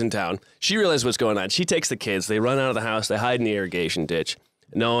wives who's in town, she realizes what's going on. She takes the kids, they run out of the house, they hide in the irrigation ditch.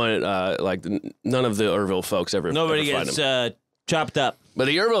 No one, none of the Ervil folks ever. Nobody ever gets find them. chopped up. But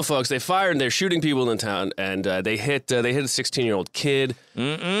the Ervil folks, they fire and they're shooting people in town, and they hit a 16-year-old kid,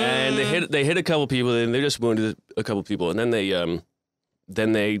 and they hit a couple people, and they just wounded a couple people, and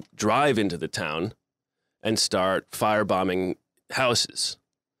then they drive into the town and start firebombing houses.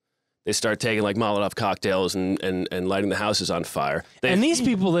 They start taking like Molotov cocktails and lighting the houses on fire. And these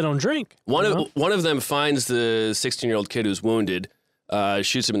people, they don't drink. One of them finds the 16-year-old kid who's wounded,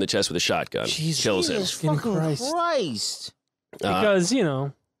 shoots him in the chest with a shotgun, kills him. Jesus fucking Christ. Because,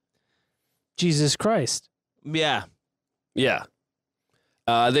 Jesus Christ. Yeah. Yeah.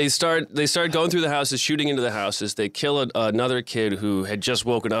 They start going through the houses, shooting into the houses. They kill another kid who had just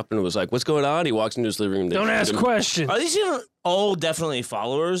woken up and was like, "What's going on?" He walks into his living room. Don't ask questions. Are these even all definitely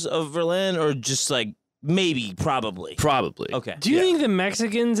followers of Verlaine, or just like maybe, probably? Probably. Okay. Do you think the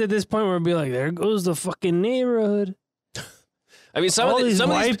Mexicans at this point would be like, there goes the fucking neighborhood? I mean, some of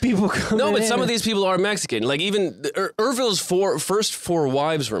these people come No, but in. some of these people are Mexican. Like even Ervil's first four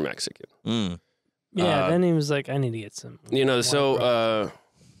wives were Mexican. Yeah, then he was like, I need to get some.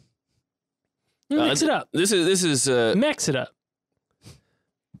 Mix it up. This is Mix it up.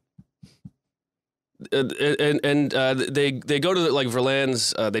 They go to like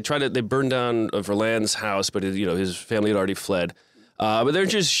Verlaine's. They burn down Verlaine's house, but his family had already fled. But they're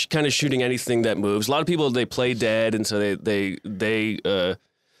just kind of shooting anything that moves. A lot of people, they play dead, and so they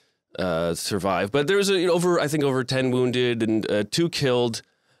survive. But there's over 10 wounded and 2 killed.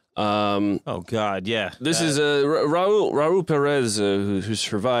 Oh God, yeah. This is Raul Perez who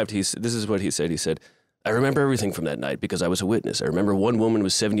survived. This is what he said. He said, "I remember everything from that night because I was a witness. I remember one woman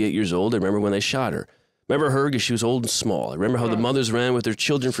was 78 years old. I remember when they shot her. I remember her because she was old and small. I remember how the mothers ran with their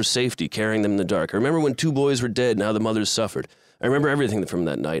children for safety, carrying them in the dark. I remember when 2 boys were dead and how the mothers suffered. I remember everything from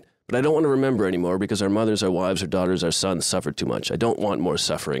that night, but I don't want to remember anymore because our mothers, our wives, our daughters, our sons suffered too much. I don't want more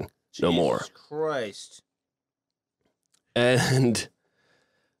suffering. No more." Jesus Christ. And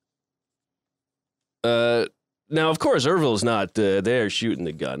now, of course, Ervil's not there shooting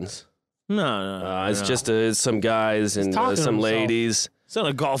the guns. No. It's just some guys and talking to some himself. ladies. It's on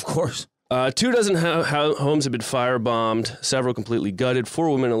a golf course. 2 dozen homes had been firebombed, several completely gutted.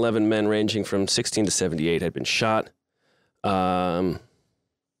 4 women, 11 men, ranging from 16 to 78, had been shot. They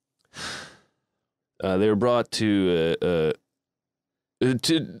were brought to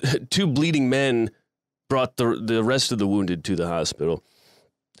 2 bleeding men brought the rest of the wounded to the hospital.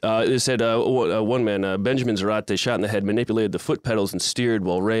 They said one man, Benjamin Zarate, shot in the head, manipulated the foot pedals and steered,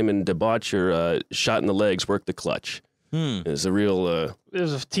 while Raymond Debaucher, shot in the legs, worked the clutch. It was a real It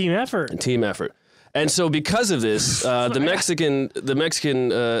was a team effort. team effort. And so because of this, the Mexican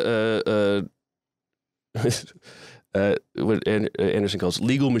what Anderson calls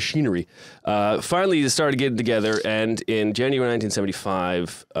legal machinery, finally started getting together, and in January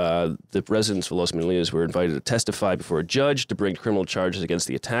 1975, the residents of Los Manillas were invited to testify before a judge to bring criminal charges against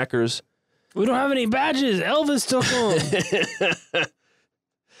the attackers. We don't have any badges. Elvis took them.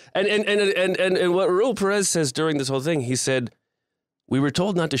 And what Raul Perez says during this whole thing, he said, "We were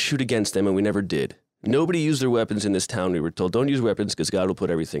told not to shoot against them, and we never did. Nobody used their weapons in this town. We were told, don't use weapons because God will put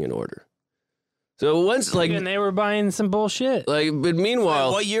everything in order." So once, like, And they were buying some bullshit. but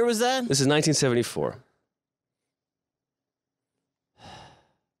meanwhile, What year was that? this is 1974.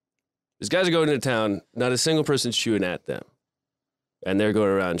 These guys are going into town. Not a single person's shooting at them. And they're going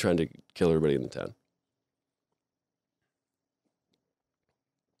around trying to kill everybody in the town.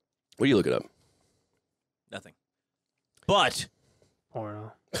 What are you looking up? Nothing. But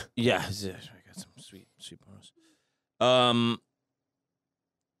Porno. yeah, I got some sweet bonus.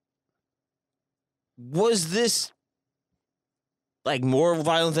 Was this like more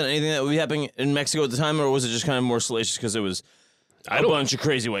violent than anything that would be happening in Mexico at the time, or was it just kind of more salacious because it was a bunch of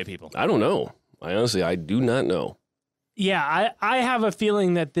crazy white people? I don't know. I do not know. Yeah, I have a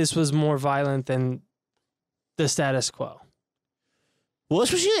feeling that this was more violent than the status quo. Well,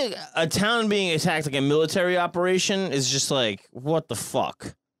 especially a town being attacked like a military operation is just like, what the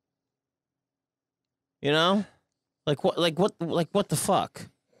fuck? You know? Like what the fuck?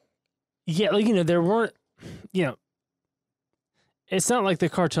 Yeah, like, you know, there weren't, you know, it's not like the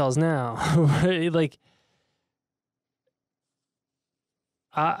cartels now. Like,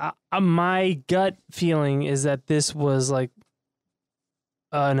 my gut feeling is that this was like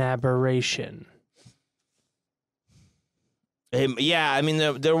an aberration. Yeah, I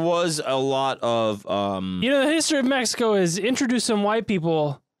mean, there was a lot of... You know, the history of Mexico is introduce some white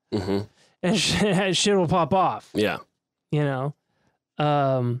people and shit will pop off. Yeah. You know?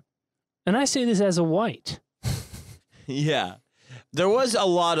 And I say this as a white. Yeah. There was a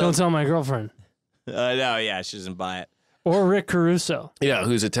lot of... Don't tell my girlfriend. No, yeah, she doesn't buy it. Or Rick Caruso. Yeah,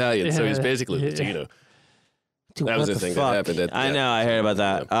 who's Italian, so he's Yeah. basically Latino. Dude, That was what the thing fuck? that happened. I know, I heard about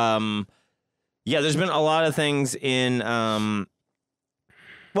that. Yeah, there's been a lot of things in...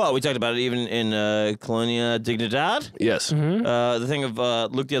 well, we talked about it even in Colonia Dignidad. Yes. Mm-hmm. The thing of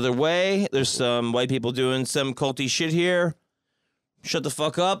look the other way. There's some white people doing some culty shit here. Shut the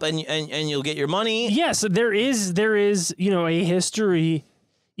fuck up, and you'll get your money. Yes, there is, you know, a history,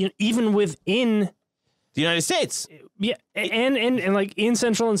 you know, even within The United States. Yeah, and like in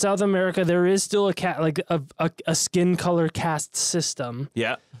Central and South America, there is still a skin color caste system.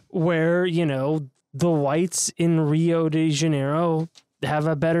 Yeah. Where, you know, the whites in Rio de Janeiro have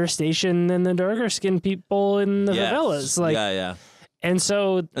a better station than the darker skinned people in the favelas. Like, yeah. And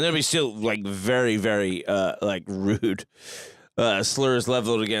so, And there'll be still like very, very like rude slurs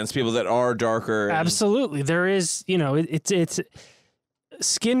leveled against people that are darker. absolutely, there is, you know, it's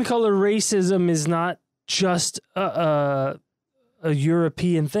skin color racism is not just a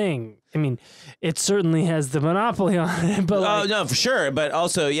European thing. I mean, it certainly has the monopoly on it. But no, for sure. But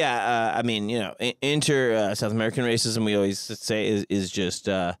also, yeah, I mean, you know, South American racism, we always say is just,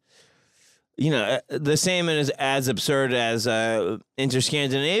 you know, the same and is as absurd as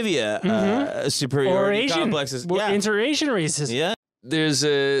inter-Scandinavia superiority complexes. Yeah. Inter-Asian racism. Yeah. There's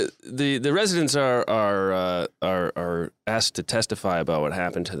the residents are asked to testify about what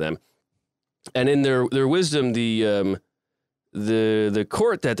happened to them, and in their wisdom, the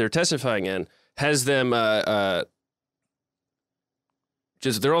court that they're testifying in has them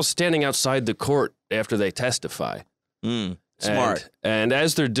just they're all standing outside the court after they testify. Smart. And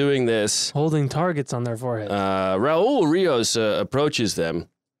as they're doing this, Holding targets on their forehead. Raul Rios approaches them,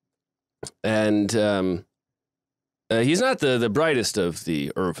 and he's not the brightest of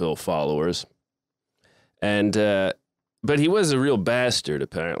the Ervil followers, and but he was a real bastard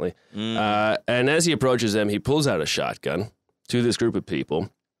apparently. And as he approaches them, he pulls out a shotgun to this group of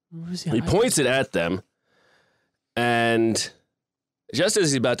people. He points it at them, and just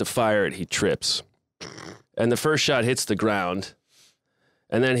as he's about to fire it, he trips. And the first shot hits the ground,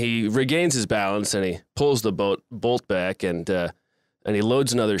 and then he regains his balance, and he pulls the bolt back, and he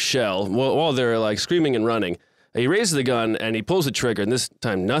loads another shell. While they're like screaming and running, he raises the gun, and he pulls the trigger, and this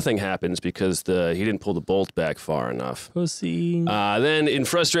time nothing happens because he didn't pull the bolt back far enough. Pussy. Then in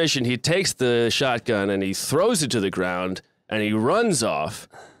frustration, he takes the shotgun, and he throws it to the ground, and he runs off.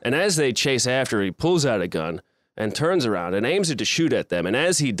 And as they chase after, he pulls out a gun and turns around and aims it to shoot at them. And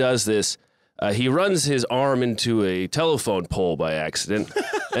as he does this, he runs his arm into a telephone pole by accident,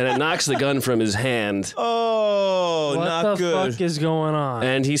 and it knocks the gun from his hand. Oh, what not the good. fuck is going on?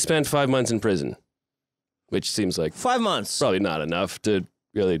 And he spent 5 months in prison, which seems like 5 months. probably not enough to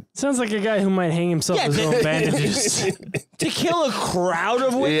really... Sounds like a guy who might hang himself with his own bandages. To kill a crowd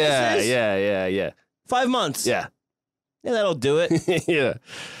of witnesses? Yeah. 5 months. Yeah. Yeah, that'll do it. Yeah.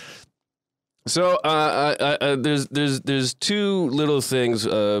 So there's two little things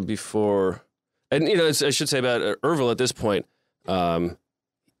before, and you know I should say about Ervil at this point.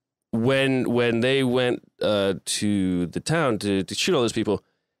 When they went to the town to shoot all those people,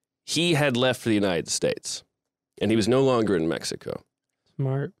 he had left for the United States, and he was no longer in Mexico.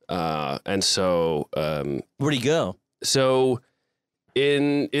 Smart. And so Where'd he go? So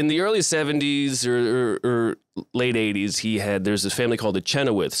In the early 70s or late 80s, there's this family called the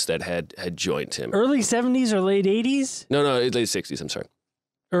Chenoweths that had joined him. Early 70s or late 80s? No, late 60s. I'm sorry.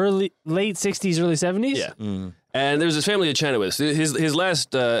 Late 60s, early 70s? Yeah. And there's this family of Chenoweths. His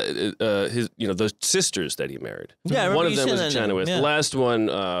last those sisters that he married. Yeah, I remember one of you them was a saying that. Chenoweth. Yeah. The last one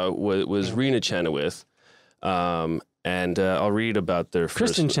was Rena Chenoweth. And I'll read about their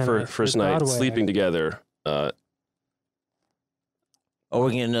Kristen Chenoweth, first the night Broadway sleeping together. Oh,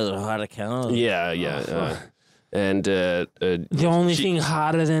 we're getting another hot account. Yeah. And The only thing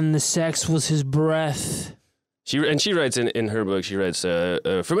hotter than the sex was his breath. She writes in her book, she writes,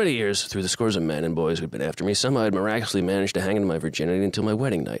 for many years, through the scores of men and boys who'd been after me, somehow I'd miraculously managed to hang on to my virginity until my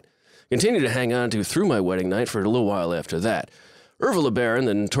wedding night. Continued to hang on to through my wedding night for a little while after that. Ervil LeBaron,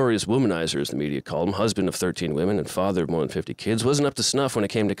 the notorious womanizer, as the media called him, husband of 13 women and father of more than 50 kids, wasn't up to snuff when it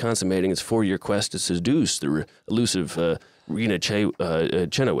came to consummating his 4-year quest to seduce the elusive Rena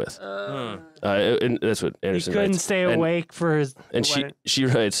Chenoweth. And that's what He Anderson couldn't writes. stay awake for his. And she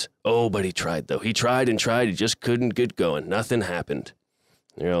writes, "Oh, but he tried though. He tried and tried. He just couldn't get going. Nothing happened."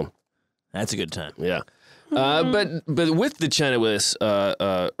 You know, That's a good time. yeah. But with the Chenoweths,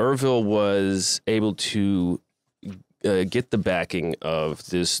 Ervil was able to get the backing of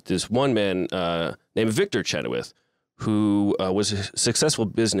this one man named Victor Chenoweth, who was a successful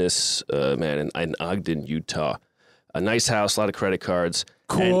business man in Ogden, Utah. A nice house, a lot of credit cards.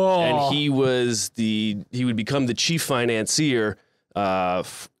 Cool. And he would become the chief financier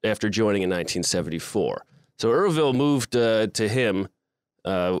after joining in 1974. So Ervil moved to him,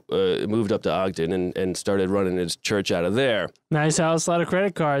 moved up to Ogden and started running his church out of there. Nice house, a lot of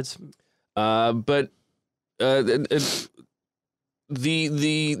credit cards. But the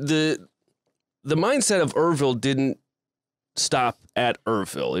mindset of Ervil didn't stop at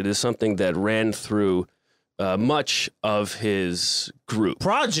Ervil. It is something that ran through much of his group.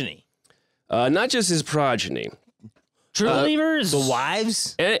 Progeny. Not just his progeny. True believers. The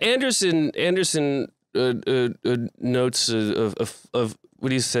wives. Anderson notes of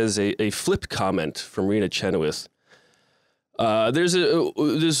what he says a flip comment from Rena Chenoweth. There's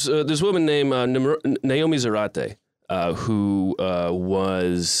this woman named Naomi Zarate who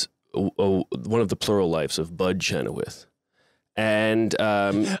was one of the plural lives of Bud Chenoweth, and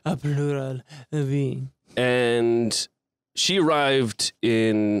A plural being. and she arrived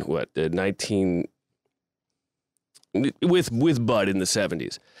in with Bud in the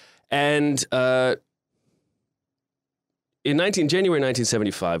 70s, and in January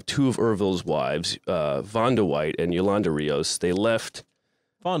 1975, two of Ervil's wives, Vonda White and Yolanda Rios, they left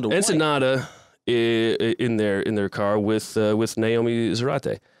Ensenada in their car with Naomi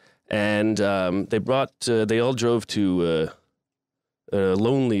Zarate, and they all drove to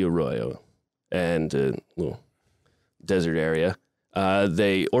Lonely Arroyo and little desert area.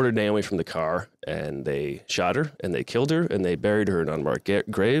 They ordered Naomi from the car, and they shot her, and they killed her, and they buried her in an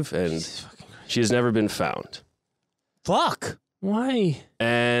unmarked grave, and she has never been found. Fuck. Why?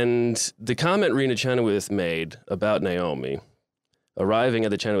 And the comment Rena Chenoweth made about Naomi arriving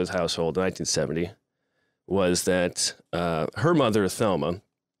at the Chenoweth household in 1970 was that her mother, Thelma,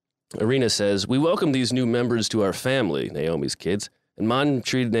 Rena says, "We welcome these new members to our family, Naomi's kids, and Mom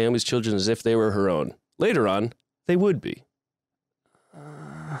treated Naomi's children as if they were her own. Later on, they would be."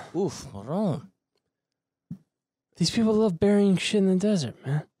 Oof. What's wrong? These people love burying shit in the desert,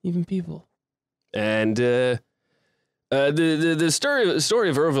 man. Even people. And the story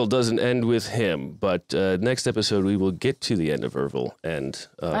of Ervil doesn't end with him, but next episode we will get to the end of Ervil, and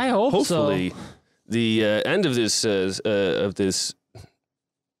I hope hopefully the end of this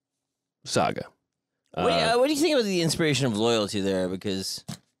saga. What do you think about the inspiration of loyalty there? Because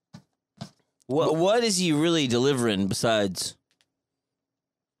what is he really delivering besides?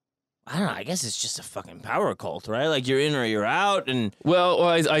 I don't know. I guess it's just a fucking power cult, right? Like you're in or you're out, and Well,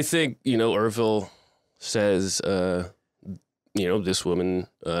 I think Ervil says, this woman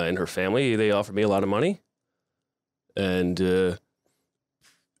and her family, they offered me a lot of money, and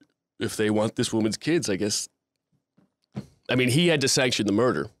if they want this woman's kids, I guess. I mean, he had to sanction the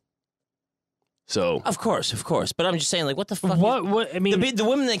murder. So of course. But I'm just saying, like, what the fuck? What? I mean, The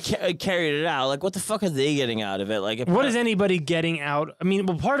women that carried it out, like, what the fuck are they getting out of it? Like, what is anybody getting out? I mean,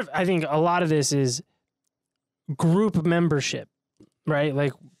 well, I think a lot of this is group membership, right?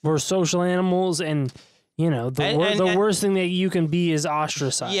 Like, we're social animals, and the worst thing that you can be is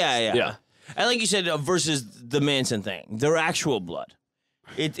ostracized. Yeah. And like you said, versus the Manson thing, they're actual blood.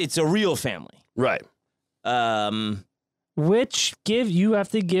 It's a real family. right. Which you have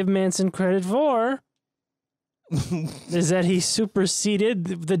to give Manson credit for is that he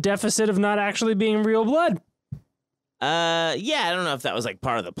superseded the deficit of not actually being real blood. Yeah, I don't know if that was like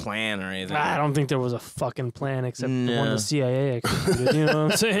part of the plan or anything. I don't think there was a fucking plan except the one No. the CIA executed. You know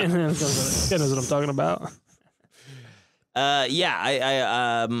what I'm saying? God knows what I'm talking about.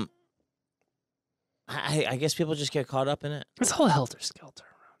 Yeah, I guess people just get caught up in it. It's all helter skelter.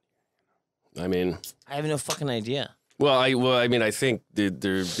 I mean, I have no fucking idea. I mean, I think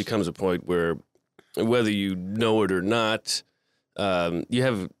there becomes a point where, whether you know it or not, you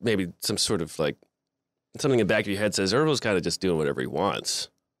have maybe some sort of like something in the back of your head says Ervil's kind of just doing whatever he wants.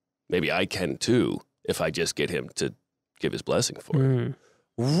 Maybe I can too if I just get him to give his blessing for it.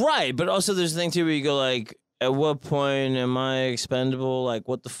 Right, but also there's the thing too where you go like, at what point am I expendable? Like,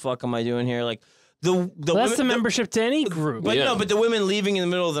 what the fuck am I doing here? Like, Well, that's the membership to any group. But Yeah. no, but the women leaving in the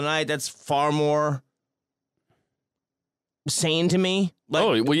middle of the night, that's far more sane to me. Like,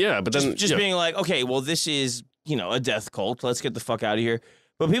 Oh, well, yeah, but then just being like, okay, well, this is, a death cult. Let's get the fuck out of here.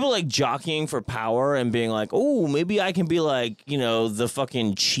 But people like jockeying for power and being like, oh, maybe I can be like, the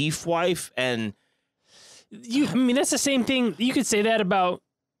fucking chief wife. And I mean, that's the same thing. You could say that about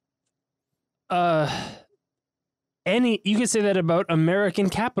you could say that about American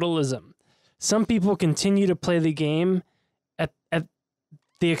capitalism. Some people continue to play the game at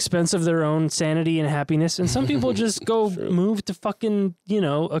the expense of their own sanity and happiness, and some people just go move to fucking a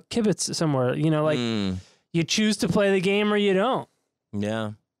kibbutz somewhere. You choose to play the game or you don't.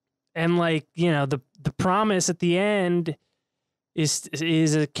 yeah. And the promise at the end is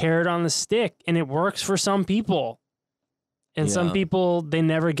a carrot on the stick, and it works for some people. And some Yeah. people, they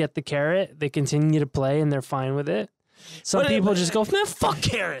never get the carrot. They continue to play and they're fine with it. Some people just go, man, fuck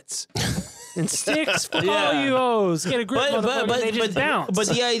carrots and sticks. Fuck all you hoes. Get a grip, motherfucker. They just bounce. But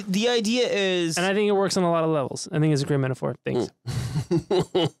the idea is, and I think it works on a lot of levels. I think it's a great metaphor. Thanks.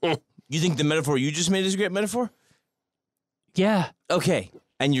 you think the metaphor you just made is a great metaphor? Yeah. Okay,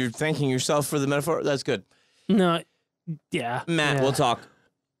 and you're thanking yourself for the metaphor. That's good, No. Yeah. Matt. Yeah. We'll talk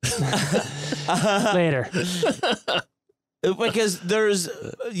Later. because there's,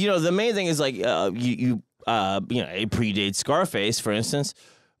 the main thing is like it predates Scarface, for instance.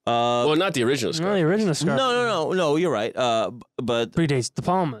 well, not the original Not Scar. the original Scar. No, you're right. But Predates De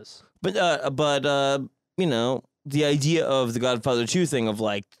Palmas. the idea of the Godfather 2 thing of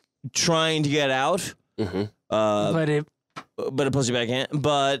like trying to get out, Mm-hmm. But it but it pulls you back in.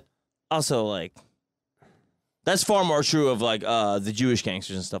 But also like that's far more true of like the Jewish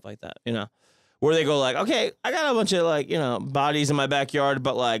gangsters and stuff like that. Where they go like, okay, I got a bunch of like, bodies in my backyard,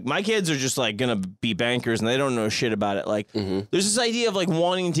 but like my kids are just like gonna be bankers and they don't know shit about it. Like there's this idea of like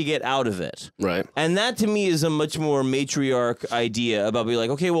wanting to get out of it. Right. And that to me is a much more matriarch idea about being like,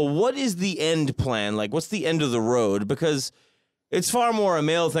 okay, well, what is the end plan? Like, what's the end of the road? Because it's far more a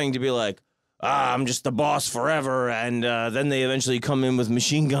male thing to be like, I'm just the boss forever, and then they eventually come in with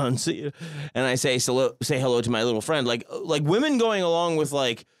machine guns, and I say hello to my little friend. Like women going along with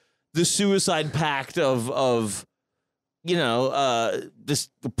like the suicide pact of this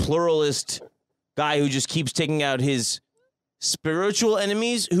pluralist guy who just keeps taking out his spiritual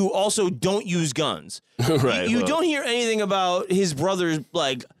enemies who also don't use guns. Right. You don't hear anything about his brothers,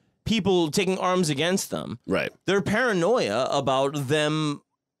 like people taking arms against them. Right. Their paranoia about them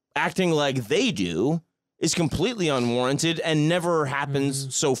acting like they do is completely unwarranted and never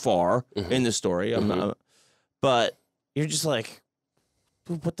happens so far in the story. But you're just like,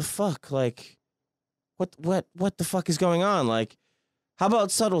 dude, what the fuck? Like, what the fuck is going on? Like, how about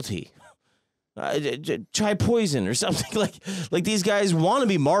subtlety? Try poison or something. Like these guys want to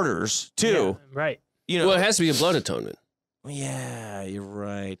be martyrs too. Yeah, right. Well, it has to be a blood atonement. Yeah, you're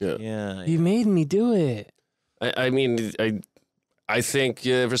right. Yeah. Yeah. You made me do it. I mean, I think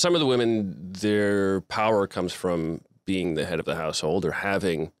for some of the women, their power comes from being the head of the household or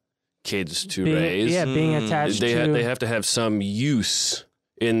having kids to raise. Yeah, being attached They to. they have to have some use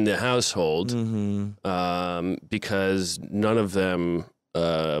in the household because none of them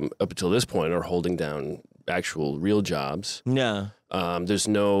up until this point are holding down actual real jobs. Yeah. There's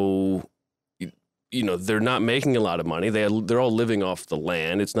no, they're not making a lot of money. They're all living off the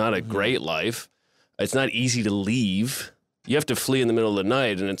land. It's not a great life. It's not easy to leave. You have to flee in the middle of the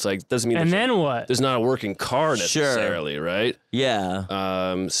night, and it's like doesn't mean. And then what? There's not a working car Sure. necessarily, right? Yeah.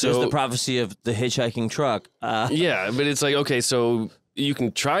 So There's the prophecy of the hitchhiking truck. yeah, but it's like okay, so you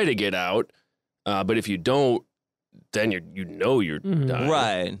can try to get out, but if you don't, then you're dying.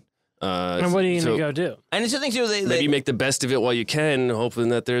 Right. And what are you going to go do? And it's the thing too. Maybe you make the best of it while you can, hoping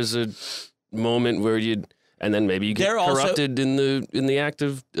that there's a moment where and then maybe you get They're also- corrupted in the act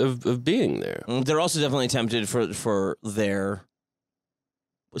of being there. they're also definitely tempted for their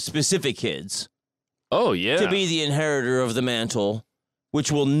specific kids Oh yeah, to be the inheritor of the mantle.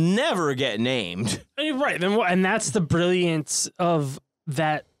 which will never get named. Right, and that's the brilliance of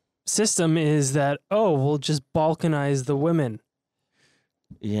that system is that, we'll just balkanize the women.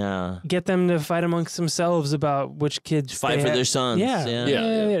 Yeah. Get them to fight amongst themselves about which kids Fight for their sons.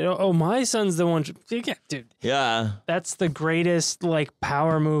 Yeah. Oh, my son's the one. Yeah, dude. Yeah. That's the greatest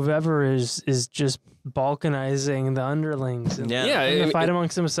power move ever is just balkanizing the underlings and fight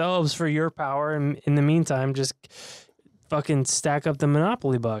amongst themselves for your power, and in the meantime just fucking stack up the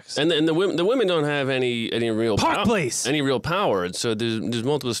monopoly bucks. And the women don't have any real any real power. And so there's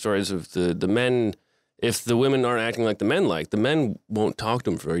multiple stories of the men. If the women aren't acting like the men won't talk to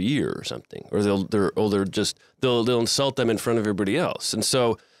them for a year or something, or they'll insult them in front of everybody else. And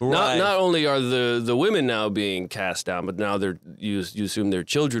so not only are the women now being cast down, but now you assume their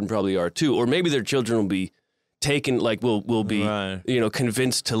children probably are too, or maybe their children will be taken, will be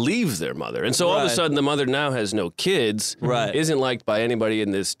convinced to leave their mother. And so all of a sudden the mother now has no kids, isn't liked by anybody in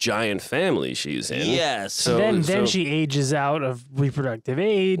this giant family she's in. Yes. So then she ages out of reproductive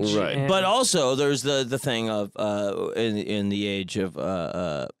age. Right. But also there's the thing of in the age of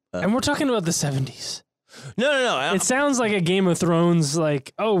and we're talking about the 70s. No. It sounds like a Game of Thrones.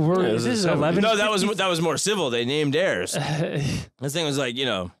 This is 11. No, that was more civil. They named heirs. This thing was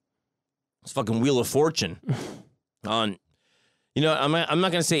it's fucking Wheel of Fortune. I'm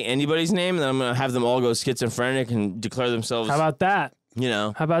not gonna say anybody's name, and then I'm gonna have them all go schizophrenic and declare themselves. How about that?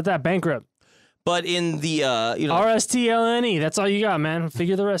 How about that? Bankrupt. But in the RSTLNE, that's all you got, man.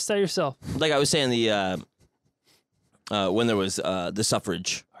 Figure the rest out yourself. Like I was saying, when there was the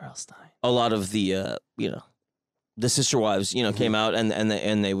suffrage, a lot of the the sister wives came out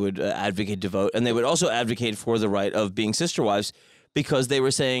and they would advocate to vote, and they would also advocate for the right of being sister wives, because they were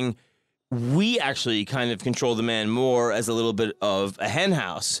saying, we actually kind of control the man more as a little bit of a hen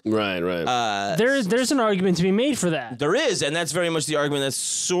house. Right. There's an argument to be made for that. There is, and that's very much the argument that's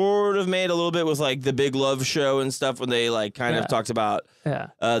sort of made a little bit with the Big Love Show and stuff, when they kind of talked about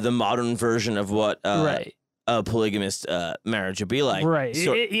the modern version of what a polygamist marriage would be like. Right.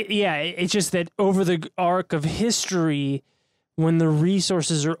 It's just that over the arc of history, when the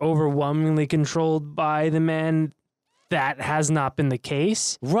resources are overwhelmingly controlled by the man, that has not been the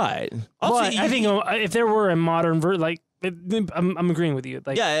case. Right. But I think if there were a modern I'm agreeing with you.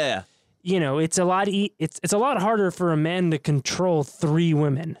 Yeah. It's a lot. It's a lot harder for a man to control 3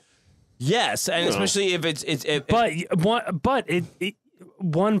 women. Yes, and especially if it's.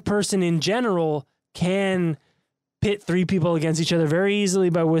 One person in general can pit 3 people against each other very easily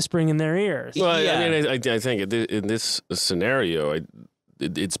by whispering in their ears. Well, I think in this scenario,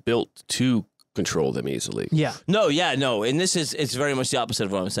 it's built to control them easily. Yeah. No. And this it's very much the opposite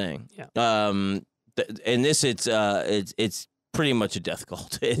of what I'm saying. Yeah. In this, it's pretty much a death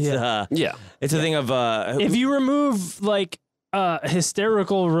cult. It's It's a thing of if you remove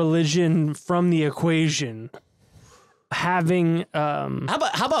hysterical religion from the equation, having how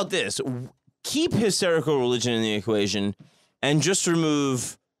about this? Keep hysterical religion in the equation, and just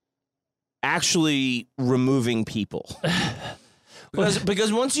remove actually removing people.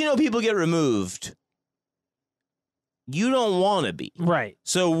 Because once people get removed, you don't want to be. Right.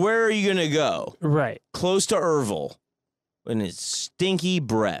 So where are you going to go? Right. Close to Ervil in his stinky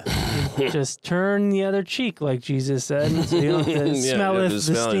breath. Just turn the other cheek, like Jesus said, so you don't have to smelleth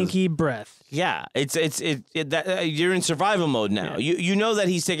the stinky breath. Yeah. You're in survival mode now. Yeah. You know that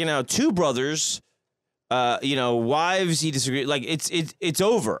he's taken out 2 brothers, wives he disagrees. It's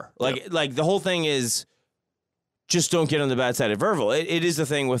over. Like the whole thing is, just don't get on the bad side of Ervil. It is the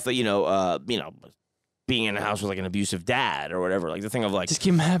thing with being in a house with an abusive dad or whatever. The thing of just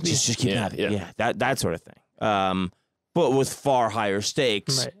keep him happy. Just keep him happy. Yeah, that sort of thing. But with far higher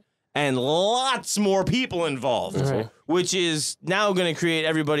stakes and lots more people involved, which is now going to create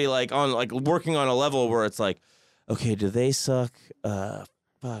everybody working on a level where it's okay, do they suck?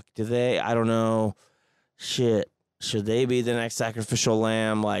 Fuck, do they? I don't know. Shit, should they be the next sacrificial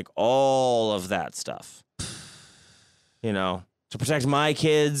lamb? All of that stuff. To protect my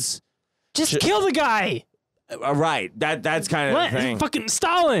kids. Just kill the guy. Right. That's kind of the thing. Fucking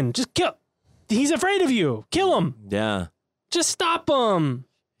Stalin. Just kill. He's afraid of you. Kill him. Yeah. Just stop him.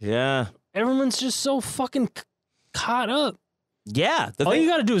 Yeah. Everyone's just so fucking caught up. Yeah. All you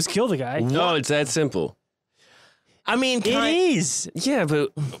got to do is kill the guy. No, it's that simple. I mean, it is. Yeah,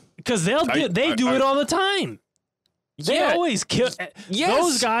 but because they do it all the time. They always kill.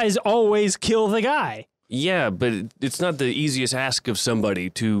 Those guys always kill the guy. Yeah, but it's not the easiest ask of somebody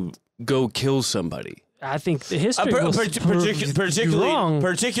to go kill somebody. I think the history was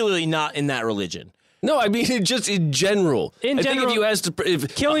particularly not in that religion. No, I mean just in general. In I general, think if you asked,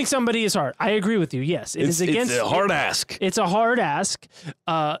 if killing somebody is hard. I agree with you. Yes, it is against. It's a hard ask. It's a hard ask,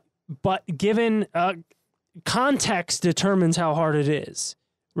 but given context determines how hard it is,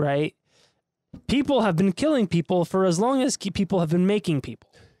 right? People have been killing people for as long as people have been making people.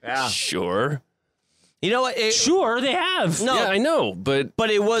 Yeah. Sure. You know what? Sure, they have. No, Yeah, I know, but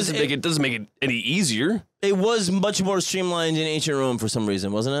it was doesn't make it any easier. it was much more streamlined in ancient Rome for some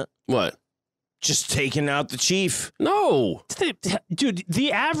reason, wasn't it? What? Just taking out the chief. No. Dude,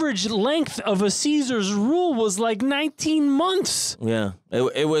 the average length of a Caesar's rule was like 19 months. Yeah,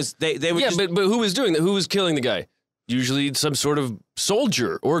 it was. They would. Yeah, just, but who was doing that? Who was killing the guy? Usually some sort of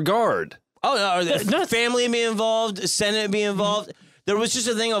soldier or guard. oh no, no, family be involved, Senate be involved. There was just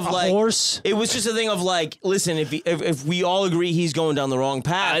a thing of like horse. It was just a thing of like, listen, if we all agree he's going down the wrong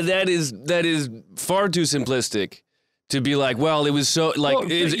path, That is far too simplistic. To be like, well, it was so like Well,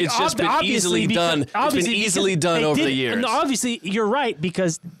 it's just been obviously easily because- done. It's been obviously easily because done they over the didn't- years. No, obviously, you're right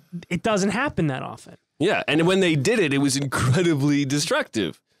because it doesn't happen that often. Yeah, and when they did it, it was incredibly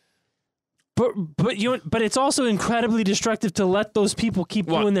destructive. But it's also incredibly destructive to let those people keep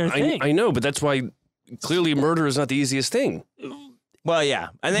doing their thing. I know, but that's why clearly murder is not the easiest thing. well, yeah,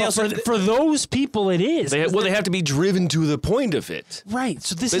 and they But also for those people, it is. They have to be driven to the point of it. Right.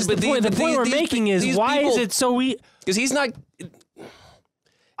 So this But- is but the point. The these- point we're these- making is these why is people- it so Because he's not.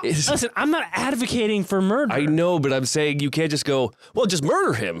 Listen, I'm not advocating for murder. I know, but I'm saying you can't just go, well, just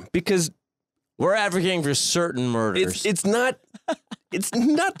murder him because we're advocating for certain murders. it's not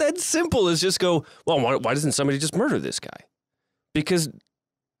that simple as just go, well, why doesn't somebody just murder this guy? Because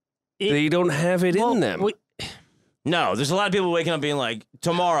they don't have it in them. No, there's a lot of people waking up being like,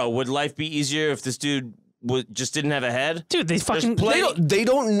 tomorrow, would life be easier if this dude just didn't have a head? Dude, they fucking They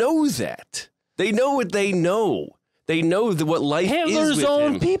don't know that. They know what they know. They know what life is Hitler's with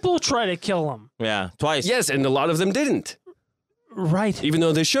own him. people try to kill him. Yeah, twice. Yes, and a lot of them didn't, Right. even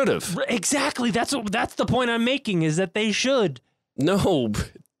though they should have. Exactly. That's the point I'm making is that they should. No,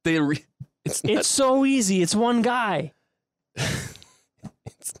 but it's not. It's so easy. It's one guy.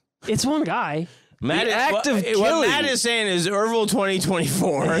 It's one guy. Matt The act of what killing. Matt is saying is Ervil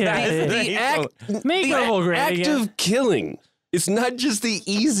 2024. Yeah, the act, Make the Ervil great act again. of killing. It's not just the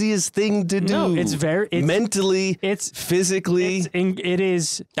easiest thing to do. No, it's mentally, it's physically. it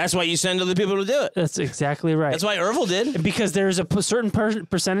is. That's why you send other people to do it. That's exactly right. That's why Ervil did. Because there's a certain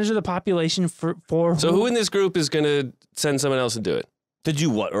percentage of the population for So who in this group is going to send someone else to do it? To do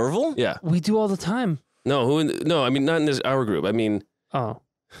what, Ervil? Yeah. we do all the time. No, I mean not in our group. I mean Oh,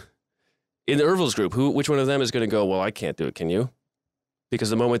 in the Ervil's group, which one of them is going to go, well, I can't do it, can you? Because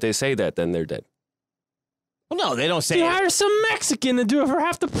the moment they say that, then they're dead. Well, no, they don't say you it. hire some Mexican to do it for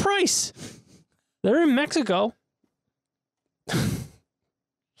half the price. They're in Mexico.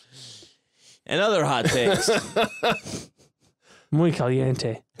 And other hot takes. Muy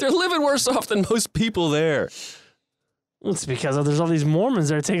caliente. They're living worse off than most people there. Well, it's because there's all these Mormons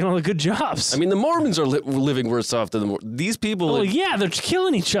that are taking all the good jobs. I mean, the Mormons are living worse off than these people. oh yeah, they're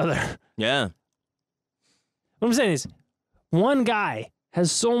killing each other. Yeah. What I'm saying is, one guy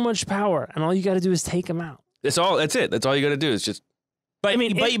has so much power, and all you got to do is take him out. That's it. That's all you got to do is just. But I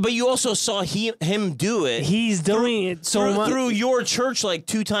mean, but you also saw him do it. He's doing it so much. Through your church like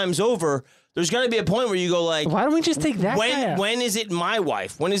 2 times over. There's got to be a point where you go like, Why don't we just take that guy out? when is it my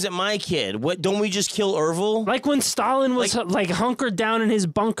wife? When is it my kid? What don't we just kill Ervil? Like when Stalin was like hunkered down in his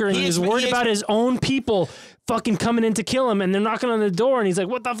bunker and he was worried about his own people fucking coming in to kill him, and they're knocking on the door, and he's like,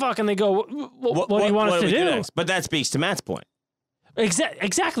 "What the fuck?" And they go, "What do you want us to do?" Next? But that speaks to Matt's point.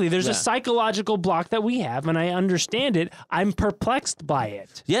 Exactly. There's a psychological block that we have, and I understand it. I'm perplexed by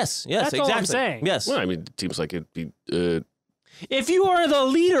it. Yes, That's exactly. all I'm saying. Yes. Well, I mean, it seems like it'd be. If you are the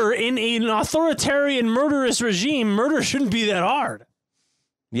leader in an authoritarian murderous regime, murder shouldn't be that hard.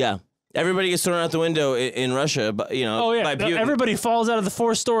 Yeah. Everybody gets thrown out the window in Russia, but Oh yeah, by Putin. everybody falls out of the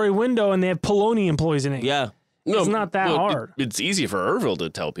 4-story window and they have polonium poisoning. Yeah. It's not that hard. It's easy for Ervil to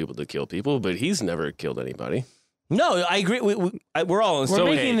tell people to kill people, but he's never killed anybody. No, I agree. We're all on the We're same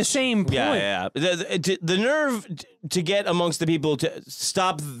making page. the same point. Yeah. The nerve to get amongst the people to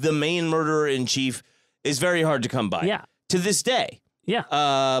stop the main murderer in chief is very hard to come by. Yeah. To this day. Yeah.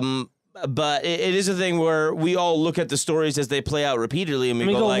 But it is a thing where we all look at the stories as they play out repeatedly, and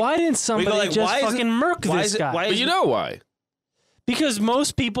we go like, why didn't somebody just fucking murk this guy? But you know why? Because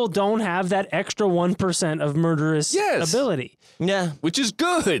most people don't have that extra 1% of murderous ability. Yeah. Which is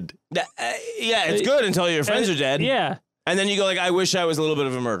good. Yeah, it's good until your friends are dead. Yeah. And then you go like, I wish I was a little bit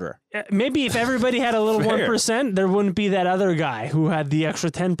of a murderer. Maybe if everybody had a little Fair. 1%, there wouldn't be that other guy who had the extra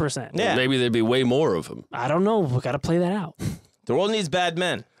 10%. Yeah. Maybe there'd be way more of them. I don't know. We got to play that out. The world needs bad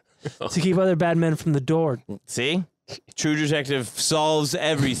men. to keep other bad men from the door. See? True Detective solves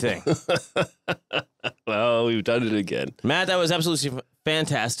everything. Well, we've done it again. Matt, that was absolutely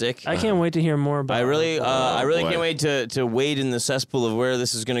fantastic. I can't wait to hear more about I really boy. can't wait to wade in the cesspool of where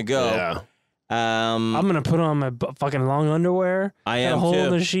this is going to go. Yeah. I'm gonna put on my fucking long underwear. I got am a hole too. in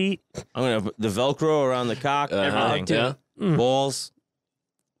the sheet. I'm going to put the Velcro around the cock, everything. Yeah. Balls.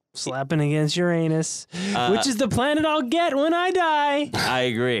 Slapping against Uranus, which is the planet I'll get when I die. I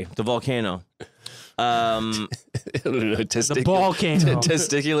agree. The volcano. I don't know, The volcano.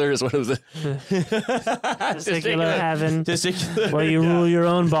 Testicular is one of the. Testicular heaven, Testicular. where you rule your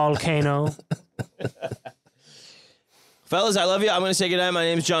own volcano. Fellas, I love you. I'm going to say goodnight. My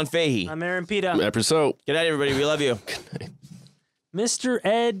name is John Fahey. I'm Aaron Pita. Episode. Good night, everybody. We love you. Mr.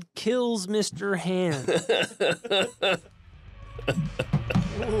 Ed kills Mr. Hand.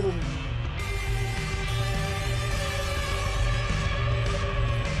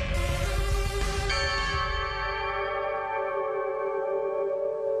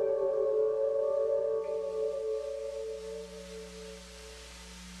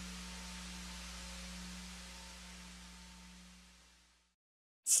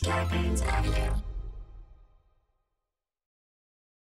 Scarpins Avenue.